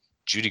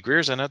 Judy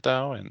Greer's in it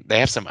though, and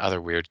they have some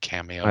other weird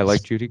cameos. I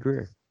like Judy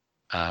Greer.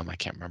 I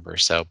can't remember.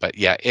 So, but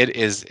yeah,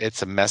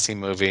 it's a messy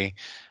movie.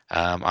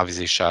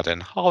 Obviously shot in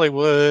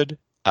Hollywood.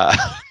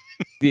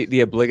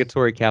 The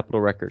obligatory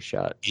Capitol Records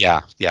shot.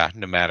 Yeah,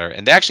 no matter.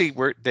 And they actually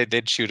they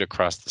did shoot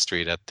across the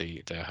street at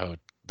the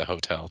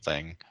hotel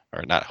thing,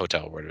 or not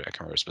hotel. Where I can't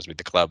remember. It was supposed to be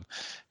the club.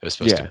 It was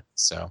supposed to Yeah. be.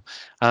 So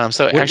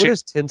What actually,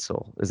 is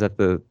Tinsel? Is that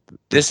the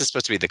this is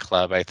supposed to be the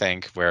club. I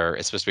think where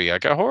it's supposed to be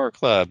like a horror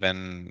club,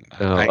 and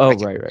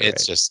it's right.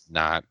 just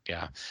not.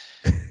 Yeah.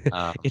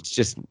 Um, It's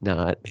just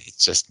not.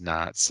 it's just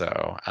not.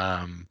 So,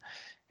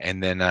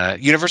 and then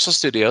Universal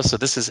Studios. So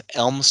this is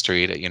Elm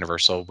Street at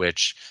Universal,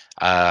 which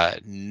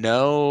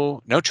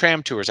no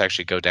tram tours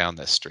actually go down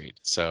this street.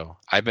 So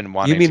I've been You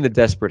wanting mean to. the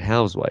Desperate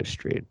Housewives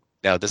Street?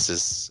 No, this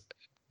is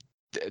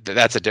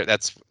that's a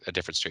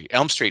different street.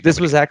 Elm Street. This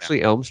Nobody was goes down.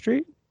 actually Elm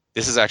Street?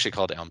 This is actually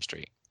called Elm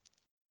Street,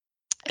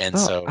 and Oh,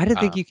 so I didn't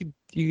think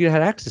you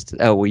had access to.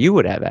 Oh, well, you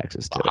would have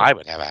access to it. I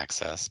would have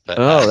access, but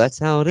Oh, that's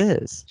how it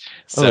is.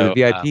 Oh, the so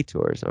VIP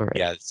tours. All right.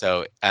 yeah.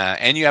 So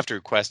and you have to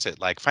request it.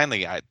 Like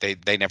finally,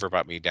 they never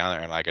brought me down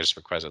there, and like I just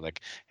requested like,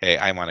 hey,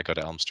 I want to go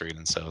to Elm Street,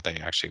 and so they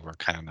actually were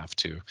kind enough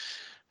to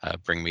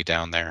bring me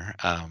down there.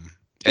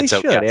 They And so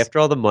should, after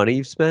all the money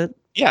you've spent.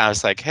 yeah, I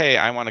was like, hey,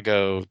 I want to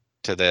go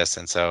to this,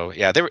 and so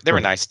yeah, they were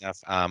Right. nice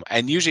enough.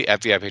 And usually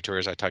at VIP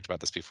tours, I talked about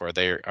this before.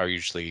 They are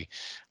usually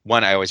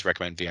one. I always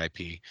recommend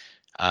VIP.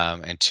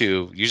 And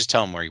two, you just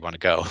tell them where you want to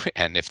go,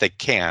 and if they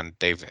can,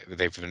 they've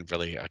been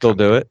really They'll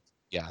do it.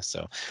 yeah.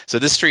 So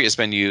this street has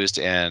been used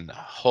in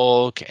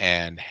Hulk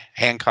and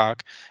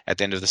Hancock. At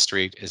the end of the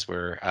street is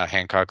where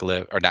Hancock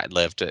lived, or not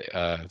lived.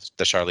 The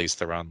Charlize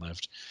Theron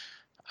lived.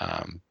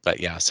 But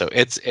yeah, so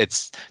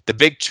it's the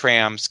big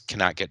trams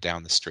cannot get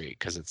down the street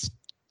because it's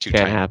too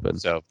Can't tiny. happen.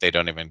 So they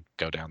don't even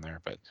go down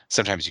there. But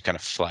sometimes you kind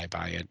of fly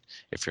by it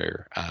if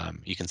you're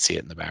you can see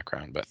it in the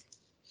background. But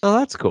Oh,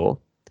 that's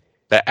cool.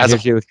 as a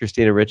Interview with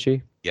Christina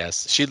Ricci?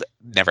 yes, she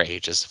never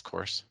ages, of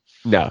course.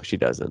 No, she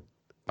doesn't.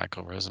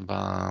 Michael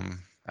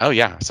Rosenbaum. Oh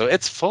yeah, so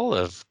it's full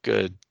of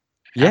good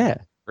Yeah.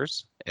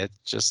 actors. It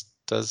just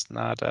does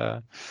not.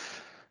 Oh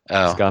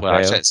Scott well,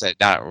 I Baio. should say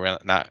not.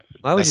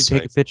 Why would you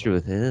take necessarily a picture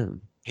with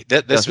him?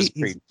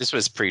 This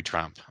was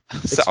pre-Trump,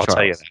 so I'll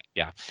tell you Charles. that.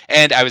 Yeah,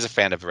 and I was a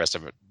fan of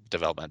Arrested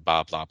Development.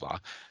 Blah blah blah.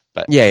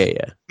 But Yeah.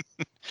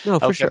 No,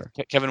 for oh, sure.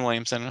 Kevin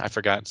Williamson, I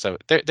forgot. So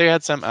they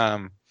had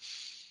some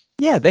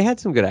Yeah, they had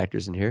some good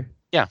actors in here.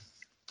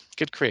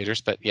 good creators,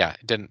 but yeah,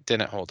 it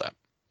didn't hold up.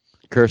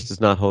 Curse does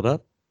not hold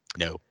up.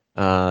 No.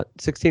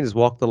 16 is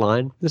Walk the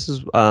Line. This is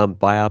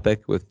biopic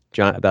with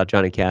about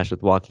Johnny Cash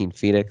with Joaquin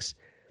Phoenix.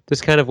 This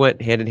kind of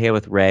went hand in hand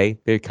with Ray.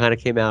 They kind of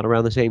came out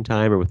around the same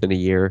time or within a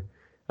year.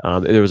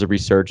 There was a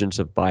resurgence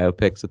of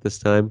biopics at this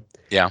time.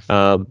 Yeah.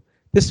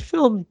 This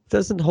film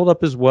doesn't hold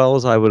up as well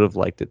as I would have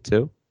liked it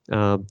to.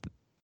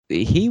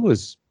 He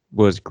was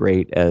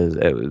great as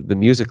the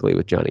musically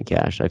with Johnny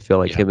Cash. I feel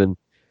like him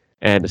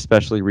and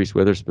especially Reese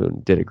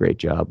Witherspoon did a great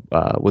job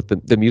with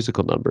the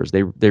musical numbers.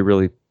 They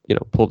really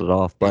pulled it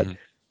off. But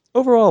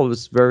overall, it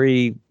was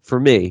very, for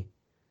me,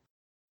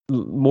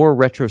 more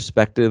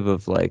retrospective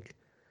of like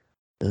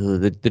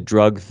the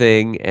drug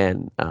thing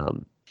and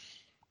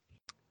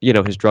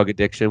his drug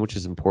addiction, which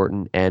is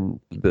important, and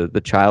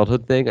the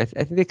childhood thing. I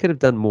think they could have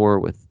done more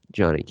with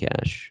Johnny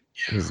Cash,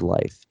 his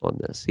life on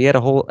this. He had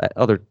a whole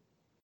other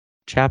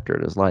chapter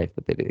in his life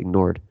that they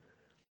ignored.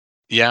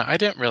 Yeah, I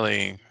didn't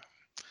really.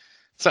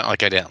 It's not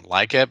like I didn't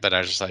like it, but I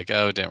was just like,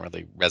 oh, it didn't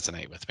really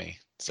resonate with me.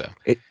 So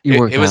you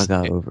weren't was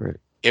over it.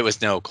 It was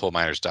no coal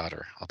miner's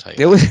daughter. I'll tell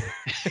you. It was.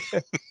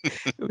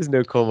 It was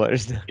no coal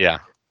miner's daughter. Yeah.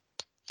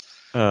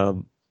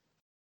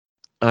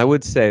 I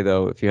would say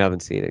though, if you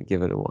haven't seen it,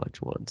 give it a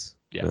watch once.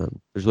 Yeah.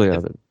 There's really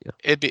other. Yeah.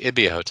 It'd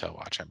be a hotel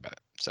watch, I bet.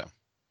 So.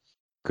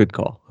 Good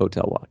call.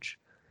 Hotel watch.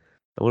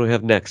 And what do we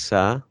have next,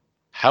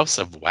 House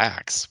of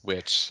Wax,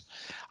 which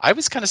I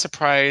was kind of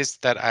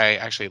surprised that I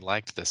actually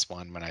liked this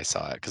one when I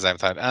saw it because I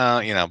thought, oh,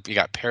 you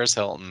got Paris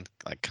Hilton,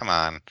 like, come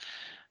on.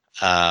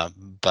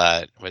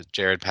 But with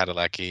Jared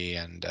Padalecki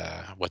and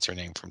what's her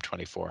name from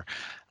 24.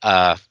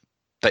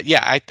 But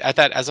yeah, I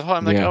thought as a whole,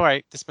 I'm like, all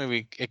right, this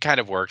movie, it kind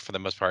of worked for the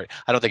most part.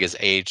 I don't think it's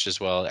aged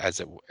as well as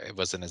it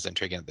wasn't as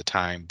intriguing at the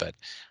time. But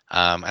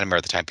I remember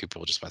at the time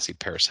people just want to see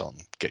Paris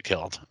Hilton get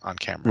killed on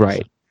camera.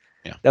 Right. So,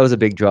 yeah. That was a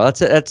big draw.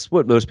 That's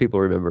what most people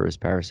remember is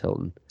Paris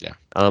Hilton. Yeah.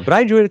 But I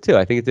enjoyed it too.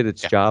 I think it did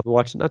its job. I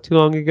watched it not too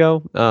long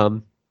ago.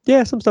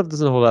 Yeah, some stuff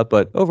doesn't hold up,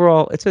 but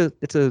overall, it's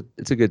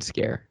a good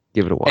scare.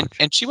 Give it a watch.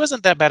 And she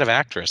wasn't that bad of an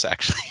actress,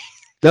 actually.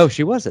 No,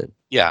 she wasn't.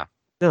 Yeah.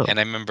 No. And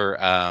I remember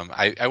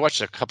I watched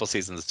a couple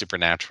seasons of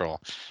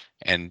Supernatural,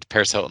 and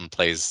Paris Hilton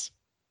plays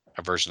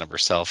a version of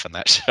herself in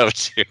that show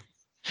too.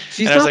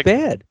 She's not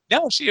bad.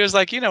 No, she was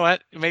like, you know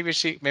what? Maybe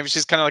she's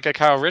kind of like a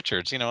Kyle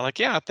Richards. Like,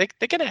 yeah,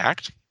 they can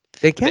act.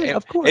 They can,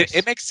 of course.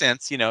 It makes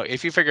sense.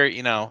 If you figure,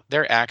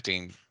 they're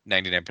acting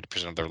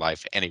 99% of their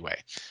life anyway.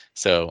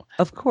 So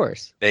of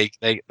course they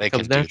can do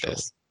natural.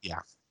 this. Yeah,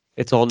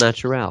 it's all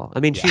natural. I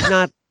mean, she's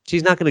not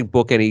going to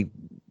book any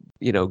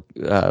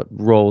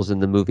roles in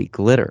the movie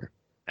Glitter.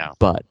 No,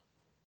 but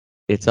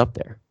it's up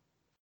there.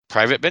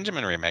 Private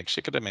Benjamin remake.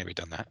 She could have maybe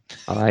done that.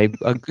 I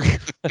agree.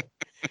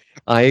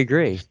 I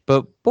agree,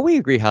 but we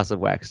agree House of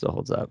Wax still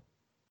holds up.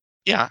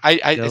 Yeah,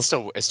 it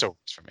still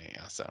works for me.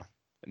 Yeah, so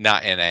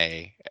not in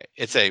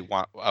it's a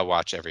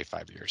watch every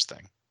 5 years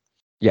thing.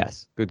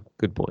 Yes, good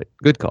point.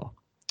 Good call.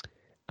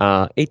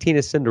 18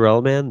 is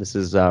Cinderella Man. This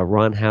is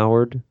Ron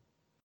Howard.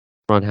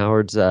 Ron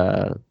Howard's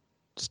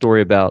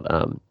story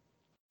about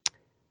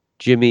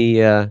Jimmy,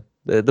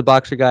 the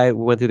boxer guy who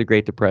went through the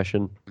Great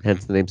Depression,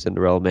 hence the name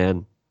Cinderella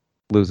Man.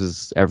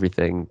 Loses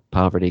everything.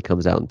 Poverty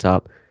comes out on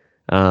top.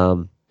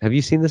 Have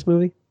you seen this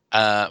movie?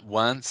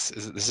 Once.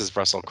 This is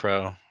Russell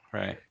Crowe,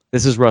 right?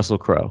 This is Russell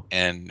Crowe.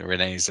 And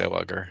Renee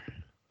Zellweger.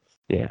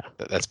 Yeah,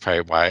 That's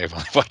probably why I've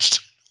only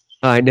watched.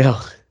 I know.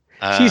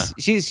 Uh,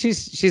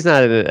 She's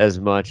not in it as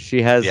much.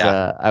 She has.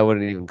 Yeah. I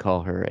wouldn't even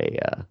call her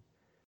a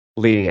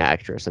leading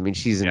actress. I mean,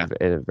 she's in a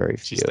very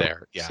few she's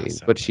there. Yeah, scenes,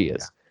 so, but she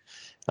is.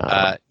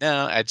 no,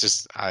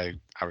 I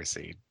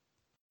obviously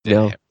No.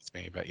 didn't hit with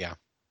me, but yeah.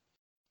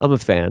 I'm a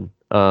fan.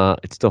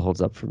 It still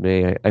holds up for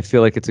me. I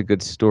feel like it's a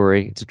good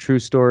story. It's a true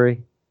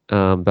story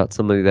about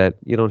somebody that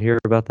you don't hear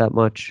about that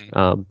much.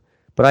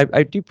 But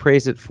I do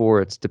praise it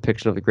for its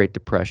depiction of the Great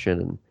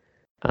Depression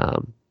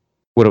and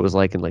what it was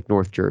like in like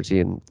North Jersey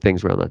and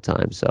things around that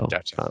time. So,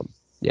 Gotcha.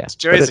 yeah. It's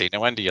Jersey. No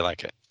wonder you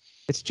like it.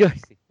 It's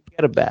Jersey. You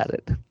gotta bat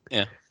it.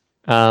 Yeah.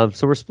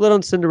 So we're split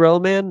on Cinderella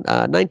Man.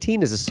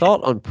 19 is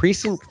Assault on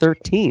Precinct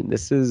 13.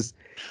 This is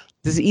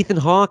Ethan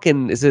Hawke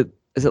and is it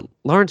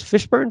Lawrence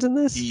Fishburne's in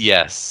this?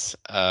 Yes.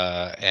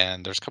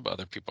 And there's a couple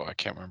other people I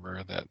can't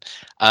remember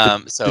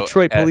that. So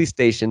Detroit Police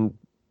Station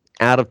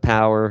out of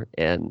power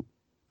and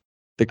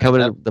they're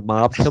coming in, the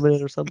mob's coming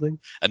in or something.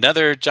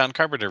 Another John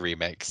Carpenter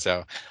remake.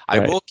 So I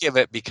will give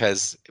it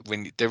because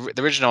when the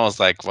original is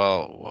like,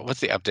 well,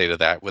 what's the update of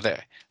that? Would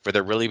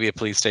there really be a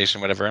police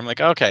station, whatever? I'm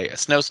like, okay,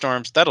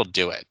 snowstorms, that'll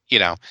do it,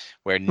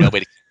 where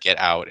nobody can get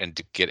out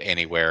and get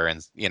anywhere.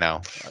 And,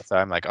 so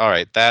I'm like, all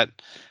right, that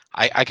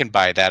I can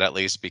buy that at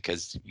least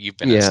because you've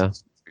been in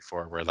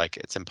before where like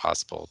it's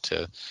impossible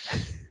to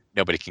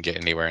nobody can get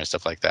anywhere and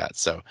stuff like that.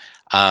 So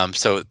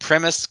so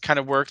premise kind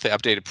of worked, the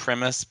updated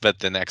premise, but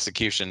then the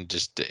execution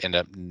just ended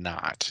up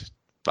not.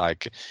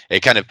 Like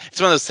it's one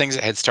of those things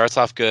that starts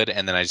off good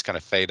and then I just kind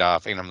of fade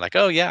off and I'm like,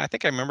 oh yeah, I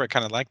think I remember it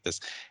kind of like this.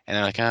 And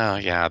I'm like, oh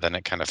yeah, then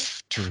it kind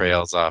of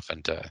trails off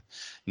into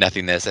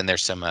nothingness and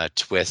there's some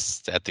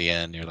twists at the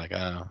end. You're like,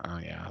 oh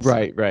yeah. So.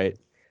 Right.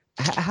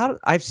 How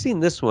I've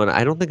seen this one.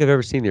 I don't think I've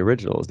ever seen the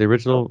original. Is the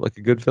original like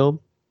a good film?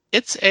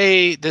 It's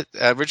the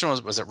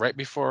original was it right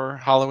before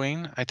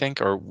Halloween, I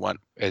think, or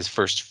his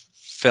first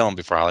film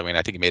before Halloween.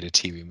 I think he made a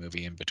TV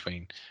movie in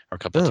between or a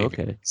couple of TV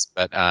movies.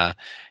 But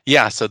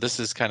yeah, so this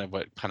is kind of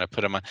what kind of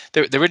put him on.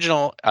 The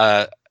original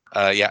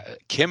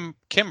Kim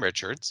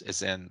Richards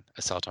is in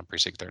Assault on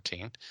Precinct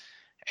 13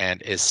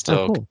 and is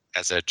still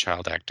as a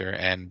child actor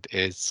and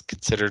is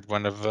considered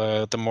one of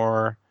the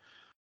more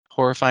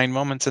horrifying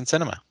moments in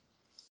cinema.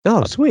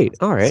 Oh, sweet.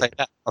 All right.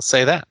 I'll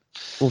say that.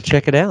 We'll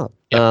check it out.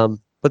 Yep.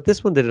 But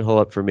this one didn't hold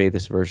up for me,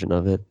 this version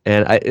of it.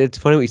 And it's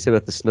funny what you said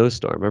about the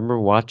snowstorm. I remember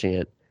watching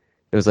it.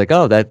 It was like,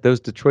 oh, those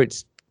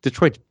Detroit,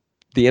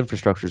 the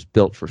infrastructure is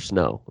built for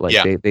snow.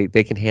 Like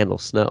they can handle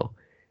snow,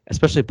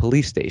 especially a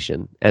police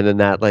station. And then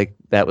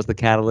that was the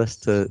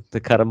catalyst to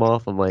cut them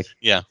off. I'm like,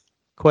 yeah,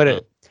 quite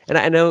a. And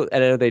I know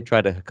they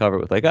tried to cover it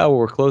with like, oh, well,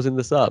 we're closing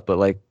this up, but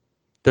like,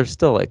 they're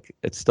still like,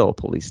 it's still a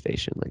police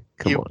station. Like,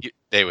 come on.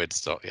 They would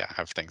still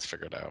have things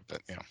figured out,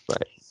 but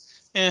right.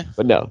 Yeah,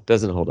 but no,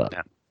 doesn't hold up.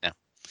 No.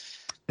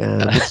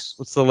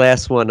 What's the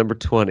last one? Number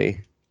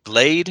 20.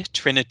 Blade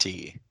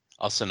Trinity,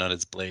 also known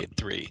as Blade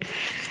 3.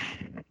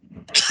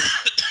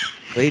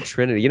 Blade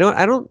Trinity. You know what?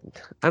 I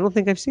don't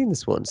think I've seen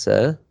this one,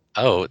 sir.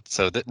 Oh,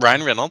 so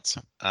Ryan Reynolds,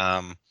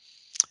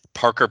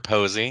 Parker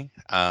Posey.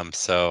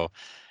 Ryan,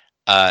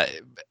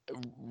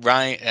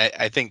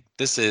 I think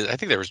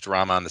there was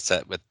drama on the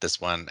set with this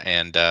one,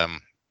 and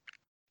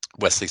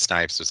Wesley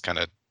Snipes was kind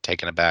of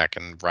taken aback,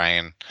 and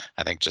Ryan,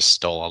 I think, just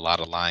stole a lot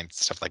of lines,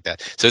 stuff like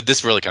that. So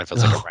this really kind of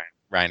feels like a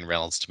Ryan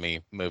Reynolds to me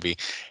movie,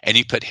 and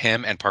you put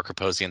him and Parker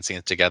Posey in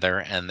scenes together,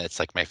 and it's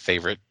like my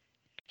favorite.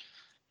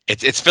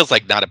 It feels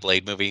like not a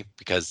Blade movie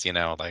because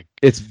like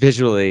it's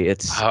visually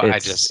it's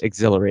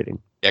exhilarating.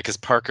 Yeah, because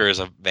Parker is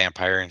a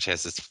vampire and she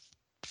has this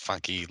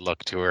funky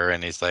look to her,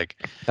 and he's like,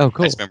 oh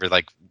cool. I just remember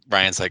like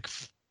Ryan's like,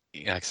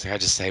 I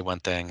just say one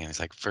thing, and he's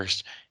like,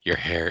 first, your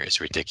hair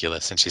is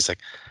ridiculous, and she's like,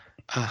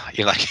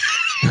 you're like,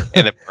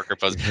 and then Parker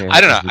Posey.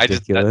 I don't know.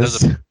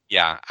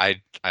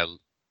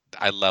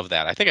 I love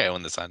that. I think I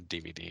own this on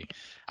DVD.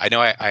 I know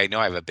I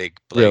have a big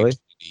Blade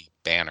DVD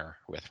banner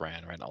with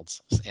Ryan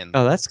Reynolds.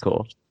 Oh, that's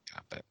cool.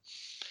 Yeah,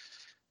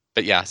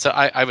 but yeah, so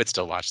I would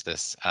still watch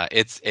this.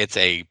 It's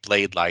a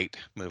Blade Light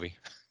movie.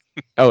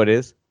 Oh, it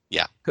is?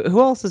 Yeah.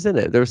 Who else is in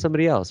it? There was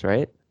somebody else,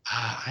 right?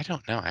 I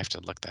don't know. I have to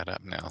look that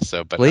up now.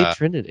 So, but Blade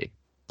Trinity.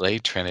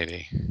 Blade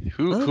Trinity.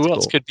 Who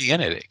else could be in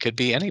it? It could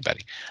be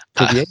anybody.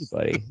 Could be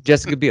anybody.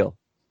 Jessica Biel.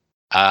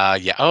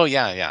 Yeah. Oh,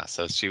 yeah.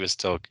 So she was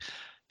still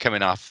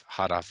coming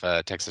hot off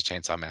Texas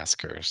Chainsaw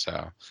Massacre.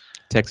 So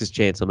Texas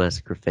Chainsaw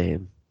Massacre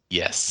fame.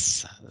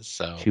 Yes.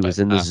 So she was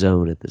in the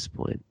zone at this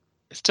point.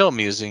 It's still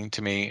amusing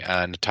to me.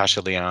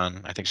 Natasha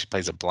Lyonne. I think she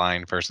plays a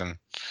blind person.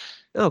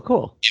 Oh,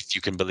 cool. If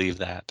you can believe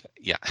that.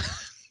 Yeah.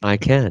 I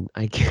can.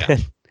 Yeah.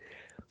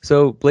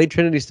 So Blade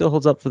Trinity still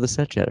holds up for the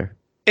set jetter.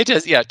 It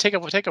does. Yeah. Take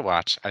a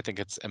watch. I think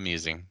it's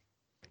amusing.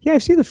 Yeah,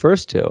 I've seen the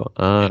first two.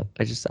 I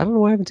don't know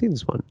why I haven't seen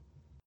this one.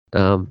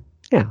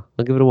 Yeah,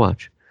 I'll give it a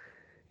watch.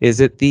 Is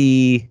it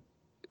the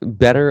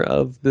better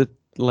of the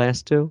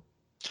last two?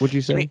 Would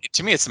you say?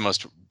 To me, it's the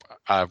most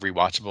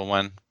rewatchable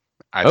one.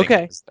 I think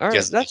Okay, all right,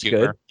 because of the that's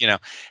humor. good. You know,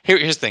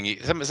 here's the thing: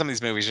 some of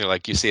these movies, you're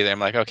like, you see them,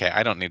 like, okay,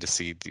 I don't need to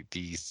see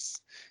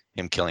these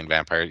him killing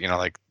vampires. You know,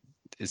 like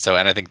so.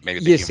 And I think maybe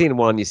the You've humor. seen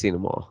one, you've seen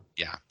them all.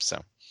 Yeah.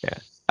 So. Yeah,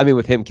 I mean,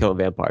 with him killing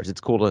vampires, it's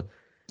cool to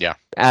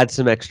add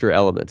some extra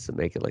elements that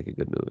make it like a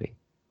good movie.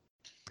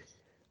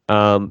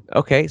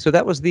 Okay, so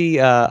that was the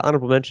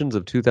honorable mentions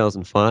of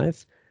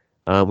 2005.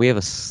 We have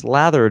a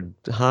slathered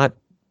hot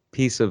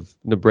piece of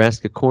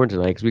Nebraska corn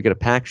tonight because we got a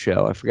pack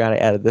show. I forgot I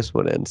added this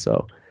one in.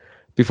 So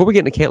before we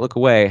get into Can't Look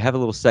Away, I have a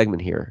little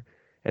segment here,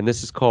 and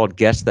this is called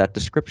Guess That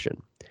Description.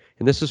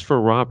 And this is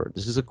for Robert.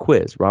 This is a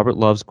quiz. Robert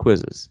loves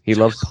quizzes. He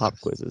loves pop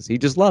quizzes. He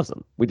just loves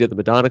them. We did the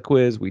Madonna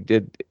quiz. We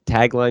did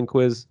tagline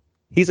quiz.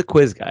 He's a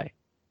quiz guy.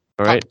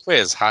 All right. Pop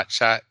quiz, hot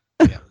shot.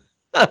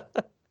 Yeah.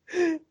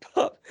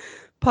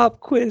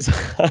 Pop quiz.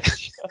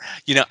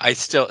 You know, I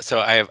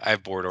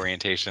have board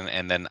orientation,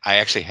 and then I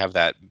actually have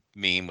that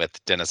meme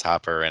with Dennis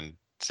Hopper and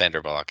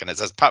Sandra Bullock, and it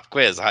says pop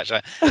quiz, hot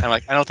shot. And I'm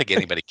like, I don't think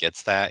anybody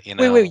gets that. You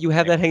know. Wait, you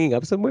have that hanging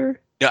up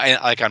somewhere? No,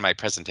 like on my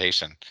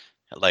presentation.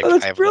 Like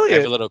that's I have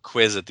brilliant. a little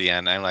quiz at the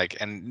end. I'm like,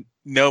 and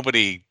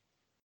nobody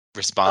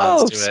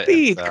responds to it.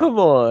 Speed, So, come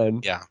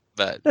on. Yeah,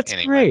 but that's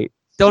anyway. Great.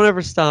 Don't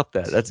ever stop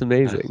that. That's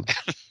amazing.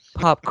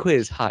 Pop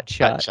quiz, hot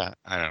shot. Hot shot.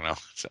 I don't know.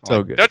 So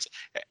like, good.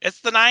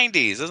 It's the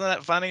 90s. Isn't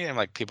that funny? I'm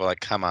like, people are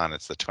like, come on,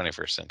 it's the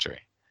 21st century.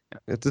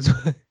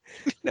 Yeah.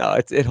 No,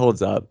 it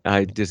holds up.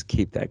 I just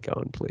keep that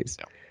going, please.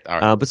 No. All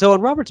right. But so on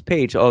Robert's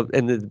page,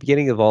 in the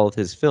beginning of all of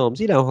his films,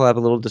 he'll have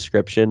a little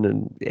description,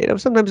 and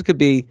sometimes it could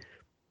be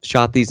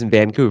shot these in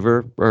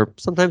Vancouver, or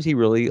sometimes he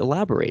really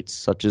elaborates,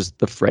 such as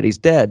the Freddy's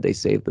Dead. They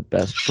saved the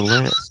best for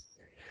last.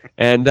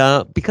 And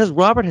because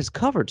Robert has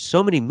covered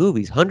so many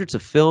movies, hundreds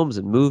of films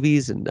and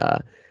movies, and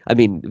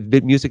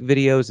music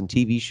videos and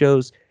TV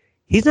shows,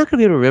 he's not going to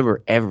be able to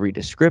remember every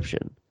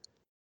description,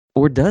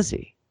 or does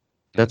he?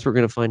 That's what we're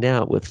going to find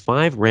out with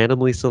 5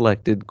 randomly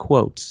selected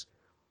quotes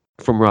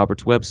from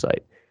Robert's website.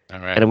 All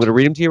right. And I'm going to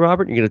read them to you,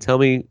 Robert. And you're going to tell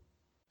me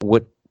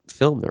what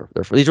film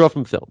they're from. These are all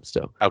from films,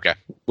 so. Okay.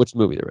 Which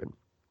movie they're in.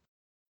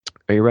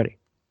 Are you ready?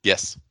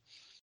 Yes.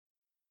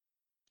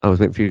 I was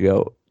waiting for you to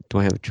go, do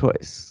I have a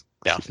choice?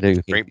 Yeah.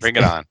 Bring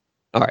it on.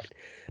 All right.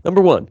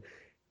 Number 1.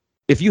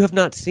 If you have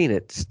not seen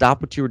it,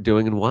 stop what you were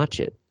doing and watch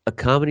it. A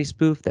comedy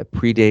spoof that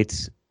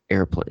predates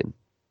Airplane.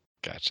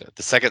 Gotcha.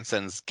 The second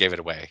sentence gave it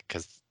away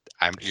because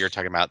you're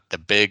talking about The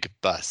Big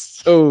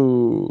Bus.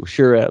 Oh,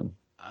 sure am.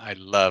 I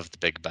love The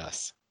Big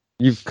Bus.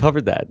 You've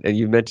covered that, and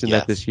you mentioned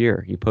that this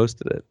year. You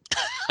posted it.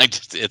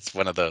 It's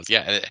one of those.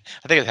 Yeah,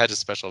 I think it had a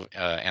special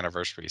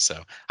anniversary,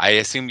 so I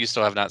assume you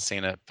still have not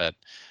seen it, but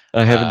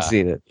I haven't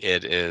seen it.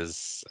 It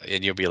is,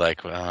 and you'll be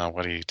like, well,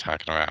 what are you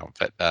talking about?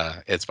 But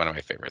it's one of my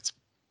favorites.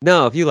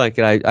 No, if you like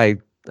it, I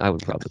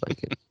would probably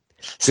like it.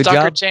 Good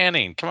Stockard job.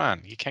 Channing, come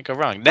on, you can't go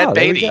wrong. Ned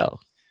There we Beatty. go.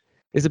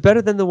 Is it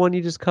better than the one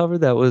you just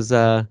covered? That was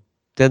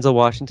Denzel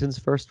Washington's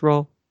first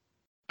role.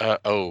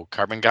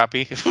 Carbon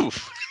Copy.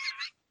 Oof.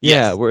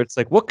 Yeah, Yes. where it's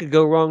like, what could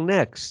go wrong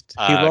next?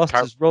 He lost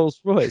his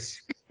Rolls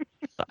Royce.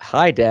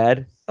 Hi,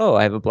 Dad. Oh,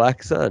 I have a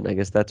black son. I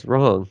guess that's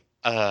wrong.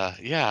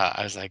 Yeah,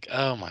 I was like,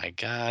 oh my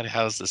God,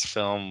 how's this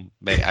film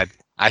made?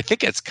 I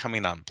think it's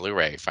coming on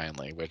Blu-ray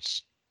finally,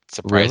 which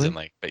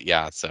surprisingly, but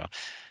yeah, so.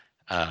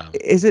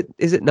 Is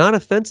it not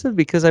offensive?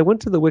 Because I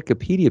went to the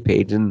Wikipedia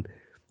page and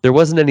there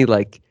wasn't any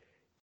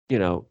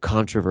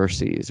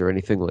controversies or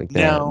anything like that.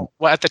 No,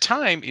 well, at the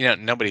time,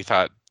 nobody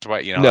thought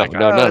Dwight, No,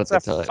 not at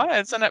the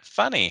time. Isn't it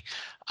funny?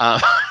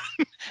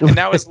 And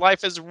now his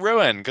life is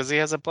ruined because he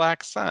has a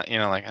black son.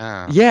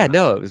 Oh. Yeah,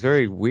 no, it was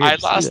very weird. I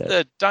lost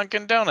the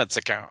Dunkin' Donuts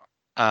account.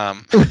 I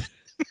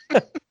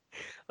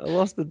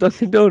lost the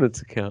Dunkin'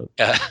 Donuts account.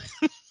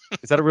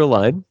 Is that a real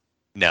line?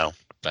 No,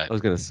 but I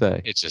was gonna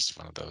say it's just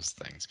one of those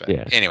things. But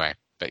yeah. Anyway,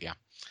 but yeah.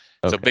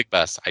 Okay. So Big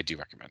Bus, I do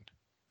recommend.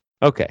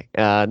 Okay.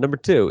 Number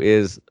 2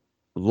 is,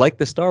 like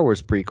the Star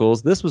Wars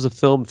prequels, this was a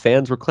film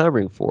fans were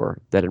clamoring for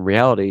that in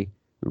reality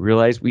we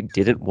realized we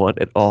didn't want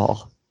at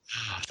all.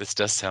 This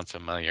does sound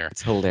familiar.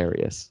 It's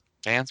hilarious.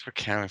 Fans were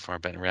clamoring for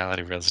it, but in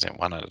reality, really didn't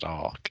want it at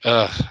all.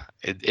 Ugh.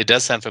 It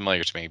does sound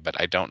familiar to me, but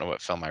I don't know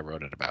what film I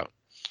wrote it about.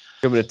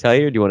 Do you want me to tell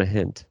you, or do you want a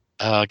hint?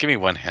 Give me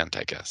one hint,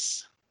 I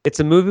guess.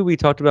 It's a movie we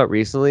talked about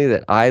recently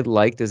that I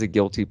liked as a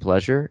guilty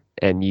pleasure,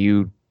 and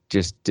you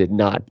just did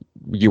not.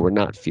 You were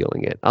not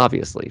feeling it,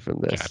 obviously, from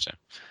this. Gotcha.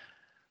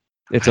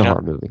 It's a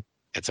horror movie.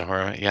 It's a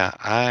horror movie. Yeah,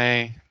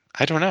 I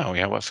don't know.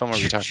 Yeah, what film are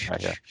we talking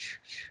about here?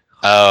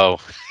 Oh.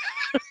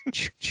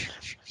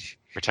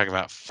 We're talking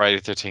about Friday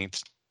the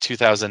 13th,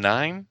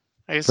 2009,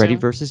 I assume? Freddy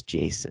versus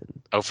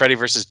Jason. Oh, Freddy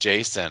versus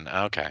Jason.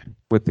 Okay.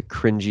 With the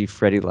cringy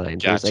Freddy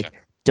lines. Gotcha. It was like,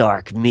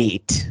 dark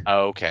meat.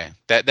 Oh, okay.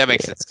 That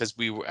makes sense because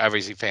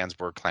obviously fans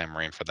were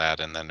clamoring for that,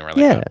 and then we're like,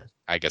 yeah. oh,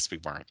 I guess we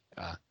weren't.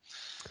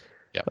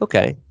 Yeah.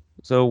 Okay.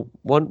 So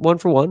one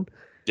for one.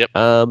 Yep.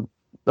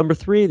 Number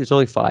 3, there's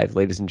only 5,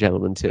 ladies and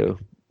gentlemen, too.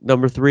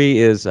 Number 3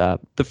 is the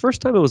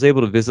first time I was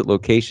able to visit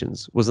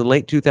locations was in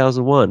late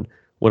 2001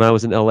 when I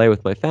was in LA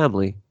with my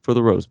family for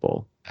the Rose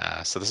Bowl.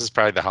 So this is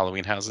probably the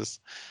Halloween houses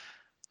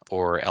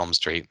or Elm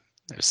Street.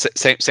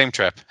 Same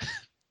trip.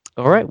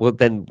 All right, well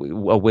then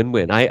a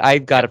win-win. I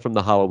got it from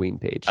the Halloween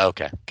page.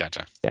 Okay,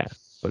 gotcha. Yeah,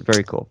 but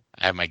very cool.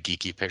 I have my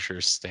geeky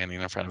pictures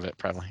standing in front of it,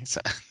 probably. So.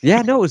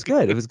 Yeah, no, it was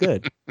good. It was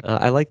good.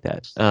 I like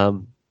that.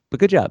 But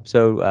good job.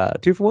 So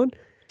 2 for 1.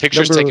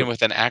 Pictures taken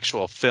with an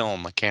actual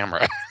film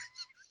camera.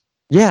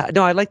 Yeah,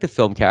 no, I like the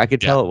film camera. I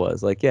could tell Yeah. it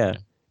was like, yeah,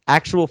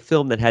 actual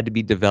film that had to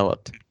be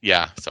developed.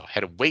 Yeah, so I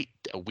had to wait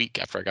a week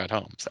after I got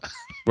home. So.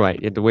 Right,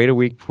 you had to wait a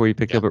week before you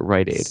picked up at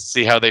Rite Aid.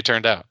 See how they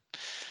turned out.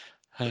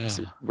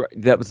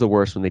 That was the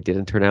worst when they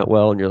didn't turn out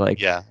well, and you're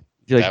like, Yeah,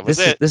 you're like, that was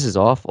this is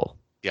awful.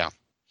 Yeah.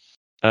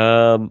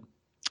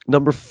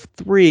 Number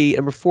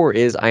 4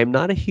 is I am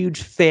not a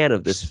huge fan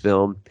of this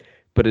film,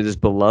 but it is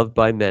beloved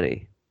by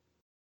many.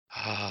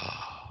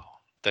 Oh,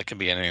 that can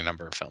be any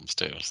number of films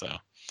too. So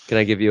Can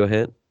I give you a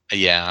hint?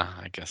 yeah,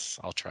 I guess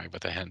I'll try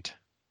with a hint.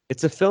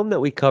 It's a film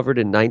that we covered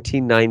in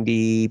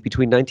 1990,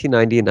 between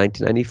 1990 and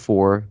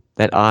 1994,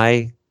 that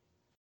I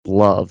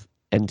love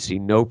and see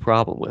no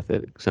problem with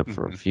it, except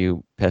for a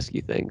few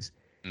pesky things.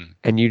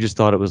 And you just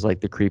thought it was like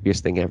the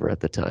creepiest thing ever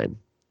at the time.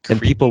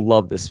 And people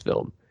love this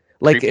film.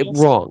 Like, it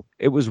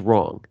was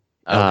wrong.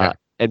 Okay.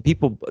 And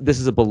this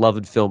is a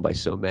beloved film by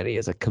so many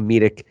as a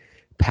comedic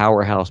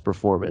powerhouse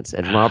performance.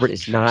 And Robert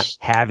is not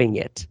having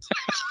it.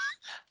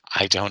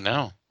 I don't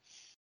know.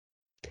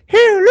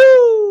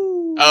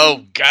 Hello!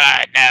 Oh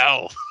God,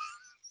 no.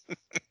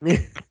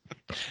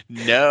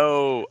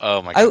 No.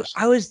 Oh my gosh.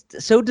 I was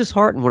so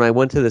disheartened when I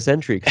went to this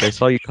entry because I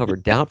saw you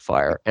covered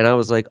Doubtfire, and I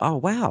was like, oh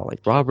wow, like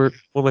Robert,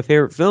 one of my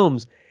favorite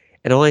films,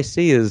 and all I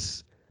see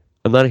is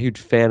I'm not a huge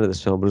fan of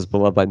this film, but it's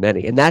beloved by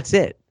many, and that's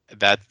it.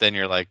 Then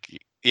you're like,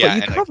 yeah,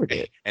 but you covered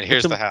it. And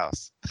here's the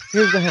house.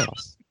 Here's the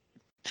house.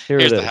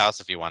 Here's the house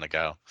if you want to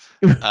go.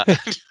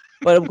 But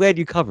I'm glad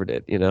you covered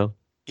it.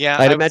 Yeah,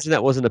 I'd imagine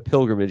that wasn't a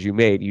pilgrimage you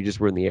made. You just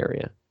were in the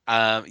area.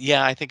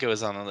 Yeah, I think it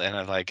was on, and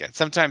I like it.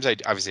 Sometimes I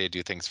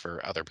do things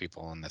for other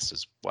people, and this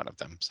is one of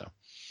them. So,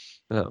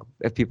 oh,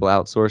 if people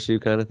outsource you,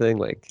 kind of thing,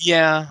 like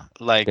and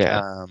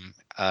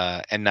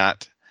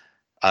not.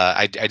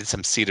 I did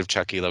some Seed of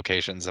Chucky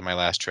locations in my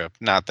last trip.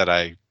 Not that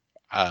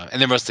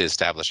and they're mostly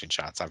establishing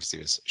shots. Obviously,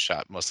 it was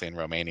shot mostly in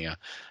Romania,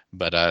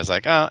 but I was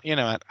like, oh, you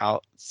know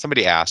what?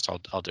 Somebody asked,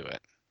 I'll do it.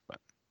 But.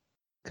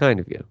 Kind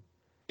of you.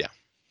 Yeah.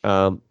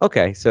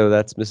 Okay, so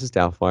that's Mrs.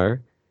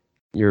 Doubtfire.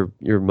 Your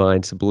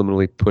mind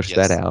subliminally pushed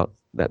that out,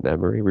 that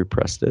memory,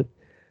 repressed it.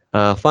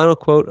 Final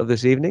quote of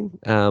this evening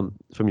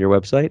from your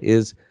website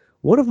is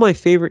one of my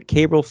favorite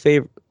cable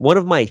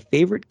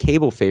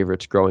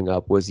favorites growing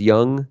up was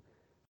Young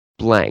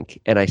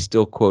Blank, and I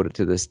still quote it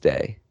to this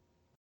day.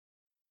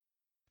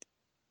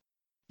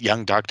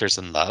 Young Doctors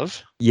in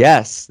Love?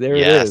 Yes, there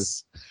it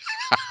is.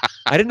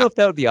 I didn't know if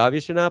that would be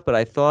obvious or not, but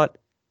I thought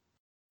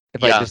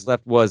if I just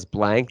left was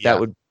blank,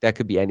 that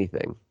could be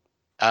anything.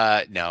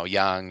 No,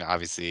 Young,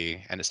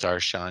 obviously, and it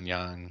stars Sean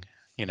Young,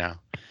 Yeah.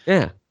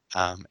 Yeah,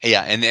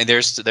 and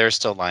there's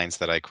still lines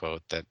that I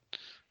quote that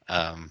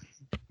I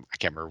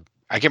can't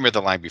remember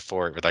the line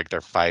before it, where like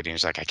they're fighting.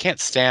 She's like, I can't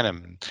stand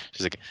him. And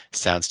she's like,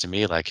 sounds to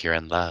me like you're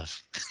in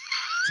love.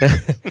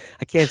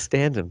 I can't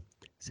stand him.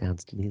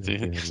 Sounds to me like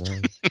you're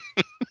in love.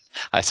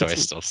 I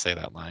still say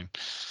that line.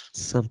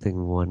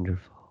 Something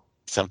wonderful.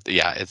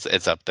 Yeah,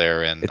 it's up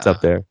there, and it's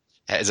up there.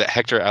 Is it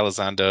Hector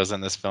Elizondo's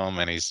in this film,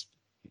 and he's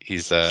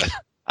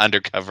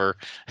undercover.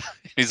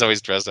 He's always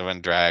dressed up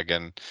in drag,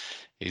 and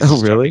he's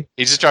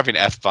he's just dropping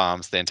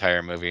F-bombs the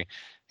entire movie,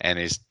 and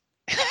he's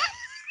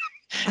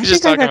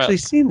just talking I've actually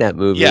seen that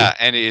movie. Yeah,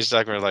 and he's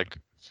talking like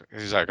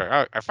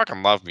oh, I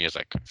fucking love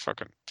music,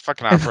 fucking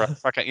opera,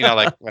 fucking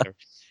like whatever.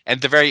 And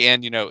at the very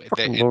end, in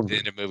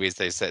the movies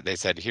they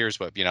said here's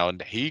what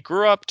he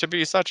grew up to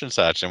be such and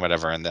such and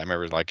whatever, and I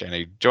remember and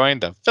he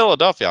joined the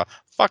Philadelphia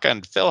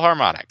fucking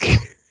Philharmonic.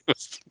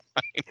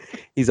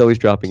 He's always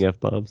dropping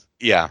F-bombs.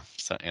 Yeah.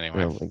 So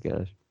anyway. Oh my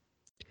gosh.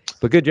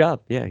 But good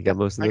job. Yeah, you got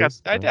most of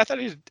those. I thought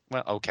he did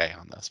okay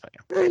on this, but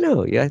yeah. I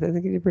know. Yeah, I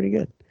think he did pretty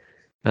good.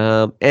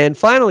 And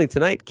finally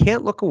tonight,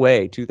 Can't Look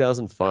Away,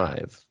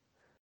 2005.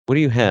 What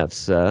do you have,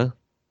 sir?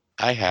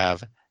 I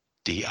have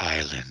The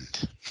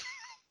Island.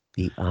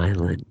 The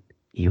Island.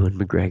 Ewan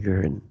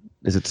McGregor and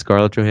is it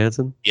Scarlett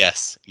Johansson?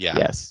 Yes. Yeah.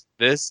 Yes.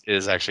 This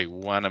is actually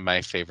one of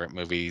my favorite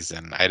movies,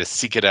 and I had to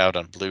seek it out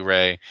on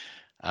Blu-ray.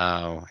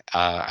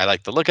 I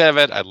like the look of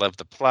it. I love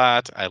the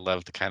plot. I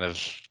love the kind of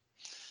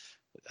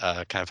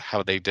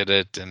how they did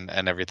it and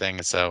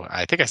everything. So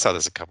I think I saw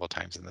this a couple of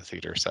times in the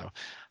theater. So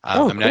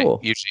I'm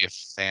not usually a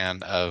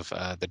fan of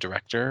the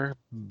director,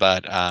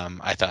 but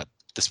I thought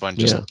this one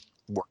just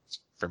worked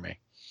for me.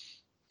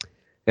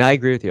 Yeah, I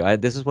agree with you.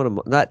 This is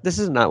this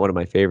is not one of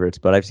my favorites,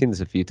 but I've seen this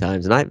a few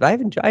times, and I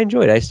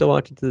enjoyed it. I still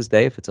watch it to this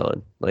day if it's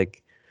on.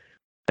 Like,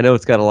 I know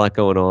it's got a lot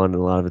going on, and a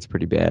lot of it's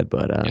pretty bad,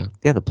 but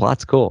the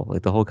plot's cool.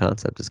 Like the whole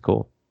concept is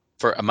cool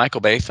for a Michael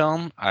Bay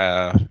film.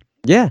 It's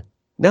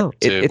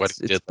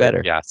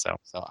better. Yeah, so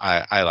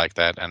I like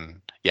that,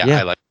 and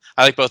I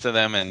I like both of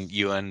them, and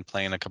Ewan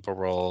playing a couple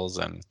roles,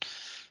 and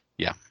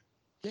yeah,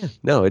 Yeah,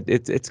 no,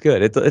 it's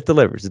good. It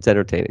delivers. It's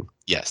entertaining.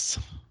 yes.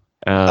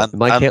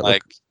 Mine can't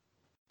look.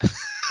 Unlike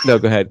No,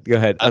 go ahead. Go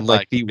ahead.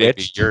 Unlike maybe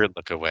Bewitched. your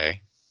look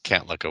away,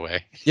 can't look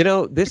away. You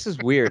know, this is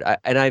weird.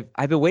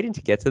 I've been waiting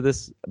to get to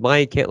this.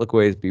 My Can't Look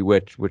Away is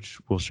Bewitched, which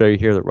we'll show you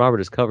here that Robert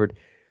has covered.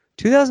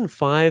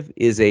 2005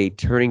 is a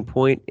turning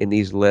point in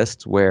these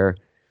lists where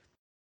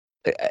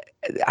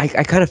I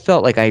kind of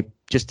felt like I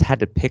just had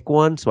to pick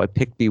one, so I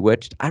picked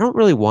Bewitched. I don't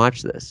really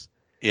watch this.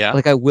 Yeah,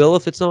 Like I will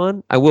if it's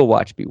on. I will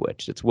watch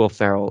Bewitched. It's Will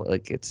Ferrell.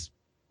 Like it's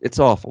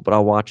awful, but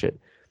I'll watch it.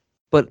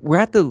 But we're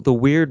at the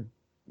weird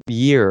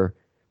year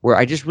where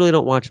I just really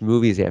don't watch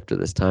movies after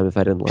this time if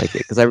I didn't like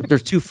it because they're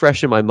too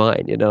fresh in my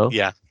mind, you know.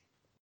 yeah,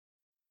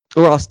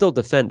 Or I'll still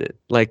defend it.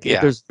 Like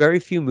Yeah. there's very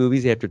few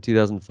movies after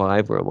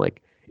 2005 where I'm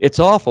like, it's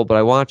awful, but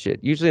I watch it.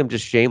 Usually I'm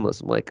just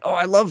shameless. I'm like, oh,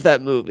 I love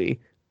that movie.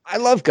 I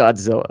love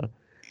Godzilla.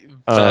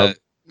 but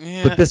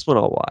yeah. But this one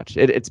I'll watch.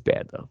 It's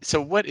bad though. So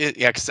what is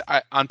because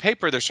on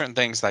paper there's certain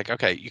things like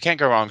okay you can't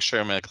go wrong with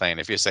Shirley MacLaine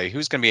if you say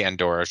who's going to be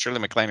Andorra Shirley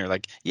MacLaine you're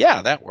like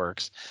yeah that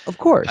works. Of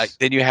course.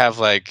 Then you have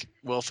like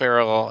Will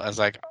Ferrell as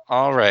like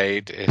all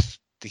right if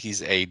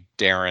he's a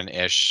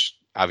Darren-ish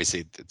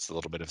obviously it's a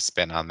little bit of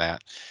spin on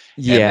that.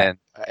 Yeah.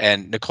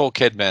 And Nicole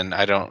Kidman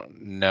I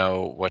don't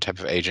know what type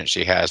of agent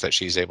she has that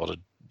she's able to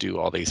do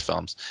all these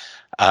films.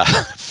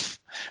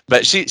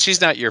 But she's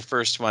not your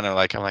first one. I'm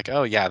like,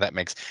 oh yeah, that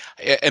makes.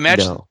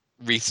 Imagine No.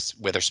 Reese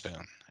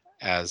Witherspoon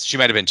as she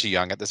might have been too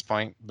young at this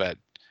point, but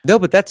No,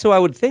 but that's who I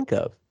would think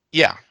of.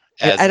 yeah.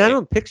 And I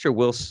don't picture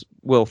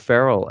Will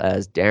Ferrell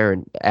as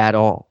Darren at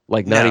all.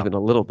 Like not No. even a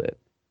little bit.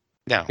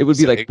 No, It would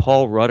be so like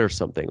Paul Rudd or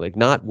something. Like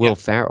not Will Yeah.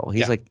 Farrell.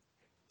 He's Yeah. like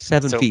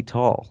 7 So- feet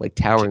tall, like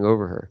towering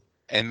over her.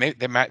 and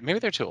maybe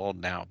they're too old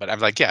now. But I'm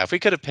like, yeah, if we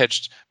could have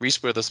pitched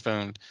Reese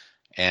Witherspoon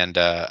and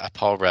a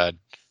Paul Rudd.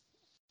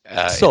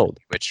 Sold.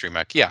 Which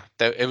remake? Yeah,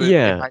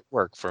 it might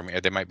work for me.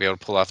 They might be able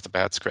to pull off the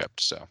bad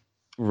script. So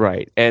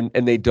Right. And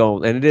they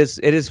don't. And it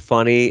is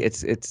funny.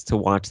 It's to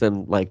watch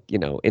them like, you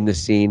know, in the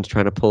scenes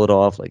trying to pull it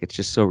off. Like it's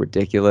just so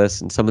ridiculous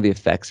and some of the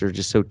effects are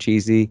just so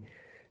cheesy.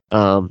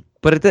 But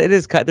it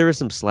is there is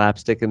some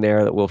slapstick in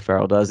there that Will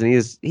Ferrell does and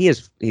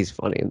he's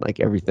funny and like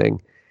everything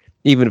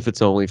even if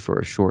it's only for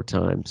a short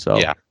time. So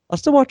Yeah. I'll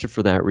still watch it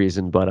for that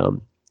reason, but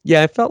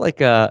yeah, I felt like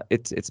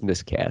it's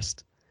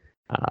miscast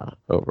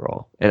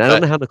overall. And I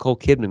don't know how Nicole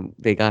Kidman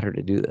they got her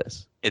to do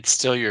this. it's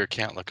still your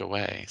Can't Look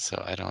Away.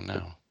 So I don't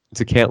know.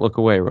 It's a Can't Look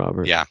Away,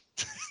 Robert. Yeah.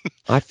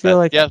 I feel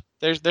like yeah.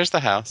 There's the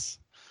house.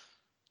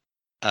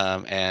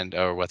 And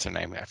or what's her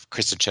name?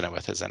 Kristen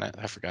Chenoweth is in it.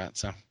 I forgot.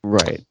 So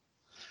right.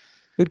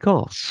 Good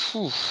call.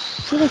 I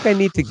feel like I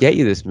need to get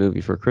you this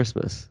movie for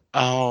Christmas.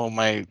 oh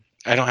my.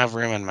 I don't have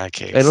room in my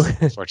case, I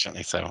don't-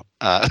 unfortunately. So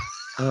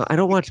I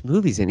don't watch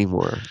movies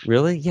anymore.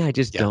 Really? Yeah, I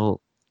just Yeah.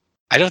 don't.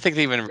 I don't think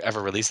they even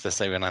ever released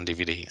this even on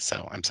DVD.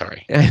 So I'm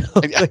sorry.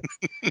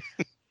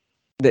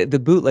 The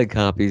bootleg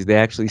copies they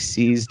actually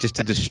seize just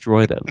to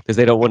destroy them because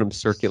they don't want them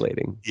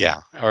circulating.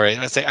 Yeah. All right.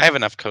 Let's say I have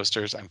enough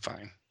coasters. I'm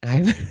fine.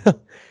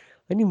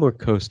 I need more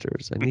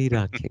coasters. I need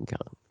King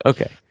Kong.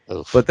 Okay,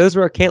 Oof. but those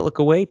were our Can't Look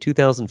Away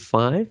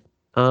 2005.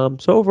 So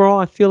overall,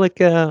 I feel like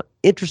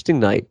interesting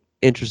night,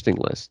 interesting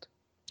list.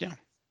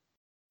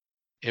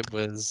 It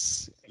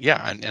was,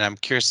 yeah, and I'm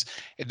curious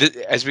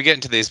as we get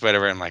into these,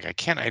 whatever. I'm like, I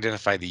can't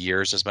identify the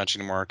years as much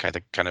anymore. Kind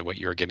of what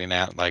you were getting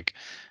at, like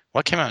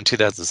what came out in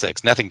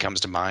 2006. Nothing comes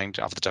to mind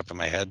off the top of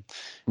my head.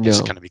 It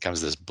just kind of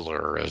becomes this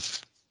blur of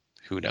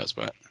who knows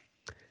what.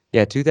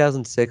 Yeah,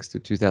 2006 to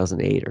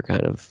 2008 are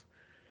kind of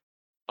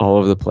all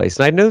over the place.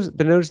 And I've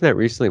been noticing that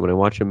recently when I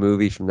watch a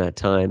movie from that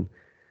time.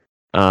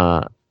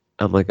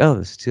 I'm like, oh,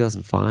 this is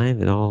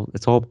 2005.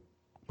 It's all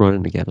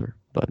running together.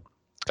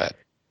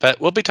 But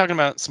we'll be talking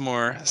about some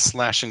more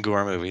slash and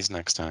gore movies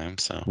next time.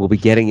 So We'll be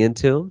getting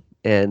into them.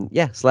 And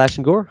yeah, slash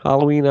and gore,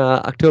 Halloween,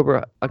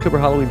 October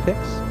Halloween picks.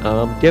 Do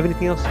you have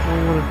anything else you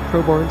want to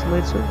crowbar in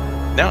tonight, sir?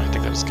 no, I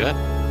think that was good.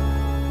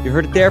 You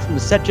heard it there from the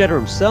set jetter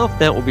himself.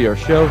 That will be our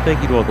show.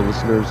 Thank you to all the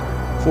listeners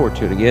for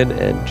tuning in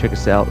and check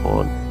us out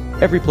on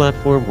every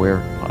platform where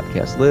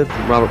podcasts live.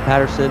 From Robert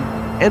Patterson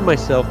and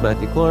myself,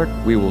 Matthew Clark,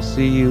 we will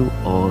see you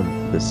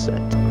on the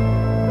set.